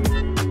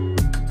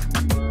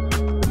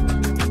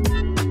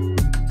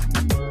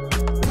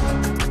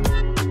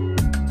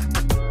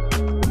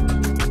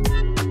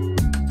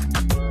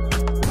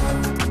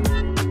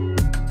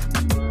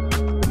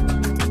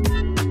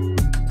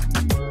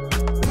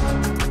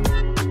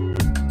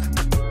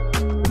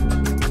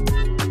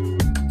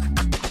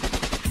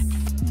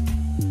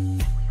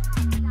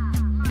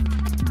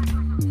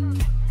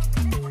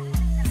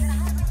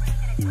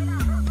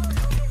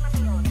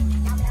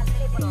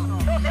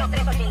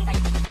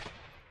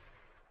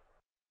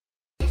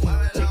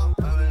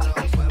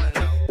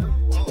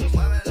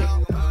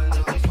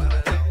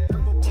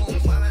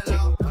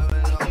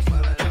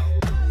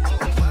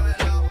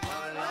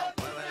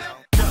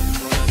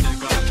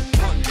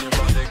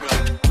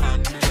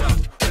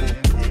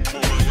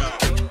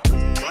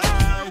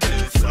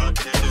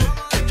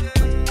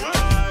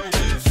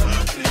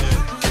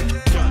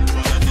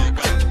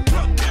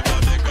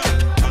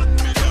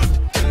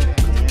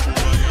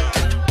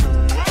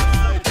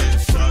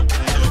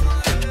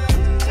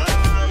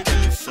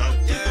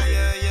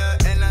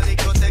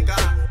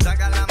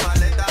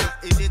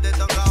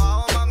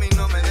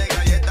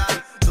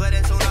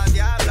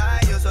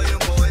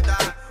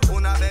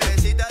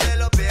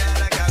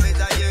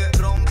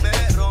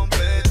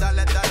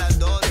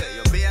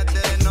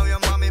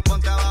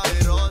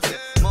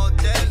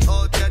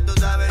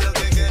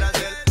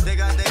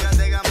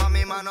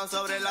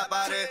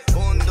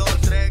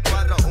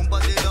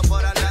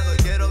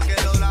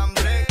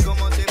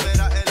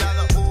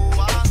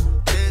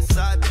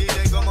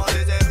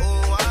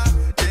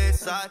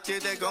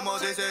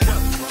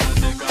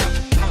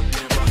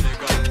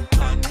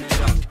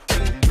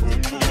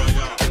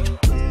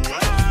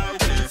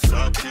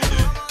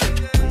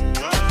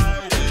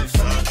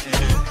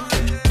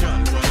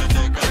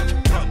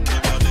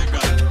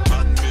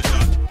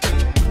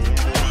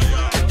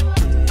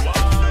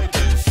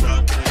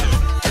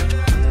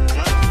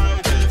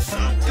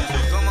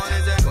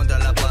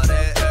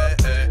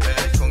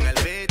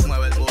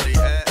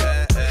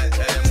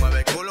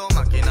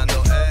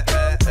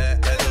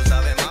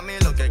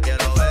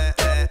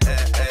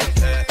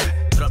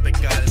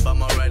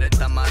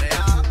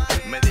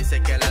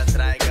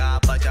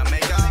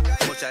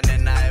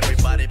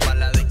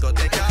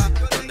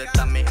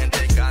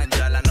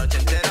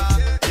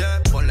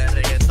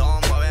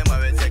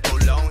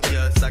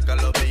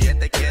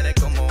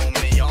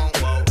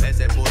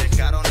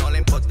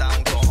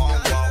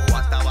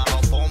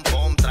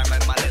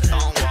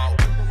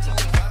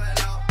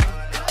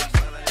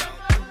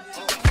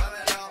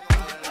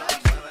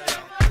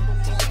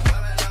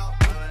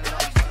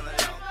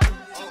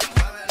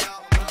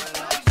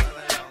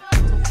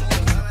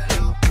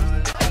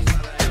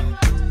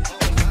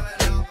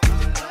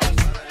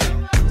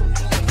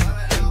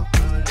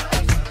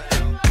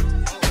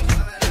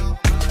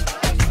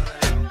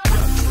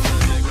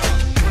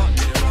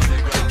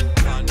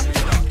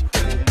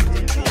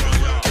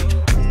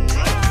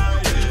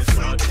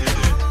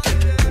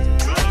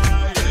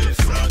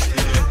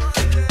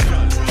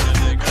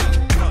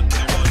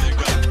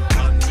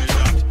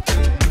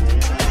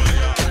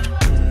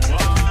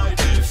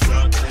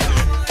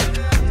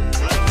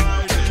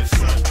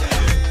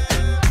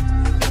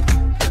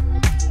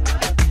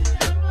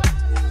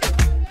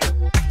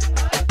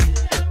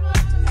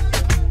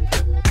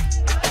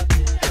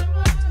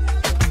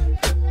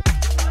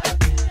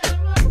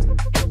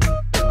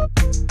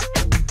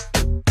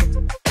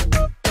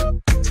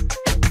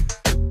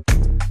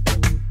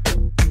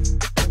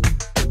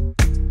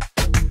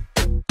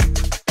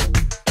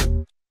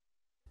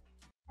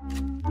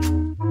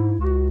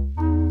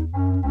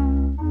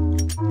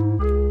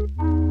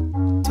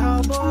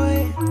 Tall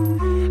boy,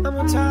 I'm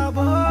a tall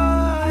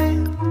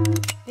boy.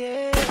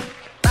 Yeah.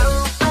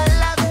 Vamos a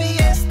la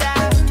fiesta,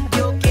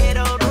 yo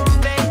quiero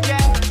rumbear.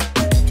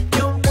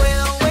 Yo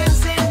puedo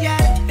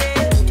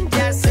enseñarte,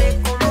 ya sé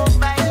cómo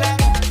bailar.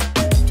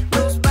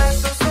 Los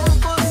pasos son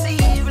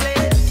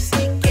posibles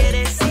si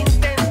quieres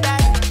intentar.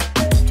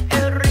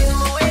 El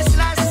ritmo es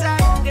la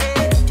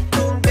sangre,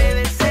 tú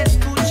debes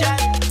escuchar.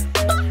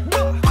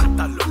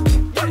 Mátalo,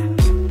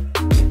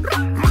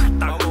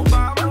 mátalo,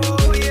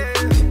 vamos, yeah.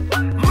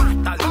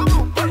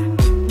 Mátalo,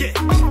 yeah.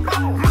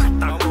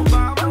 Mátalo,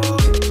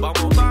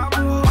 vamos,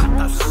 vamos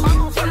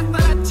hasta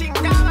la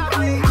chingada,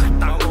 wey.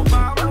 Mátalo,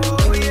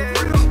 vamos, yeah.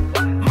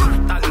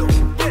 Mátalo,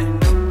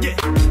 yeah.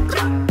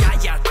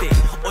 Cállate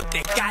o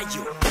te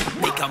callo.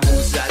 Make a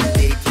move that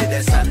day, get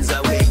the sun's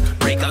away.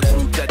 Break out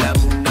through to the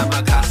moon, I'm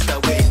a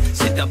castaway.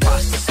 Set the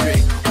pasta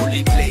straight,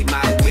 only play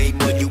my way.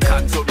 But you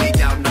can't throw me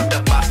down, I'm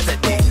the pasta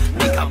day.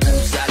 Make a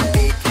move that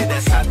day, get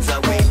the sun's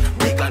away.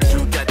 Break out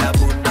through to the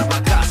moon, I'm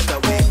a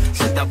castaway.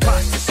 Set the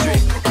pasta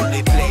straight,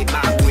 only play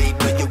my way.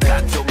 But you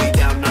can't throw me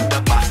down, I'm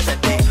the pasta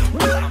day.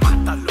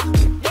 Mátalo,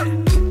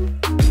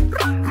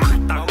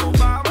 mátalo,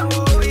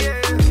 vamos,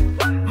 yeah.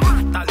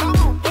 Mátalo,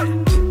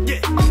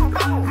 yeah.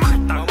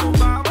 Mátalo,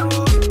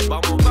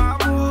 vamos,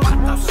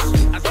 mátalos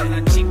hasta la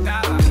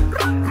chingada.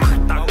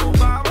 Mátalo,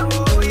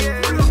 vamos,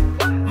 yeah.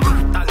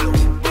 Mátalo,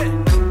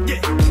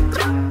 yeah.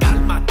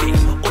 Cálmate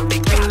o te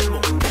calmo.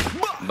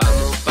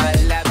 Vamos pa'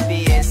 la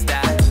fiesta,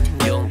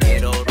 yo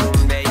quiero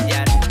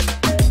rumbear.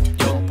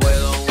 Yo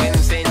puedo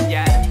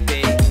enseñarte,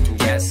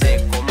 ya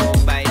sé cómo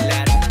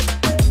bailar.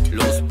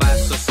 Los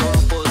pasos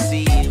son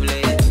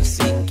posibles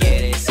si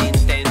quieres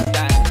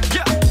intentar.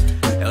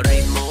 El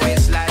ritmo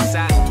es la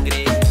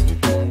sangre,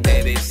 tú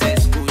debes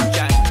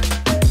escuchar.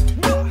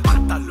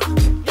 Mátalo,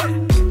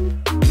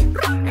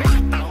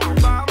 mátalo,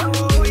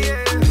 vamos,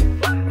 yeah.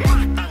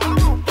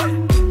 Mátalo,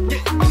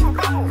 yeah.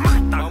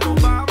 Mátalo,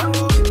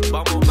 vamos,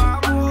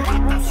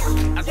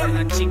 hasta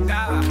la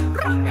chingada.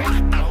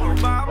 Mátalo,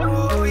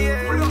 vamos, yeah.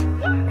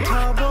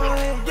 Tall boy,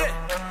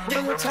 yeah.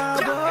 I'm a tall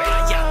boy.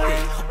 Cállate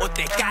o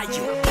te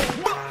callo.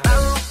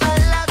 Vamos a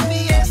la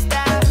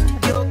fiesta,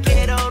 yo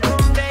quiero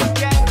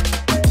rumbear.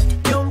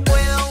 Yo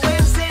puedo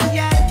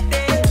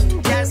enseñarte,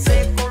 ya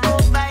sé cómo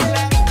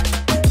bailar.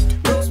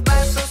 Los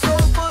pasos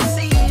son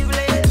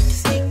posibles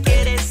si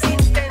quieres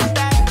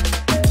intentar.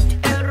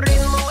 El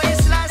ritmo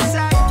es la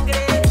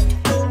sangre,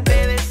 tú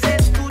debes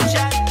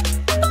escuchar.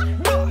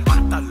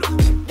 Mátalo,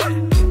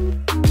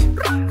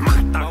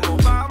 mátalo,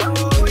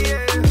 vamos,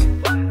 yeah.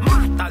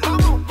 Mátalo,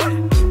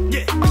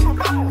 yeah.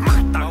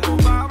 Mátalo,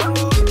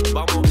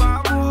 vamos,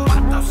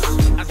 mátalos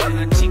hasta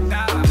la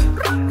chingada.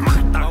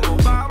 Mátalo,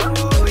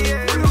 vamos,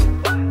 yeah.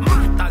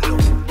 Mátalo,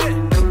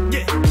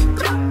 yeah.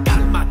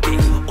 Cálmate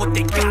o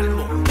te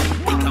calmo.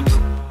 Vamos,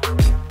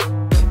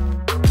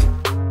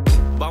 yeah.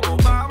 Vamos,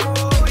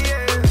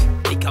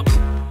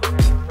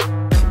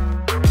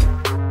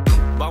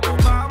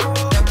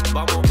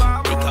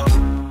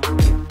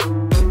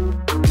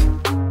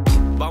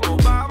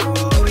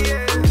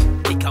 yeah.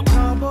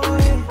 Tall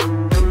boy,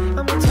 I'm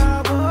a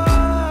tall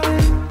boy,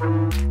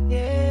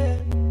 yeah.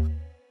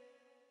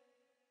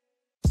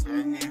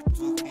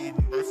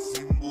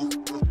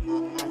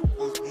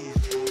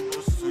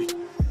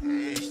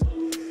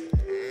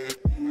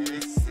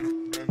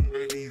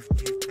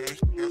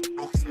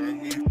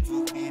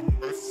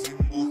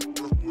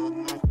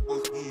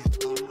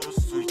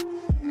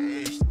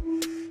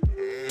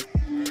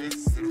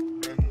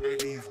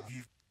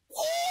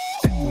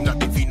 Una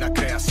divina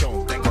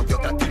creación, vengo de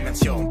otra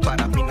dimensión.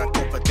 Para mí no hay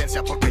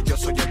competencia porque yo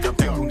soy el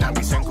campeón. Una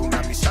misión,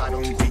 una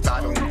misión,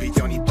 invitaron un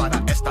billón. Y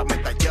para esta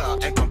meta ya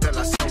encontré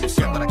la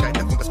solución. Para que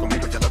te juntes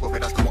conmigo ya luego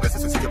verás cómo es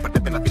sencillo.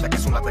 Perderte en la vida que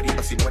es un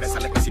laberinto. Si no eres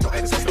alegre, si no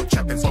eres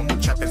mucha atención,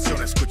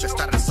 escucha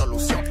esta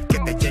resolución. Que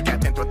te llegue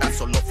adentro, da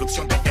solo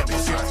fluxión de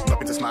emoción. No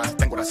pienses más,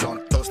 tengo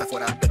razón, todo está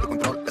fuera de tu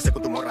control. Estoy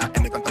con tu morra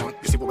en mi cantón.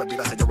 Yo sigo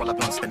bebida, se llevo la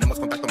blonde. Tenemos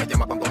contacto, me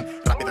llama bambón.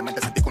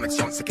 Rápidamente sentí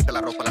conexión, se quita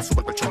la ropa, la subo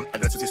al colchón.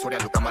 El resto es historia,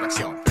 lo cámara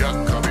acción.